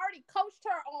 And I had already coached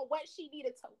her on what she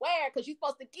needed to wear because you're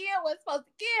supposed to give what's supposed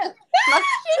to give.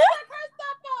 She took her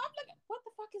stuff off. I'm looking, what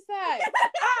the fuck is that?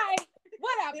 All right,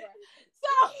 whatever.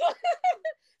 So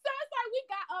it's like we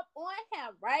got up on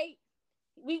him, right?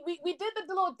 we did the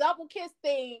little double kiss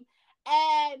thing,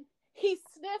 and he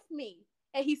sniffed me,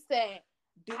 and he said,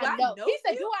 "Do I know?" He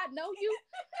said, "Do I know you?"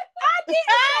 I didn't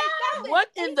say nothing. What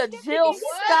in the Jill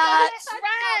Scott?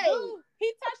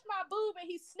 He touched my boob and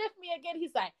he sniffed me again.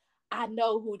 He's like, "I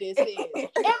know who this is." In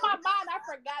my mind, I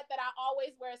forgot that I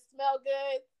always wear smell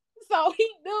good. So he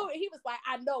knew it. He was like,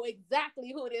 "I know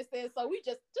exactly who this is." So we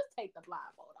just take the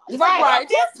blindfold off. Right.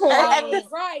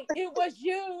 Right. It was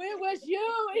you. It was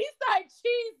you. He's like,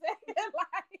 Jesus.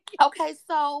 Okay,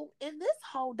 so in this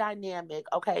whole dynamic,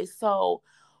 so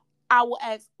I will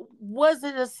ask, was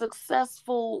it a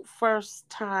successful first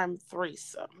time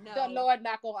threesome? No. The Lord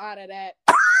not gonna honor that.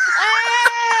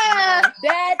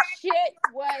 That shit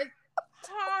was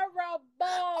horrible.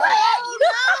 Oh,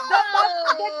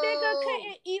 the nigga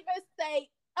couldn't even stay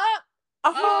up.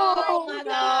 Oh my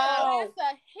God. It's a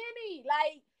Henny.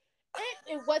 Like,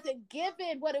 it wasn't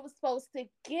given what it was supposed to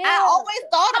give. I always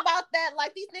thought about that.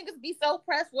 Like, these niggas be so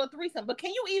pressed for a threesome, but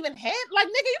can you even handle? Like,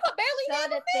 nigga, you could barely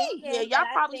handle me. Yeah,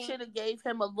 y'all probably should have gave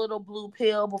him a little blue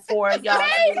pill before y'all.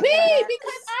 Maybe,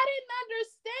 because I didn't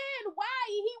understand why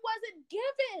he wasn't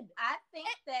given. I think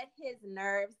that his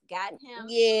nerves got him.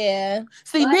 Yeah.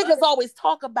 See, niggas always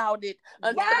talk about it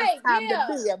until it's time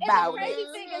to be about it. And the crazy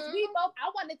thing is,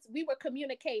 we were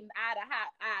communicating eye to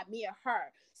eye, me and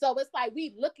her. So it's like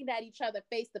we looking at each other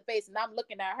face to face, and I'm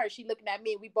looking at her, she looking at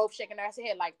me, and we both shaking our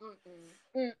head like,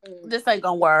 this ain't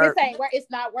gonna work. This ain't work. It's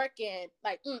not working.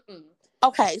 Like,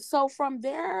 Okay, so from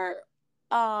there,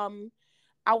 I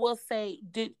will say,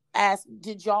 did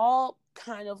y'all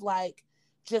kind of like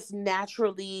just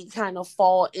naturally kind of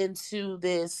fall into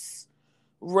this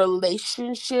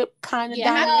relationship kind of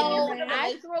dynamic?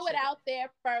 I threw it out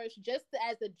there first just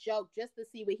as a joke, just to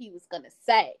see what he was gonna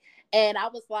say, and I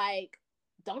was like,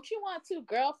 "Don't you want 2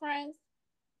 girlfriends?"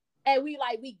 And we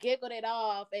giggled it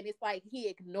off, and it's like he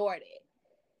ignored it.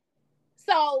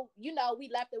 So, we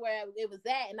left it where it was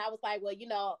at, and I was like,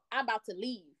 well, I'm about to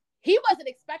leave. He wasn't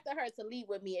expecting her to leave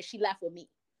with me, and she left with me.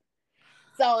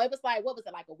 So it was like, what was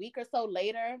it, like a week or so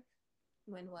later?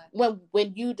 When what?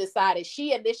 When you decided,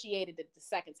 she initiated it the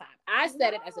second time. I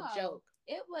said it as a joke.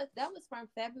 That was from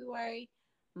February.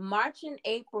 March and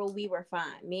April, we were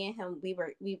fine. Me and him,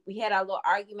 we had our little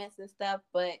arguments and stuff,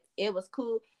 but it was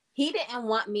cool. He didn't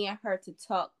want me and her to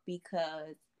talk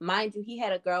because, mind you, he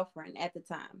had a girlfriend at the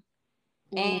time.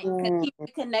 And because he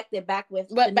reconnected back with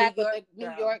the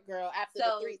New York girl after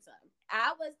the threesome.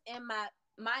 I was in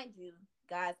mind you,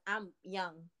 guys, I'm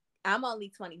young. I'm only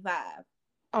 25.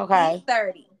 Okay. He's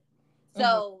 30.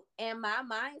 So in my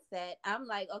mindset, I'm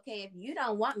like, okay, if you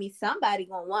don't want me, somebody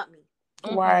gonna want me.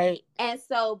 Right. And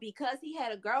so because he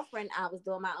had a girlfriend, I was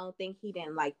doing my own thing. He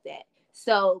didn't like that.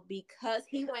 So because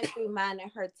he went through mine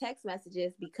and her text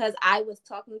messages, because I was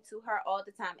talking to her all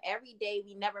the time, every day,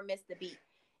 we never missed a beat.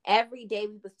 Every day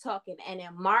we was talking. And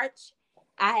in March,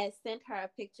 I had sent her a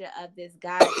picture of this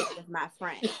guy that was my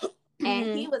friend.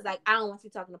 And he was like, I don't want you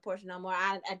talking to Portia no more.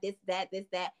 I this, that.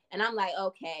 And I'm like,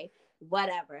 okay,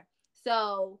 whatever.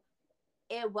 So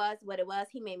it was what it was.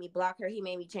 He made me block her. He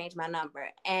made me change my number.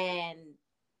 And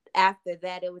after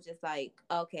that, it was just like,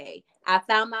 okay. I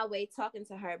found my way talking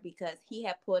to her because he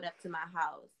had pulled up to my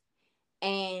house.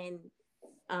 And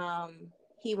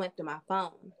he went through my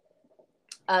phone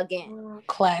again.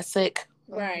 Classic.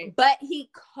 Right. But he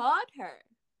called her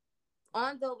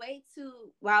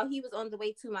while he was on the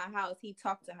way to my house. He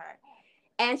talked to her.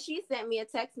 And she sent me a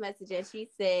text message and she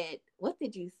said, what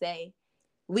did you say?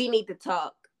 We need to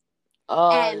talk.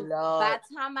 Oh, and Lord. By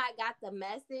the time I got the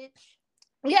message,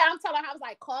 I'm telling her, I was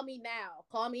like, call me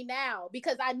now,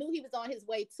 because I knew he was on his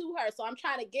way to her. So I'm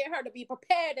trying to get her to be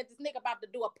prepared that this nigga about to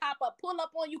do a pop-up, pull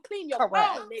up on you, clean your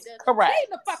phone, nigga. Correct. Clean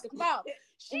the fucking phone.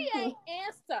 She ain't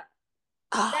answer.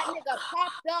 That nigga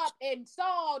popped up and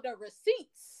saw the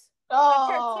receipts of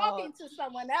her talking to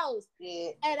someone else.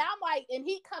 Yeah. And I'm like, and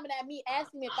he coming at me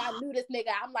asking me if I knew this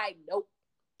nigga. I'm like, nope.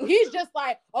 He's just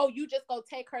like, oh, you just gonna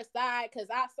take her side because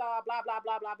I saw blah, blah,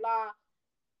 blah, blah,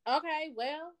 blah. Okay,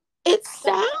 well. It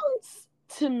sounds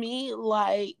to me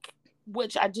like,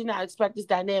 which I did not expect this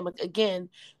dynamic again,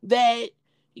 that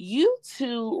you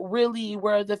two really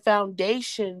were the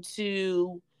foundation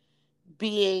to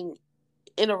being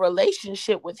in a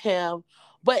relationship with him.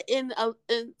 But in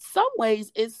some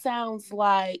ways, it sounds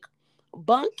like,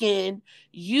 Bunkin,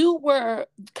 you were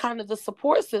kind of the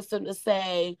support system to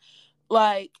say,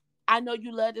 like, I know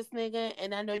you love this nigga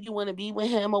and I know you want to be with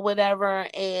him or whatever.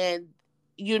 And,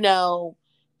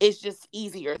 it's just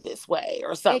easier this way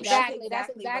or something. Exactly.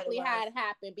 That's exactly how it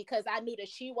happened, because I knew that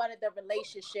she wanted the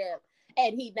relationship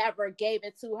and he never gave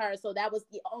it to her. So that was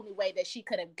the only way that she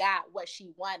could have got what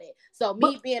she wanted. So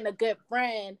me being a good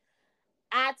friend,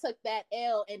 I took that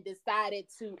L and decided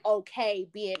to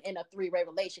being in a 3-way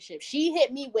relationship. She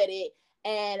hit me with it,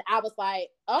 and I was like,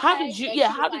 okay. How did you? And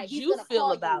Yeah, how did you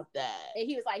feel about that? And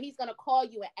he was like, he's gonna call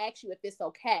you and ask you if it's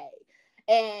okay.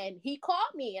 And he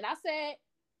called me, and I said,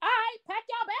 all right, pack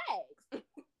y'all bags.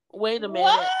 Wait a minute.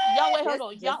 What? Y'all, wait, hold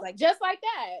on. Y'all, just like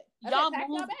that. Y'all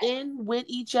moved in with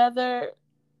each other?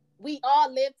 We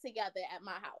all lived together at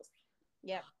my house.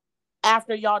 Yep.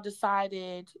 After y'all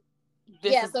decided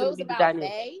this is so it was about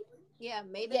May. Yeah,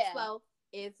 May the 12th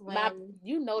is when...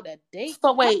 you know the date.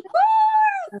 So wait.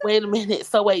 Wait a minute.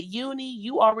 So wait, Uni,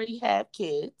 you already have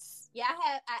kids. Yeah,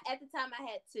 at the time I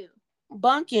had 2.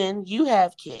 Bunkin, you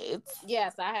have kids.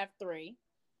 Yes, I have 3.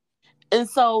 And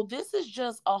so this is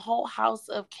just a whole house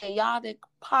of chaotic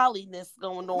polyness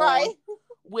going on, right?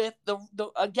 With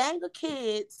a gang of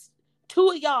kids,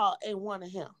 2 of y'all and 1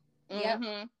 of him.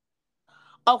 Mm-hmm.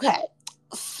 Okay,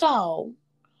 so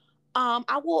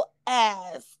I will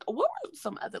ask. What were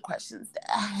some other questions that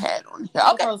I had on here?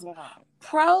 Okay,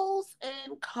 pros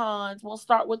and cons. We'll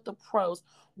start with the pros.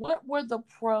 What were the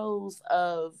pros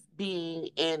of being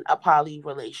in a poly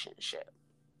relationship?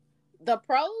 The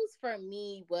pros for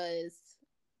me was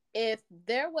if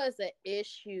there was an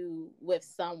issue with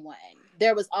someone,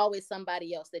 there was always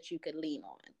somebody else that you could lean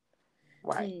on.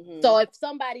 Right. Mm-hmm. So if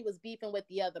somebody was beefing with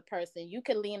the other person, you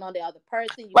can lean on the other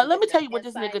person. But let me tell you what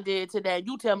this nigga did today.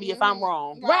 You tell me if I'm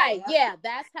wrong. Right. Yeah,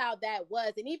 that's how that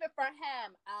was. And even for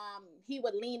him, he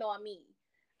would lean on me.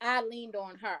 I leaned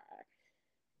on her.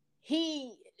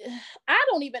 I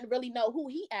don't even really know who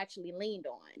he actually leaned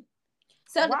on.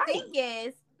 So the thing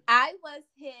is, I was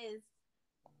his,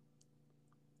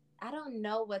 I don't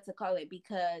know what to call it,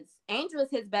 because Angel is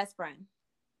his best friend.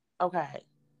 Okay.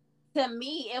 To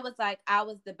me, it was like I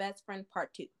was the best friend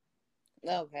part 2.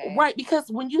 Okay. Right, because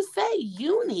when you say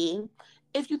Uni,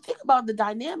 if you think about the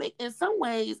dynamic, in some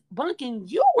ways, Bunkin,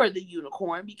 you were the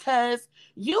unicorn because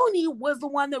Uni was the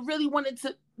one that really wanted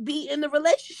to be in the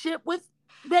relationship with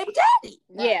baby daddy.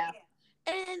 Yeah.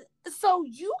 And so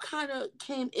you kind of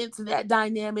came into that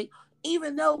dynamic,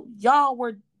 even though y'all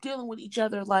were dealing with each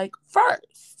other like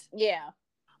first. Yeah.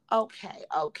 Okay.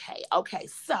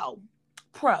 So,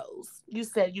 pros. You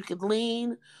said you could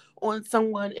lean on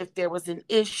someone if there was an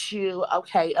issue.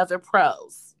 Okay, other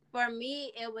pros. For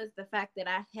me, it was the fact that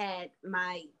I had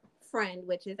my friend,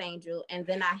 which is Angel, and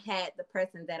then I had the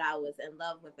person that I was in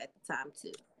love with at the time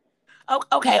too.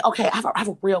 Okay. I have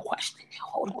a real question.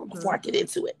 Hold on before I get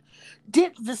into it.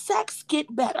 Did the sex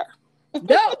get better?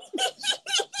 No.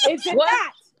 It did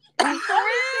not. The only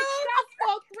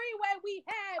successful 3-way we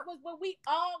had was when we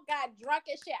all got drunk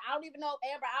and shit. I don't even know,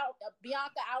 Amber,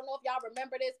 Bianca, I don't know if y'all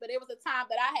remember this, but it was a time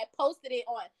that I had posted it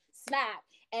on Snap,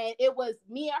 and it was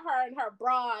me and her and her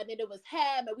bra, and then it was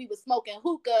him, and we was smoking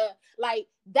hookah. Like,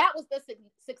 that was the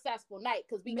successful night,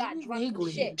 because we got drunk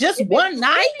and shit. Just one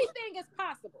night? Anything is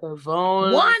possible.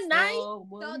 One night? So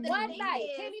one night.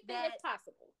 Anything is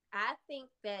possible. I think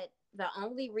that the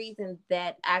only reason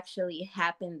that actually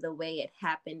happened the way it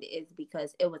happened is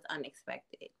because it was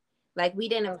unexpected. Like, we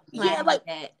didn't plan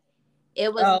that.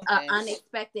 It was an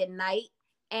unexpected night.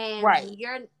 And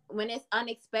when it's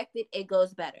unexpected, it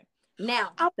goes better.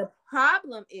 Now, the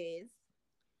problem is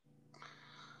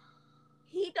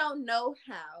he don't know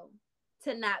how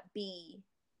to not be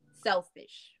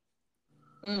selfish.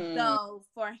 Mm. So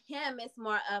for him, it's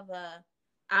more of a,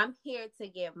 I'm here to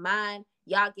give mine.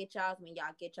 Y'all get y'all's when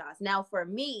y'all get y'all's. Now, for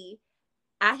me,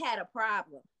 I had a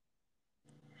problem.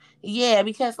 Yeah,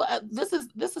 because this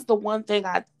is the one thing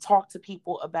I talk to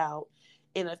people about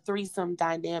in a threesome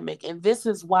dynamic, and this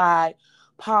is why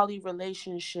poly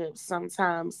relationships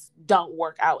sometimes don't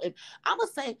work out. And I'm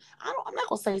not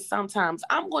gonna say sometimes.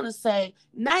 I'm gonna say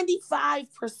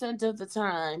 95% of the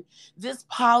time, this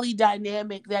poly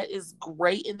dynamic that is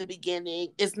great in the beginning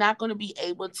is not going to be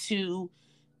able to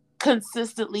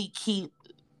consistently keep,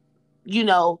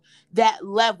 that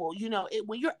level.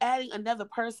 When you're adding another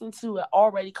person to an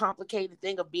already complicated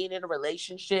thing of being in a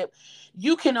relationship,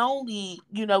 you can only,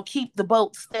 keep the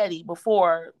boat steady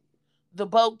before the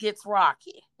boat gets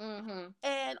rocky. Mm-hmm.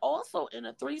 And also in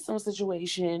a threesome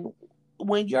situation,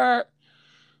 when you're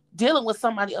dealing with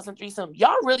somebody else in threesome,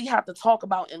 y'all really have to talk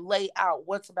about and lay out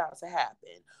what's about to happen.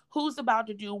 Who's about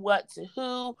to do what to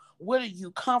who? What are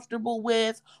you comfortable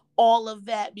with? All of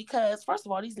that, because first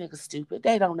of all, these niggas stupid.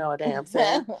 They don't know a damn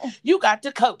thing. You got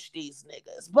to coach these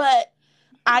niggas. But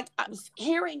I'm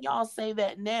hearing y'all say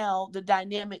that now the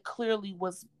dynamic clearly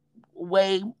was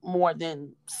way more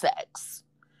than sex.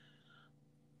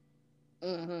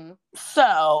 Mm-hmm.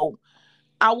 So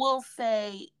I will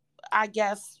say I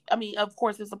guess, I mean, of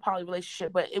course it's a poly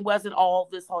relationship, but it wasn't all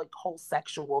this whole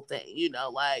sexual thing,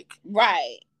 like.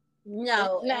 Right.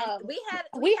 No, we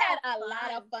had a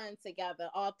lot of fun together,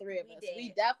 all three of us.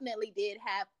 We definitely did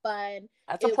have fun.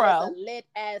 That's a pro. It was a lit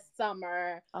ass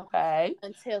summer. Okay.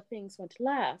 Until things went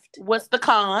left. What's the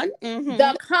con? Mm-hmm.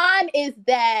 The con is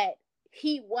that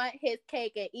he want his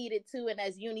cake and eat it too, and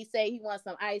as Uni say, he wants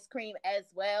some ice cream as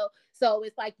well. So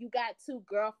it's like you got two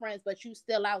girlfriends, but you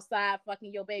still outside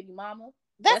fucking your baby mama.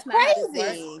 That's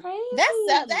crazy.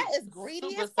 That is greedy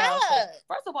Super as fuck.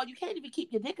 First of all, you can't even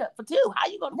keep your dick up for two. How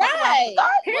you gonna right?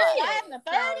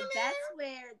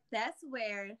 That's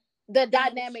where the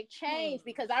dynamic changed,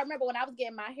 because I remember when I was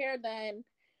getting my hair done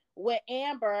with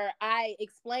Amber, I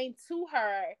explained to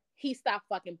her he stopped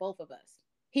fucking both of us.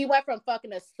 He went from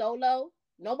fucking us solo,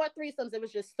 no more threesomes, it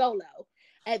was just solo,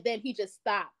 and then he just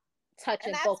stopped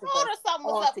touching both of us. I told her something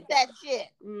was up with that shit.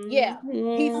 Yeah,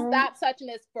 he stopped touching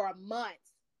us for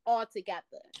months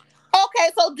altogether. Okay,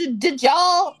 so did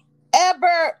y'all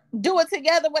ever do it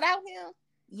together without him?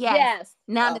 Yes.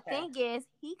 Now the thing is,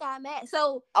 he got mad.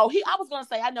 So I was gonna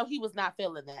say, I know he was not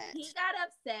feeling that. He got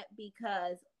upset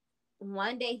because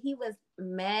one day he was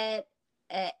mad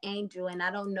at Angel, and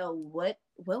I don't know what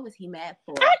was he mad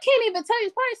for. I can't even tell you.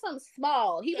 It's probably something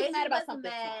small. He was mad about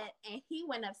something small. And he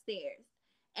went upstairs.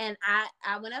 And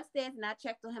I went upstairs and I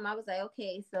checked on him. I was like,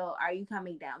 okay, so are you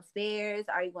coming downstairs?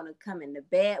 Are you going to come in the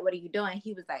bed? What are you doing?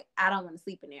 He was like, I don't want to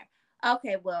sleep in there.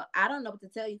 Okay, well, I don't know what to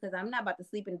tell you because I'm not about to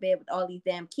sleep in bed with all these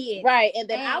damn kids. Right. And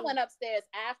then I went upstairs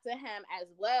after him as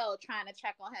well, trying to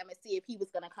check on him and see if he was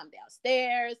going to come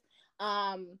downstairs.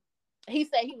 He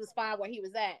said he was fine where he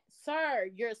was at. Sir,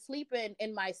 you're sleeping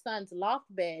in my son's loft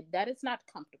bed. That is not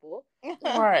comfortable.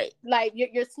 Right. Like,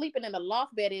 you're sleeping in a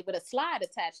loft bed with a slide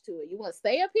attached to it. You want to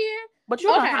stay up here? But you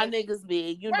know how niggas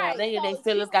be. You know, they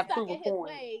feelings got to prove a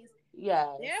point.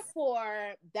 Yeah.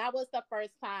 Therefore, that was the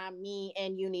first time me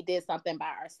and Uni did something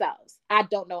by ourselves. I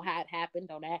don't know how it happened.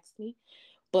 Don't ask me.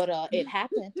 But it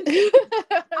happened.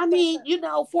 I mean,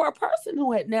 for a person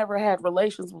who had never had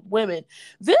relations with women,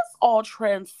 this all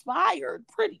transpired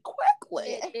pretty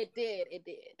quickly. It did.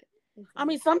 I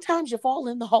mean, sometimes you fall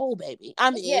in the hole, baby.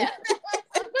 I mean, yeah.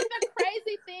 But the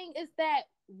crazy thing is that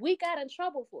we got in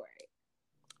trouble for it.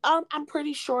 I'm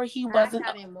pretty sure he wasn't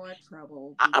having more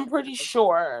trouble. I'm pretty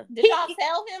sure. Did y'all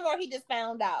tell him, or he just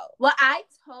found out? Well, I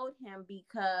told him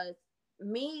because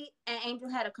me and Angel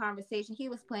had a conversation. He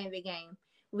was playing the game.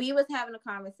 We was having a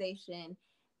conversation,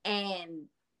 and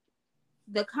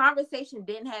the conversation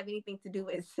didn't have anything to do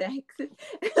with sex.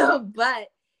 But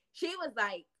she was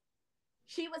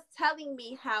telling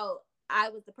me how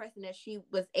I was the person that she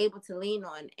was able to lean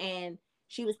on, and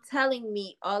she was telling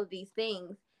me all of these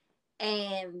things,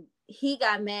 and he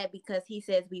got mad because he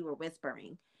says we were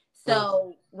whispering.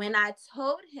 So when I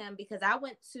told him, because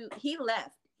he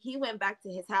left, he went back to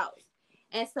his house.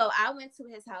 And so I went to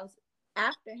his house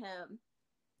after him,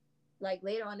 like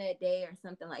later on that day or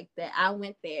something like that. I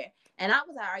went there and I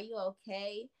was like, are you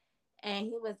okay? And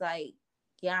he was like,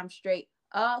 yeah, I'm straight.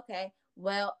 Oh, okay.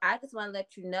 Well, I just want to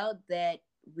let you know that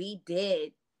we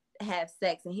did have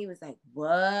sex. And he was like,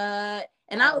 what?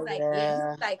 And I was like, yeah. He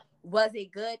was like, was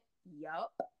it good?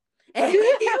 Yup. And he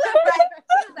was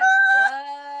like,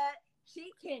 what? She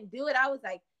can do it. I was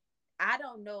like, I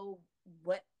don't know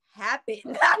what happened.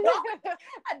 I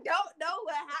don't know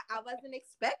what happened. I wasn't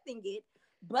expecting it.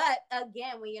 But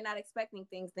again, when you're not expecting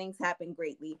things happen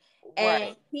greatly.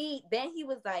 Right. And he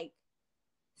was like,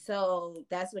 so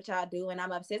that's what y'all do, and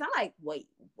I'm upstairs. I'm like, wait,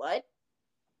 what?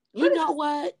 You know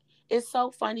what? It's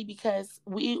so funny because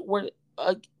we were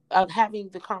having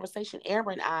the conversation,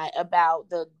 Amber and I, about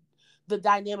the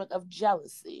dynamic of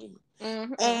jealousy.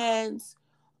 Mm-hmm. And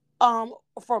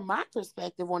from my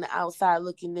perspective on the outside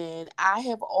looking in, I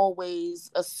have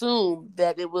always assumed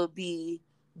that it would be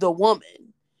the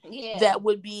woman that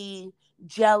would be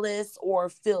jealous or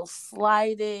feel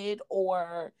slighted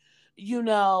or, in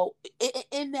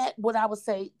that, what I would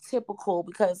say, typical,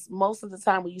 because most of the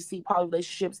time when you see poly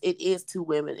relationships, it is two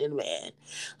women and a man.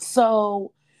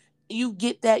 So you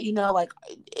get that, like,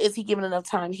 is he giving enough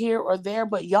time here or there?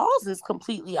 But y'all's is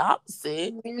completely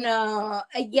opposite. No,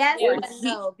 yes, but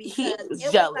no, because he was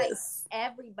jealous. Like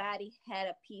everybody had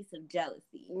a piece of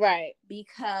jealousy, right?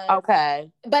 Because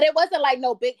but it wasn't like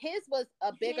no big. His was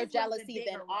a bigger jealousy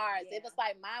than ours. Yeah. It was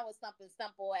like mine was something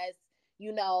simple as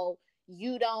you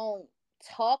don't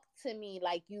talk to me,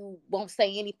 like you won't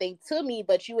say anything to me,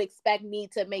 but you expect me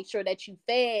to make sure that you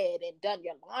fed and done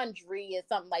your laundry and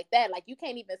something like that. Like you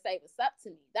can't even say what's up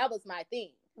to me. That was my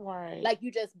thing. Right. Like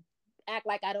you just act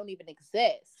like I don't even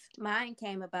exist. Mine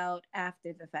came about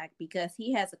after the fact because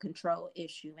he has a control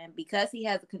issue. And because he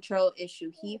has a control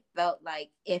issue, he felt like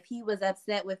if he was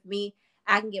upset with me,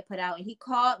 I can get put out. And he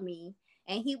called me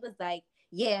and he was like,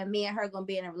 yeah, me and her going to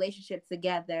be in a relationship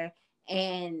together.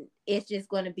 And it's just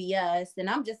going to be us. And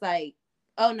I'm just like,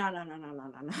 oh, no.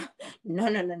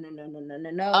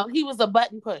 No. Oh, he was a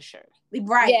button pusher.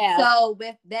 Right. Yeah. So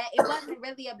with that, it wasn't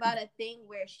really about a thing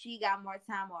where she got more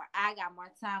time or I got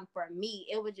more time for me.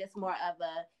 It was just more of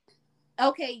a,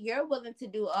 okay, you're willing to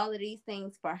do all of these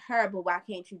things for her, but why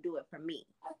can't you do it for me?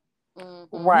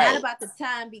 Mm-hmm. Right. Not about the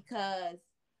time because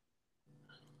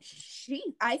she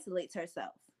isolates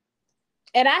herself.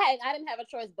 And I didn't have a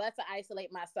choice but to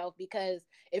isolate myself, because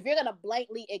if you're gonna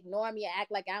blatantly ignore me and act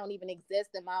like I don't even exist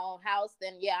in my own house,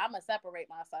 then yeah, I'm gonna separate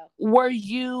myself. Were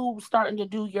you starting to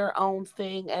do your own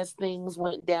thing as things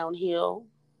went downhill?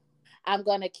 I'm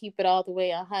gonna keep it all the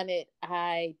way 100.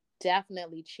 I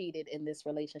definitely cheated in this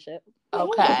relationship.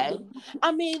 Okay.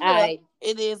 I mean, look,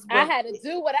 it is. I had to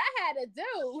do what I had to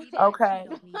do. Okay.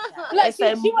 Like she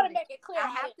want to make it clear. I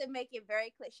have to make it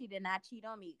very clear. She did not cheat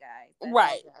on me, guys. That's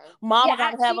right. Okay. Mama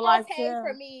gotta have a life too.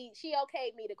 For me, she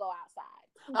okayed me to go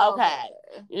outside. Okay.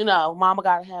 You know, mama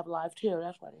gotta have a life too.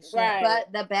 That's what it is. Right.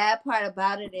 But the bad part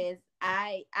about it is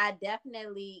I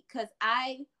definitely, because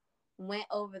I went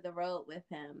over the road with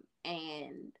him,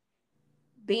 and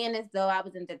being as though I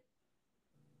was in the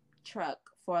truck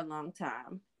for a long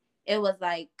time, it was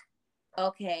like,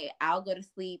 okay, I'll go to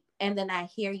sleep, and then I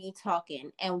hear you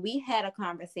talking, and we had a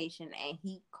conversation, and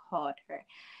he called her,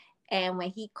 and when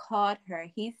he called her,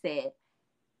 he said,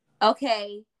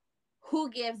 okay, who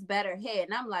gives better head?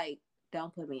 And I'm like,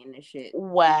 don't put me in this shit.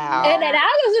 Wow. And then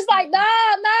I was just like,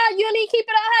 nah, you need to keep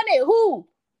it 100. Who?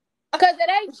 Because it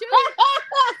ain't you.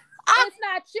 It's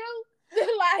not you.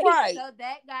 Like, right. So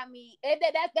that got me, and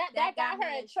that got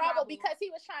her in trouble because he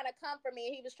was trying to come for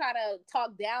me. He was trying to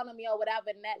talk down on me or whatever,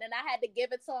 and I had to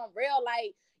give it to him real.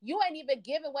 Like, you ain't even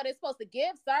giving what it's supposed to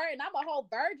give, sir. And I'm a whole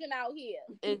virgin out here.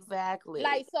 Exactly.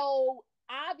 Like, so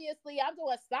obviously I'm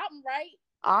doing something right.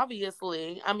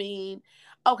 Obviously, I mean,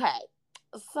 okay.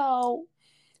 So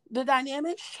the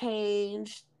dynamics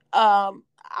changed. I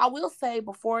will say,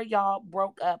 before y'all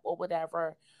broke up or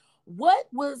whatever, what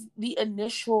was the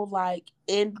initial like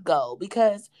end goal?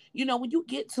 Because, you know, when you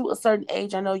get to a certain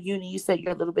age, I know you said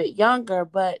you're a little bit younger,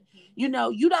 but you know,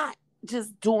 you're not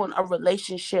just doing a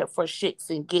relationship for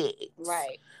shits and gigs.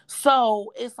 Right.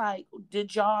 So it's like,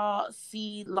 did y'all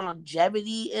see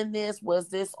longevity in this? Was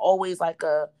this always like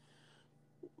a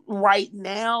right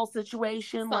now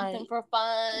situation, something like for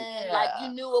fun? Yeah. Like, you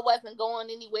knew it wasn't going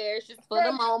anywhere. It's just for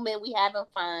the moment, we having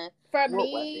fun. For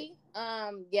me,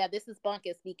 yeah, this is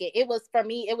Bunker speaking. It was, for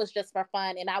me, it was just for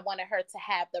fun, and I wanted her to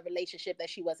have the relationship that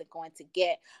she wasn't going to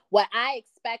get. What I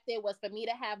expected was for me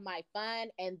to have my fun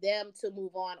and them to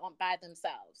move on by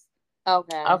themselves.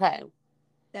 Okay.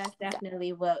 That's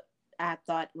definitely what I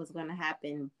thought was going to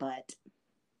happen, but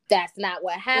that's not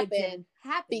what happened.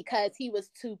 Because he was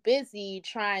too busy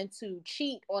trying to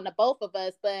cheat on the both of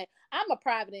us. But I'm a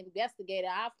private investigator.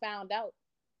 I found out.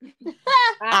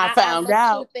 I found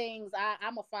out 2 things.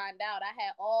 I'm gonna find out. I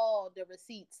had all the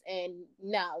receipts, and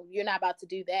no, you're not about to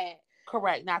do that.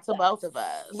 Correct. Not to both of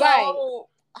us. Right. So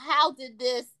how did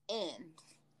this end?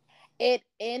 It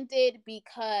ended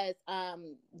because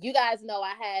you guys know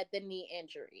I had the knee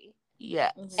injury.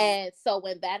 Yeah. And so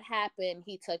when that happened,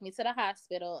 he took me to the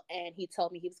hospital and he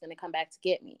told me he was going to come back to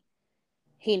get me.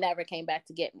 He never came back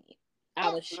to get me. I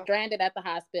was stranded at the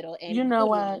hospital, and you know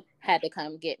what? Had to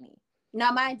come get me.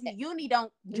 Now, mind you, Uni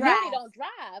don't drive. Hello?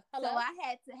 So I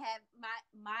had to have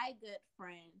my good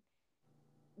friend,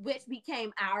 which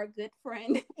became our good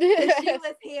friend. She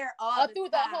was here all the through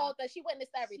time. The whole thing. She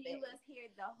witnessed everything. She was here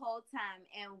the whole time,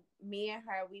 and me and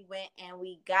her, we went and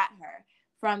we got her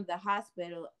from the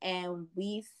hospital, and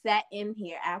we sat in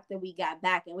here after we got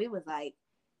back, and we was like,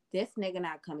 this nigga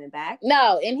not coming back.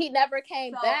 No, and he never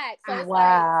came back. So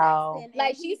wow.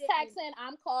 Like she's texting,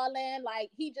 I'm calling, like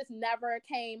he just never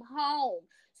came home.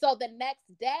 So the next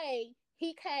day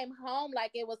he came home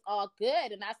like it was all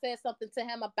good, and I said something to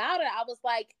him about it. I was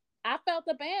like, I felt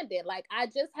abandoned. Like, I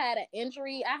just had an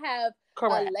injury. I have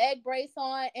a leg brace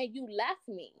on, and you left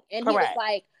me. And he was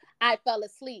like, I fell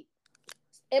asleep.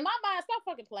 In my mind, stop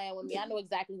fucking playing with me. I know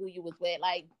exactly who you was with.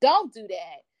 Like, don't do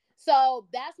that. So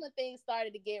that's when things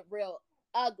started to get real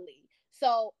ugly.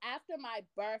 So after my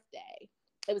birthday,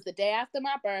 it was the day after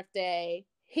my birthday,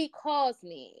 he calls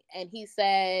me and he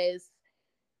says,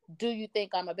 do you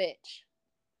think I'm a bitch?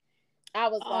 I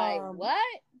was like,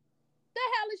 what the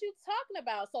hell is you talking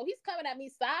about? So he's coming at me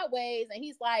sideways, and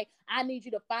he's like, I need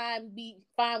you to find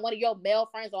one of your male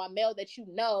friends or a male that you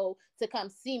know to come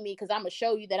see me because I'm gonna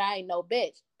show you that I ain't no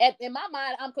bitch. And in my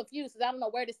mind, I'm confused because I don't know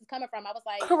where this is coming from. I was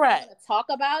like, correct. Talk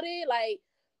about it, like,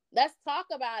 let's talk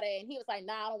about it. And he was like,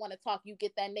 nah, I don't want to talk. You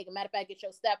get that nigga. Matter of fact, get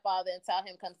your stepfather and tell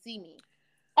him come see me.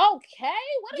 Okay,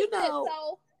 what is this?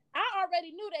 So I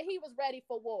already knew that he was ready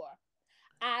for war.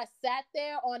 I sat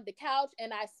there on the couch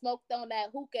and I smoked on that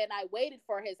hookah and I waited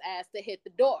for his ass to hit the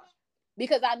door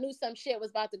because I knew some shit was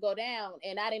about to go down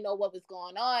and I didn't know what was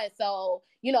going on. So,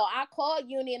 I called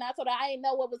Uni and I told her I didn't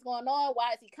know what was going on.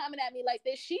 Why is he coming at me like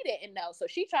this? She didn't know. So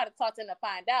she tried to talk to him to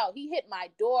find out. He hit my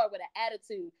door with an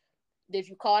attitude. Did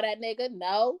you call that nigga?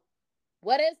 No.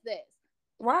 What is this?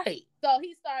 Right. So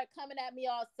he started coming at me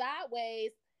all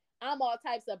sideways. I'm all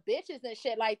types of bitches and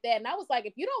shit like that. And I was like,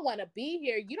 if you don't want to be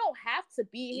here, you don't have to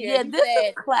be here. Yeah, this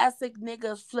is classic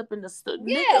niggas flipping the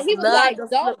Yeah, he was like,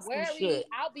 don't worry,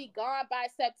 I'll be gone by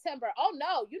September. Oh,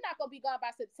 no, you're not going to be gone by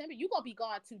September. You're going to be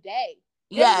gone today.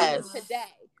 Yes.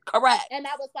 Today. Correct. And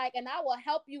I was like, and I will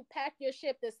help you pack your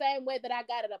shit the same way that I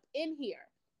got it up in here.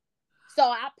 So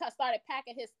I started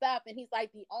packing his stuff. And he's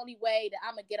like, the only way that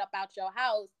I'm going to get up out your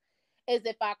house is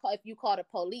if you call the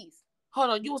police. Hold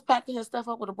on, you was packing his stuff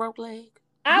up with a broke leg?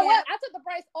 I took the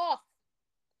brace off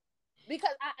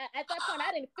because at that point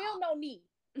I didn't feel no need.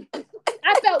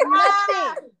 I felt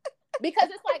nothing because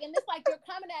it's like you're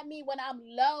coming at me when I'm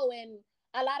low, and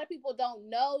a lot of people don't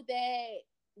know that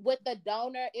with the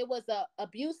donor it was a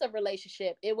abusive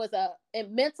relationship. It was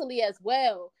and mentally as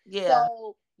well. Yeah.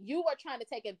 So you were trying to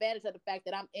take advantage of the fact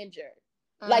that I'm injured.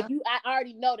 Like I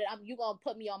already know that you gonna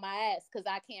put me on my ass because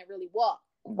I can't really walk.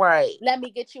 Right. Let me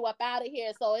get you up out of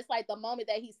here. So it's like the moment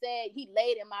that he said, he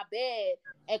laid in my bed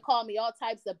and called me all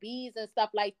types of B's and stuff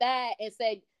like that and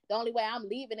said, the only way I'm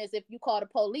leaving is if you call the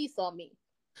police on me.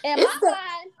 And my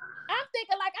mind, I'm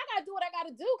thinking like, I got to do what I got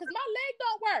to do because my leg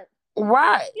don't work.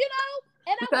 Right.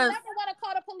 And I would never want to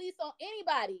call the police on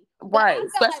anybody. Right.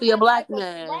 Especially like a black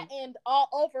man. Threatened all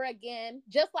over again,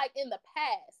 just like in the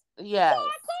past. Yeah. So I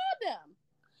called them.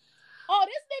 Oh,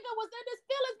 this nigga was in his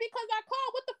feelings because I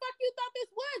called. What the fuck you thought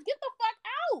this was? Get the fuck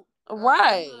out.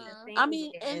 Right. I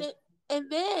mean,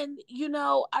 and then,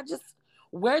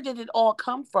 where did it all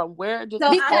come from? Because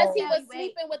he was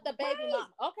sleeping with the baby mom.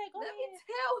 Okay, go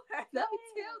ahead. Let me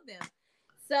tell them.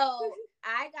 So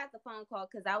I got the phone call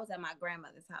because I was at my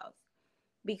grandmother's house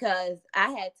because I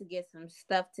had to get some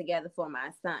stuff together for my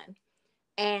son.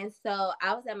 And so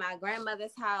I was at my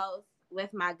grandmother's house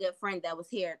with my good friend that was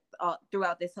here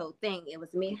throughout this whole thing. It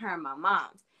was me, her, and my mom.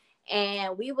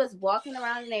 And we was walking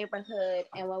around the neighborhood.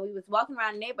 And when we was walking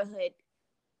around the neighborhood,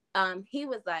 he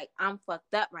was like, I'm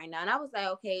fucked up right now. And I was like,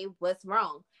 okay, what's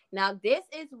wrong? Now, this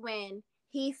is when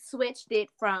he switched it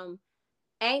from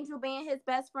Angel being his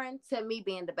best friend to me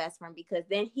being the best friend. Because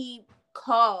then he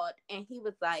called and he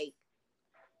was like,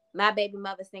 my baby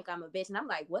mothers think I'm a bitch. And I'm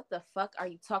like, what the fuck are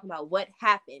you talking about? What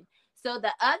happened? So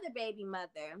the other baby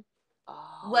mother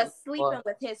was sleeping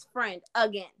with his friend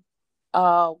again.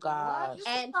 Oh God!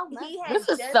 And this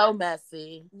is so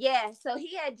messy. Yeah, so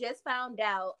he had just found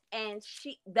out, and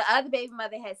the other baby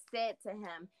mother had said to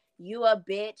him, "You a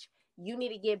bitch. You need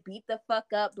to get beat the fuck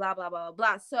up." Blah blah blah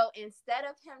blah. So instead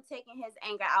of him taking his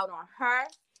anger out on her,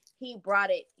 he brought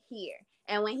it here.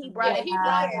 And when he brought it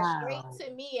straight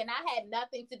to me, and I had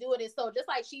nothing to do with it. So just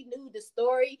like she knew the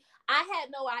story, I had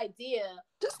no idea.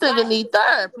 This nigga need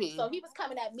therapy. So he was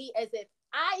coming at me as if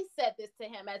I said this to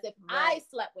him, as if I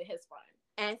slept with his friend.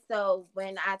 And so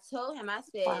when I told him, I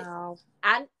said,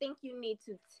 I think you need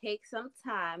to take some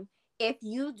time. If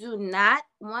you do not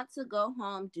want to go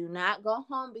home, do not go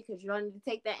home because you don't need to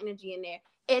take that energy in there.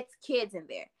 It's kids in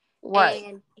there. Right.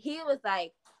 And he was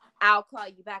like, I'll call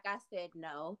you back. I said,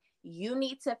 no. You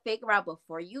need to figure out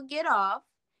before you get off,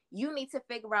 you need to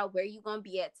figure out where you're going to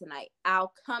be at tonight.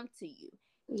 I'll come to you.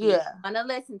 Yeah. You're going to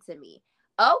listen to me.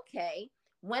 Okay.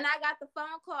 When I got the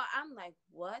phone call, I'm like,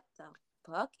 what the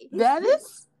fuck? That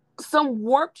is some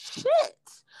warped shit.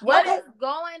 What is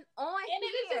going on and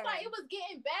it was just like, it was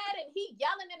getting bad, and he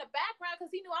yelling in the background because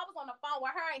he knew I was on the phone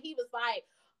with her, and he was like,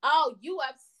 oh, you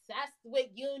obsessed with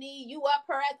Uni. You up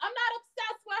her ass. I'm not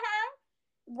obsessed with her.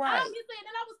 Right. Obviously, and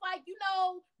then I was like,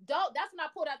 that's when I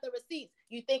pulled out the receipts.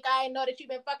 You think I ain't know that you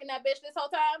been fucking that bitch this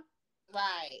whole time?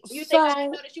 Right. You think I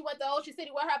didn't know that you went to Ocean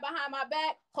City with her behind my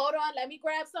back? Hold on, let me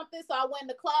grab something. So I went in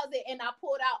the closet and I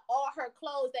pulled out all her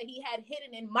clothes that he had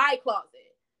hidden in my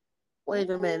closet. Wait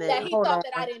a minute. That he thought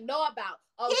that I didn't know about.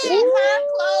 Oh, her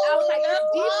clothes. I was like, it's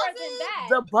deeper than that.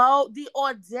 The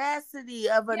audacity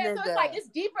of a nigga. So it's like, it's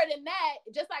deeper than that.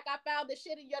 Just like I found the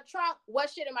shit in your trunk. What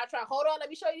shit in my trunk? Hold on, let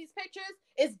me show you these pictures.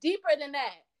 It's deeper than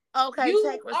that. Okay, you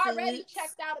take already receipts.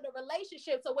 checked out of the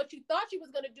relationship. So what you thought you was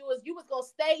gonna do is you was gonna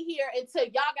stay here until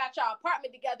y'all got your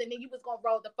apartment together, and then you was gonna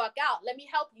roll the fuck out. Let me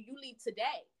help you. You leave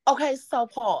today. Okay, so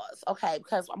pause. Okay,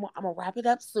 because I'm gonna wrap it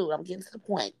up soon. I'm getting to the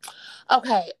point.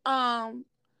 Okay,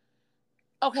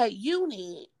 okay,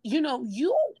 Uni,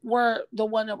 you were the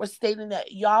one that was stating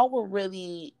that y'all were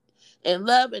really in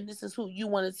love and this is who you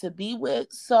wanted to be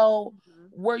with. So,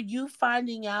 were you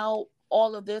finding out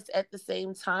all of this at the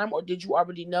same time, or did you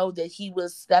already know that he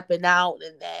was stepping out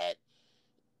and that,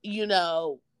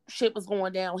 shit was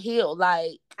going downhill?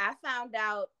 Like, I found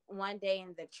out one day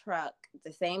in the truck,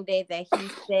 the same day that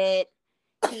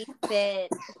he said,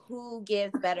 who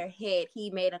gives better head? He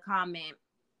made a comment.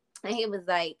 And he was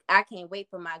like, I can't wait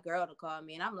for my girl to call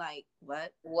me. And I'm like,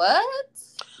 what?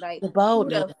 Like, who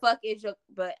the fuck is your...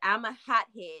 But I'm a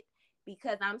hothead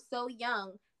because I'm so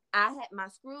young. I had my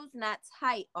screws not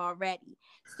tight already.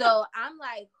 So I'm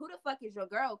like, who the fuck is your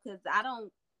girl? Because I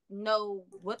don't know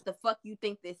what the fuck you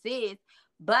think this is.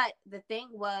 But the thing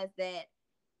was that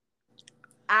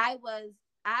I was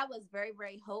very,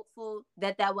 very hopeful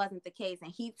that wasn't the case.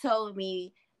 And he told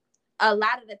me a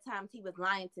lot of the times he was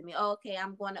lying to me. Oh, okay,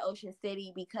 I'm going to Ocean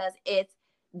City because it's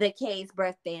the K's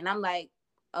birthday. And I'm like,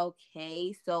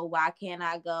 okay, so why can't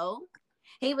I go?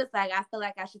 He was like, I feel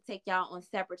like I should take y'all on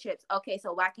separate trips. Okay,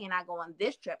 so why can't I go on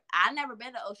this trip? I never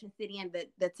been to Ocean City. And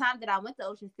the time that I went to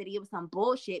Ocean City, it was some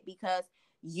bullshit because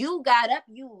you got up,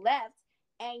 you left,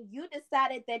 and you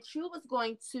decided that you was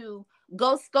going to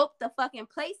go scope the fucking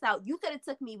place out. You could have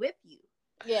took me with you.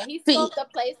 Yeah, he scoped the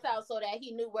place out so that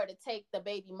he knew where to take the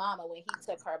baby mama when he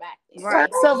took her back there.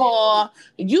 First of all,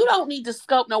 you don't need to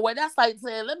scope nowhere. That's like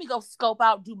saying, let me go scope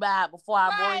out Dubai before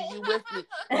I bring you with me.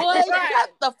 Boy,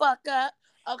 shut the fuck up.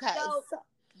 Okay.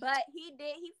 But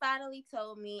he finally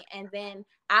told me, and then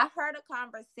I heard a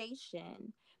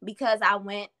conversation because I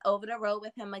went over the road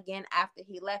with him again after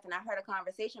he left, and I heard a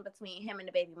conversation between him and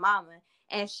the baby mama,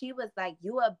 and she was like,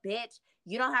 you a bitch.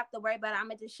 You don't have to worry about it. I'm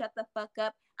going to just shut the fuck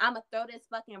up. I'm going to throw this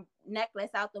fucking necklace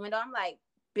out the window. I'm like,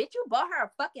 bitch, you bought her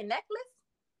a fucking necklace?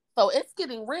 So it's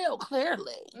getting real,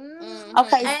 clearly. Mm-hmm.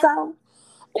 Okay,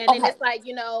 and then it's like,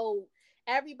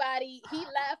 everybody, he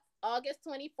left August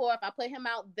 24th. I put him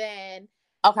out then.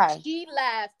 Okay. She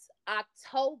left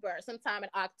sometime in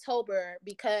October,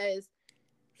 because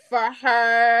for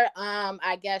her,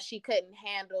 I guess she couldn't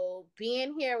handle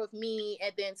being here with me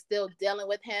and then still dealing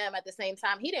with him at the same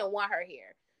time. He didn't want her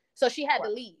here, so she had to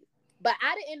leave. But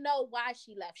I didn't know why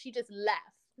she left. She just left.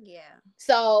 Yeah.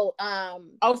 So,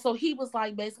 so he was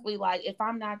like, basically like, if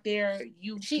I'm not there,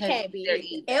 she can't be there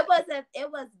either. It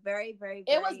was very, very,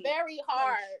 it was very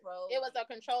hard. It was a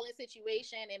controlling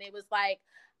situation, and it was like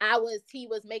he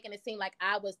was making it seem like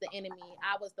I was the enemy.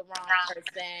 I was the wrong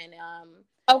person.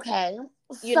 Okay.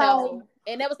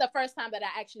 And that was the first time that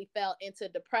I actually fell into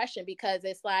depression, because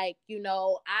it's like,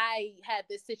 I had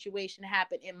this situation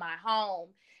happen in my home,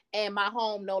 and my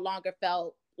home no longer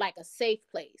felt like a safe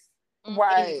place.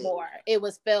 Anymore. It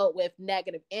was filled with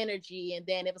negative energy. And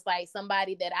then it was like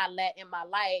somebody that I let in my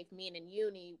life, meaning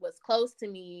Uni, was close to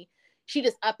me. She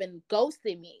just up and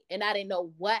ghosted me, and I didn't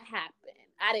know what happened.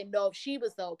 I didn't know if she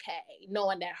was okay,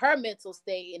 knowing that her mental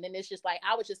state. And then it's just like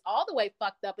I was just all the way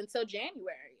fucked up until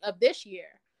January of this year.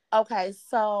 Okay,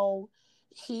 so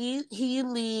he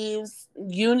leaves.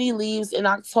 Uni leaves in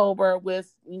October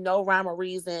with no rhyme or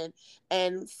reason,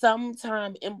 and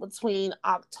sometime in between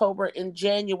October and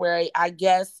January, I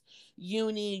guess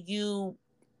Uni, you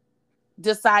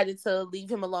decided to leave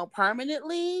him alone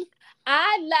permanently.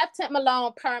 I left him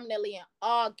alone permanently in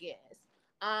August,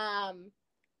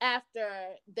 after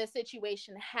the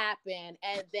situation happened,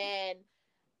 and then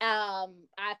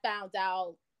I found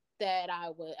out that I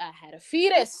had a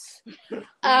fetus, and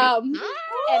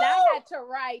I had to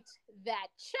write that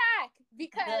check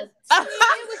because it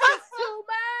was just too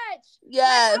much.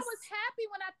 Yes, I was happy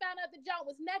when I found out the job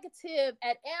was negative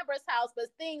at Amber's house, but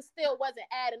things still wasn't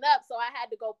adding up, so I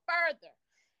had to go further,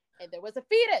 and there was a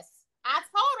fetus. I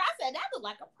told her, I said, that looked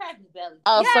like a pregnant belly.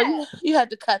 Oh, yeah. So you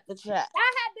had to cut the check.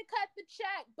 I had to cut the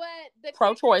check, but the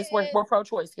pro-choice. We're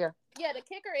pro-choice here. Yeah, the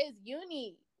kicker is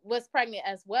Uni was pregnant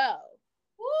as well.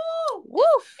 Woo! Woo!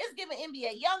 It's giving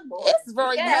NBA young boy. It's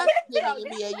very much giving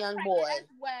NBA young boy as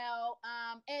well.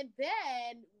 And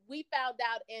then we found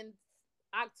out in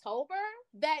October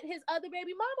that his other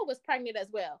baby mama was pregnant as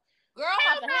well. Girl,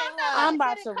 I'm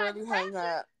about to really hang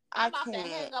up. I'm about to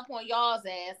hang up on y'all's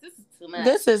ass. This is too much.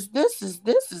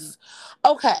 This is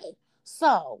okay.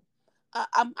 So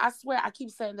I swear I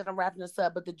keep saying that I'm wrapping this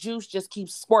up, but the juice just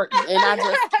keeps squirting, and I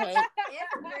just can't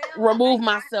remove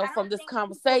myself from this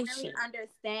conversation. Really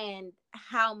understand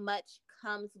how much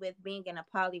comes with being in a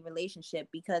poly relationship,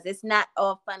 because it's not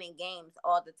all fun and games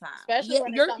all the time. Especially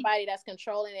when it's somebody that's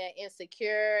controlling and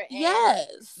insecure. And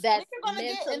yes. That's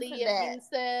mentally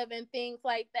abusive and things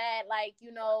like that. Like,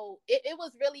 it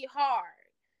was really hard.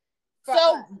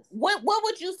 So what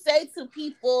would you say to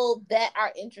people that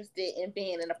are interested in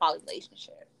being in a poly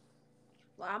relationship?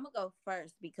 Well, I'm gonna go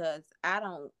first because I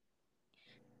don't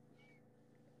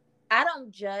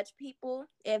judge people.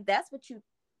 If that's what you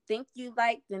think you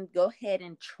like, then go ahead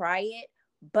and try it.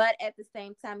 But at the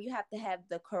same time, you have to have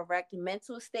the correct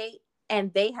mental state,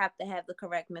 and they have to have the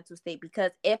correct mental state,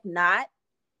 because if not,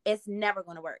 it's never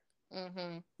going to work.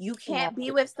 Mm-hmm. You can't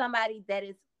be with somebody that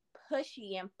is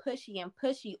pushy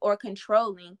or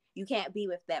controlling. You can't be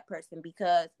with that person,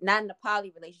 because not in a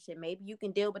poly relationship. Maybe you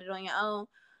can deal with it on your own,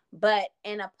 but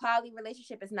in a poly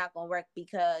relationship, it's not going to work,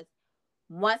 because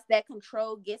once that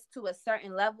control gets to a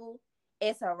certain level,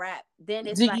 it's a wrap. Then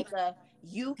it's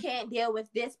you can't deal with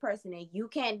this person and you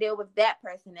can't deal with that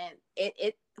person. And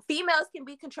it females can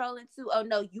be controlling too. Oh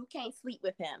no, you can't sleep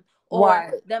with him.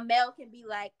 Or the male can be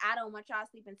like, I don't want y'all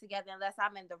sleeping together unless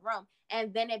I'm in the room.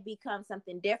 And then it becomes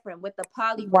something different. With the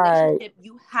poly relationship,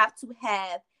 you have to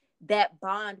have that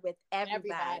bond with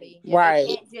everybody. Right.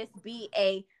 It can't just be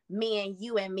a me and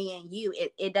you and me and you.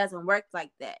 It doesn't work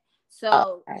like that.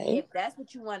 So if that's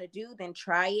what you want to do, then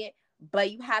try it.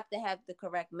 But you have to have the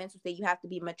correct mental state. You have to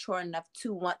be mature enough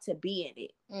to want to be in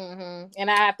it. Mm-hmm. And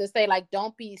I have to say, like,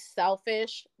 don't be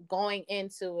selfish going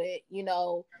into it.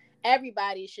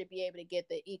 Everybody should be able to get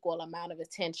the equal amount of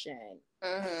attention.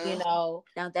 Mm-hmm.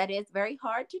 Now that is very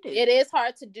hard to do. It is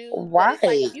hard to do. Right.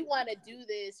 But it's like, if you want to do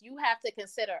this, you have to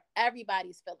consider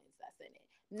everybody's feelings that's in it,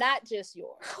 not just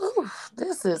yours.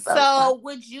 This is so.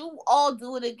 Would you all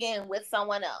do it again with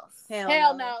someone else?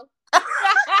 Hell no.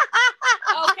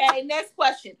 Okay, next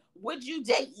question. Would you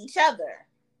date each other?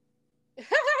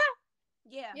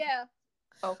 Yeah.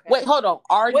 Okay. Wait, hold on.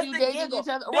 Are you dating each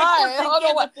other? Right. Hold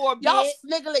on. What? Y'all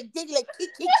sniggling, giggling,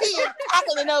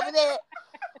 cackling over there.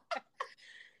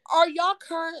 Are y'all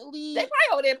currently? They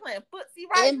probably over there playing footsie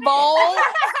right involved?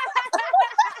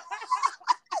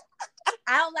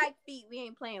 I don't like feet. We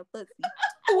ain't playing footsie.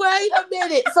 Wait a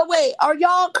minute. So are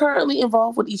y'all currently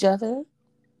involved with each other?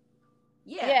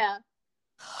 Yeah.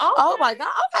 Oh my God.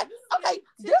 Okay.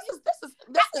 This is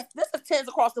tens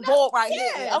across the board right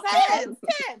here. Okay. Tens.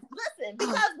 Listen,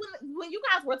 because when you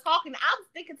guys were talking, I was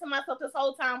thinking to myself this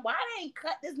whole time, why they ain't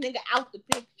cut this nigga out the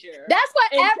picture? That's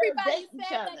what everybody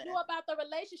said they do about the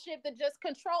relationship, to just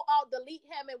control delete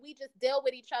him, and we just deal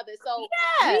with each other. So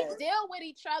we deal with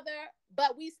each other,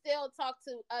 but we still talk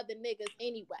to other niggas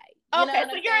anyway. Okay,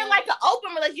 so you're in like an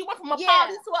open relationship. You went from a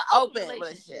poly to an open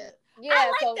relationship. Yeah,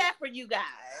 I like that for you guys.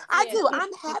 I do.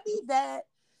 I'm happy that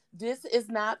this is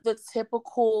not the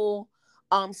typical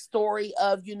story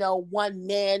of, one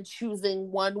man choosing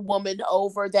one woman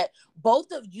over, that both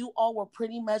of you all were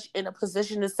pretty much in a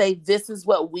position to say, this is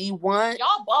what we want.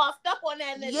 Y'all bossed up on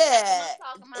that nigga. Yeah.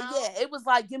 It was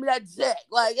like, give me that check.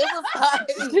 Like, it was like,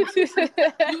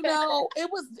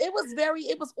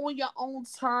 it was on your own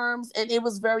terms, and it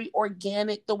was very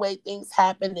organic the way things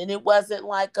happened. And it wasn't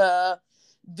like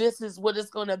this is what it's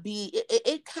going to be.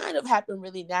 It kind of happened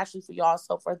really naturally for y'all.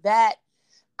 So for that,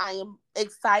 I am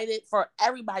excited for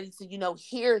everybody to,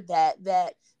 hear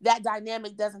that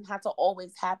dynamic doesn't have to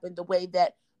always happen the way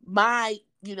that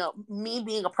me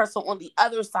being a person on the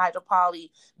other side of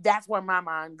poly, that's where my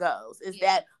mind goes, is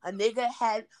that a nigga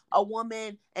had a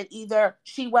woman and either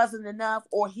she wasn't enough,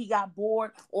 or he got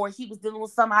bored, or he was dealing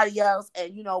with somebody else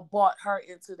and, brought her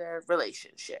into their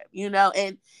relationship,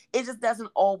 and it just doesn't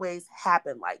always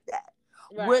happen like that.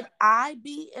 Right. Would I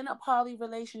be in a poly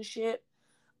relationship?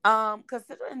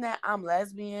 Considering that I'm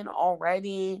lesbian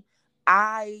already,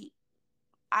 I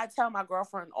tell my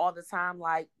girlfriend all the time,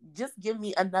 like, just give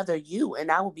me another you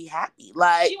and I will be happy.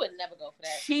 Like, she would never go for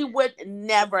that. She would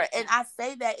never. And I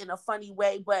say that in a funny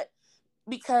way, but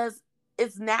because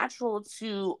it's natural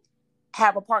to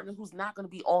have a partner who's not going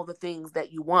to be all the things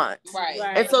that you want. Right.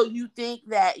 And so you think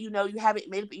that, you have it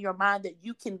made up in your mind that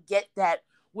you can get that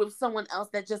with someone else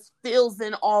that just fills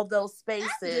in all those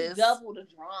spaces. Double the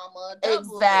drama.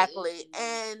 Exactly.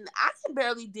 And I can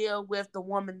barely deal with the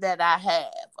woman that I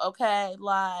have. Okay.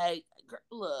 Like,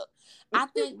 look, I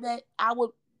think that I would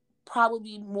probably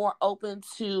be more open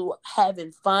to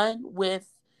having fun with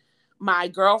my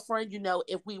girlfriend.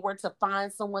 If we were to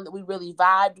find someone that we really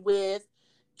vibed with,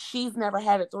 she's never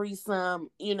had a threesome,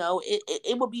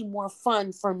 it would be more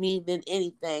fun for me than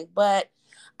anything. But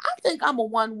I think I'm a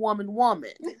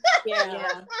one-woman.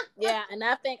 Yeah. And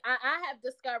I think I have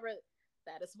discovered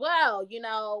that as well,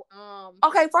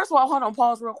 Okay, first of all, hold on,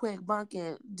 pause real quick.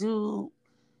 Bunkin, do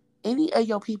any of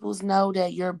your peoples know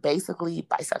that you're basically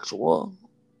bisexual?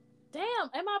 Damn,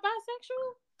 am I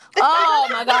bisexual? Oh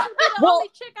my god! The only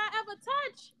chick I ever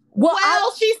touched. Well,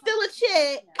 she's still a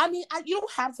chick. I mean, you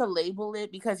don't have to label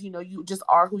it because you just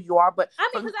are who you are. But I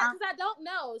mean, because I don't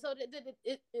know, so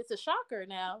it's a shocker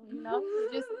now.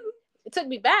 It took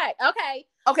me back. Okay.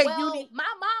 Well,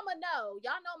 my mama know.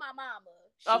 Y'all know my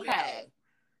mama. Okay.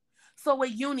 So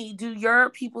with Uni, do your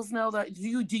peoples know that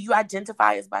do you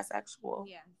identify as bisexual?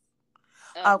 Yeah.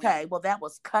 Okay, well that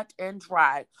was cut and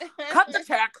dry. Cut the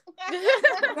check.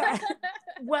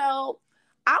 Well,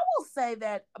 I will say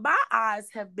that my eyes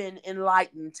have been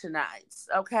enlightened tonight.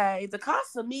 Okay, the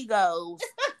Casamigos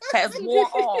has worn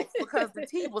off because the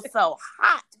tea was so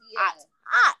hot.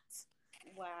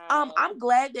 Wow. I'm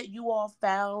glad that you all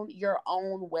found your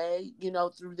own way,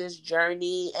 through this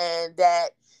journey, and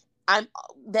that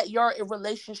your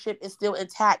relationship is still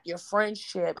intact, your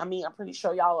friendship. I mean, I'm pretty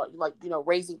sure y'all are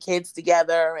raising kids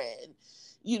together and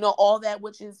all that,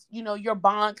 which is, your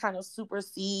bond kind of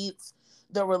supersedes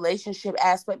the relationship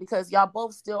aspect because y'all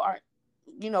both still are,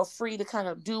 free to kind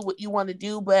of do what you want to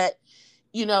do, but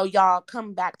y'all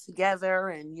come back together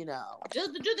and Do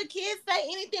the kids say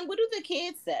anything? What do the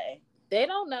kids say? They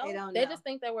don't know. They just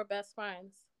think that we're best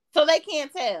friends. So they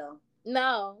can't tell.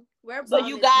 No. So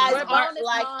you guys aren't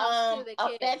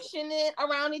affectionate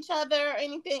around each other or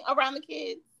anything around the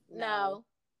kids? No.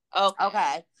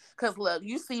 Okay. Because look,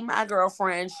 you see my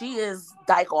girlfriend, she is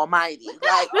dyke almighty.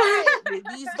 Like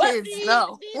these kids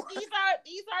know. These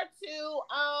are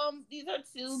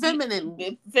two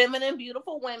feminine,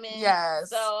 beautiful women. Yes.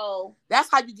 So that's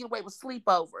how you get away with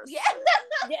sleepovers. Yeah.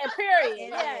 Yeah, period.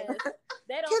 Yes.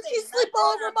 Can she sleep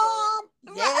over, Mom?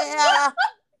 Yeah.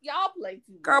 Y'all play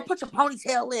too much. Girl, put your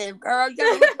ponytail in, girl.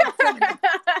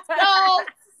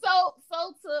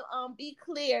 So to be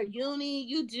clear, Uni,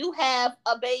 you do have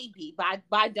a baby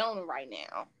by Dona right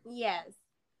now. Yes.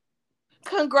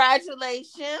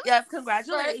 Congratulations. Yes,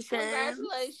 congratulations.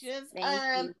 Congratulations.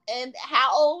 Thank you. And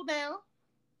how old now?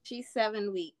 She's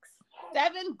 7 weeks.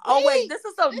 7 weeks. Oh wait, this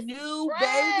is a new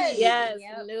baby. Yes,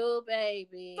 new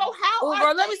baby. So how?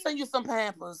 Girl, let me send you some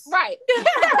Pampers. Right.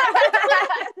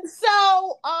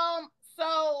 So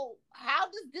how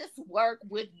does this work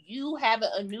with you having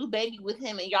a new baby with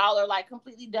him and y'all are like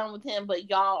completely done with him, but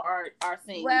y'all are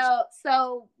seeing? Well,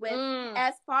 so with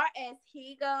as far as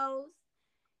he goes,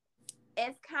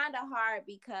 it's kind of hard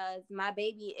because my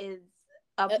baby is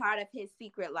a part of his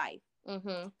secret life.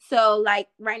 Mm-hmm. So like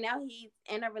right now he's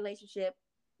in a relationship.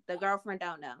 The girlfriend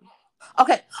don't know.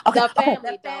 Okay. The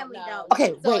family don't know.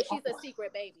 Okay, so wait. She's a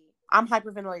secret baby. I'm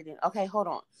hyperventilating. Okay, hold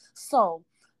on. So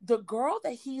the girl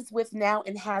that he's with now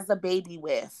and has a baby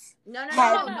with. No.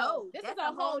 This is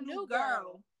a whole new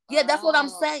girl. Yeah, that's what I'm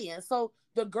saying. So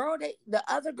the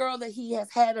other girl that he has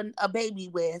had a baby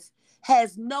with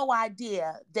has no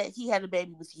idea that he had a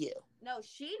baby with you. No,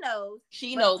 she knows.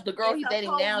 She knows. The girl he's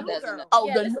dating now doesn't know. Oh,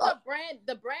 yeah, the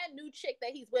brand new chick that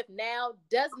he's with now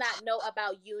does not know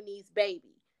about Uni's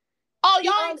baby. Oh,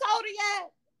 y'all ain't told her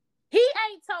yet? He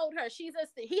ain't told her. He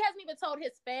hasn't even told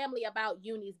his family about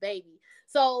Uni's baby.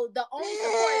 So the only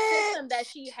support system that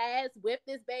she has with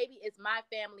this baby is my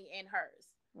family and hers.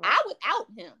 I would out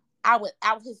him. I would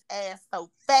out his ass so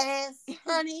fast,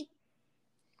 honey.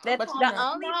 The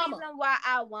only reason why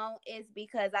I won't is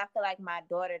because I feel like my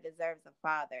daughter deserves a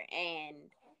father. And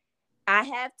I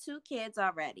have 2 kids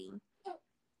already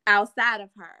outside of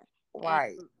her.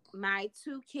 Right. And my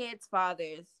 2 kids'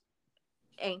 fathers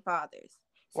ain't fathers.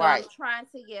 So right. I'm trying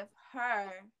to give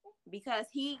her, because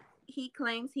he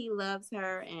claims he loves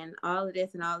her and all of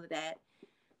this and all of that.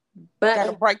 But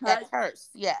gotta break that curse.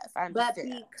 Yes, I understand.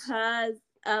 But because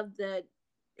of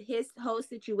his whole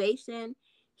situation,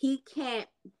 he can't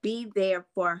be there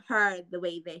for her the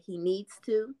way that he needs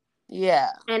to.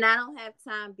 Yeah. And I don't have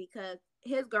time because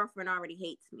his girlfriend already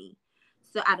hates me.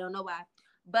 So I don't know why.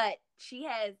 But she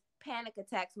has panic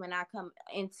attacks when I come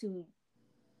into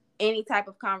any type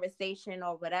of conversation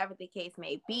or whatever the case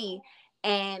may be.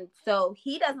 And so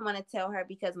he doesn't want to tell her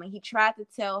because when he tried to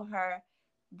tell her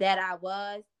that I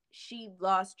was, she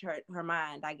lost her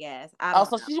mind, I guess.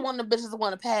 So she's one of the bitches that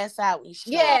want to pass out and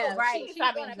shit. Yeah, right.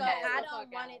 I don't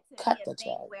want it to be a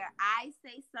thing where I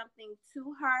say something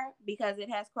to her because it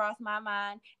has crossed my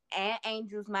mind and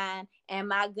Angel's mind and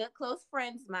my good close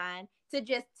friend's mind to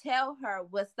just tell her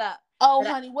what's up. Oh,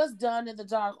 honey, what's done in the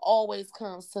dark always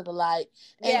comes to the light.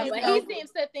 And but he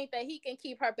seems to think that he can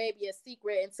keep her baby a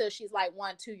secret until she's like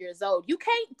 1-2 years old. You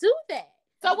can't do that.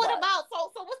 So what about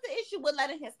so what's the issue with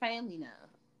letting his family know?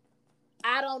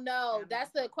 I don't know.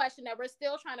 That's the question that we're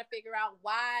still trying to figure out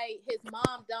why his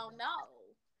mom don't know.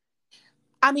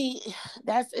 I mean,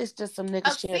 it's just some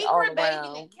nigga shit all around. Baby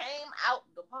that came out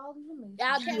the poly.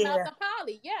 Y'all came out the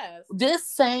poly, yes. This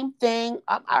same thing,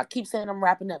 I keep saying I'm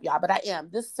wrapping up, y'all, but I am.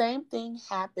 This same thing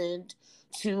happened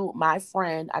to my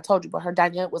friend. I told you, but her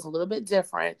dynamic was a little bit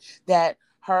different. That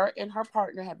her and her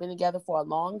partner had been together for a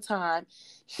long time.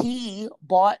 He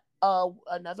bought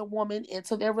another woman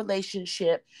into their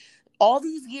relationship. All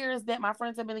these years that my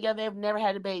friends have been together, they've never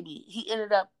had a baby. He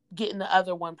ended up getting the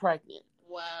other one pregnant.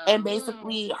 Wow. And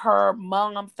basically her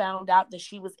mom found out that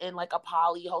she was in like a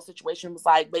poly. Whole situation was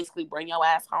like, basically bring your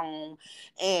ass home.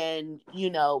 And, you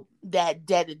know, that.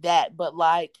 But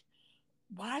like,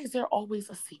 why is there always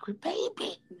a secret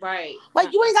baby? Right.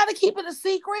 Like, you ain't got to keep it a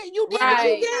secret. You did what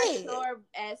you did. I'm not sure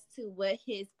as to what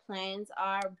his plans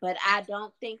are, but I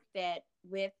don't think that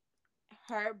with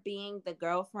her being the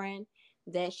girlfriend,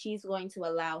 that she's going to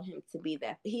allow him to be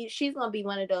that. She's going to be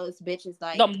one of those bitches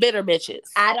like... Them bitter bitches.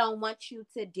 I don't want you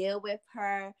to deal with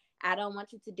her. I don't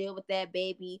want you to deal with that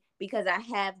baby because I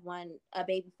have a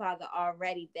baby father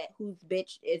already whose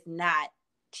bitch is not...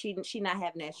 She not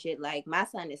having that shit. Like, my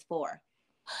son is 4.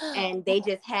 And they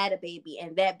just had a baby,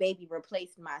 and that baby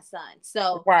replaced my son.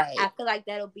 So I feel like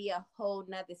that'll be a whole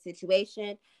nother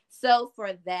situation. So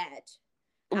for that...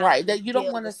 Right, that you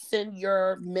don't want to send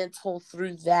your mental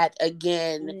through that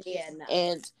again. Yeah, no.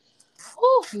 And,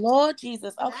 oh, Lord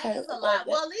Jesus. Okay. That is a lot.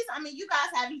 Well, at least, I mean, you guys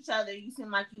have each other. You seem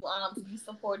like you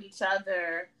support each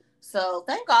other. So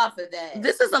thank God for that.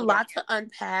 This is a lot to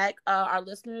unpack. Our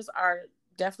listeners are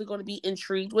definitely going to be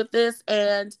intrigued with this,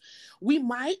 and we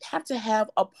might have to have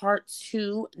a part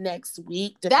 2 next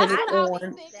week, depending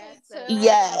on.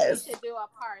 Yes, we should do a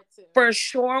part 2 for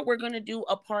sure. We're going to do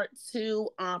a part 2,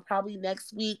 probably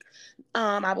next week.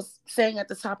 I was saying at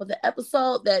the top of the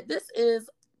episode that this is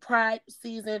Pride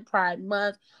season, Pride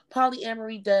month.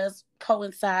 Polyamory does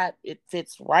coincide. It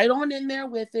fits right on in there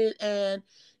with it, and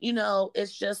you know,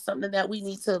 it's just something that we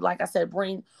need to, like I said,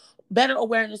 bring better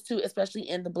awareness to, especially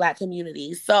in the Black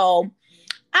community. So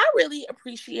I really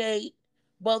appreciate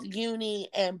both Uni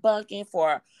and Bunkin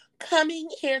for coming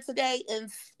here today and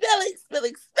spilling,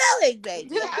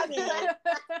 baby. I mean,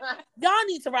 y'all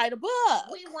need to write a book.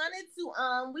 We wanted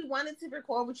to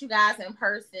record with you guys in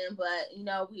person, but you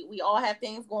know, we all have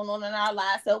things going on in our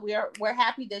lives, so we're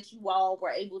happy that you all were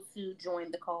able to join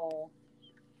the call.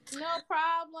 No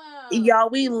problem. Y'all,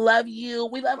 we love you.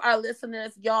 We love our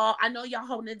listeners, y'all. I know y'all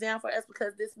holding it down for us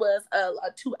because this was a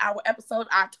 2-hour episode.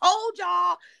 I told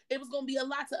y'all it was going to be a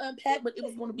lot to unpack, but it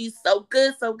was going to be so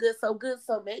good. So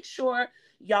make sure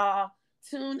y'all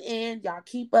tune in. Y'all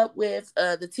keep up with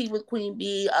the Tea with Queen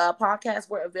Bee podcast.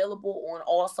 We're available on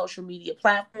all social media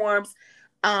platforms.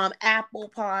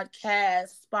 Apple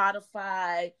Podcasts,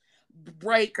 Spotify,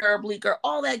 Breaker, Bleaker,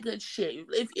 all that good shit.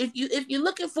 If you're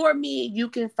looking for me, you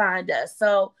can find us.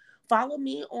 So follow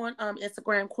me on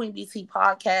Instagram, Queen BT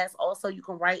Podcast. Also, you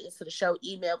can write into the show,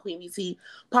 email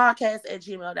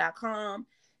queenbtpodcast@gmail.com.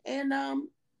 And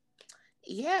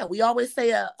yeah, we always say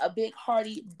a big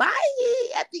hearty bye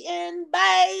at the end.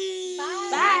 Bye.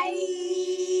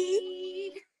 Bye.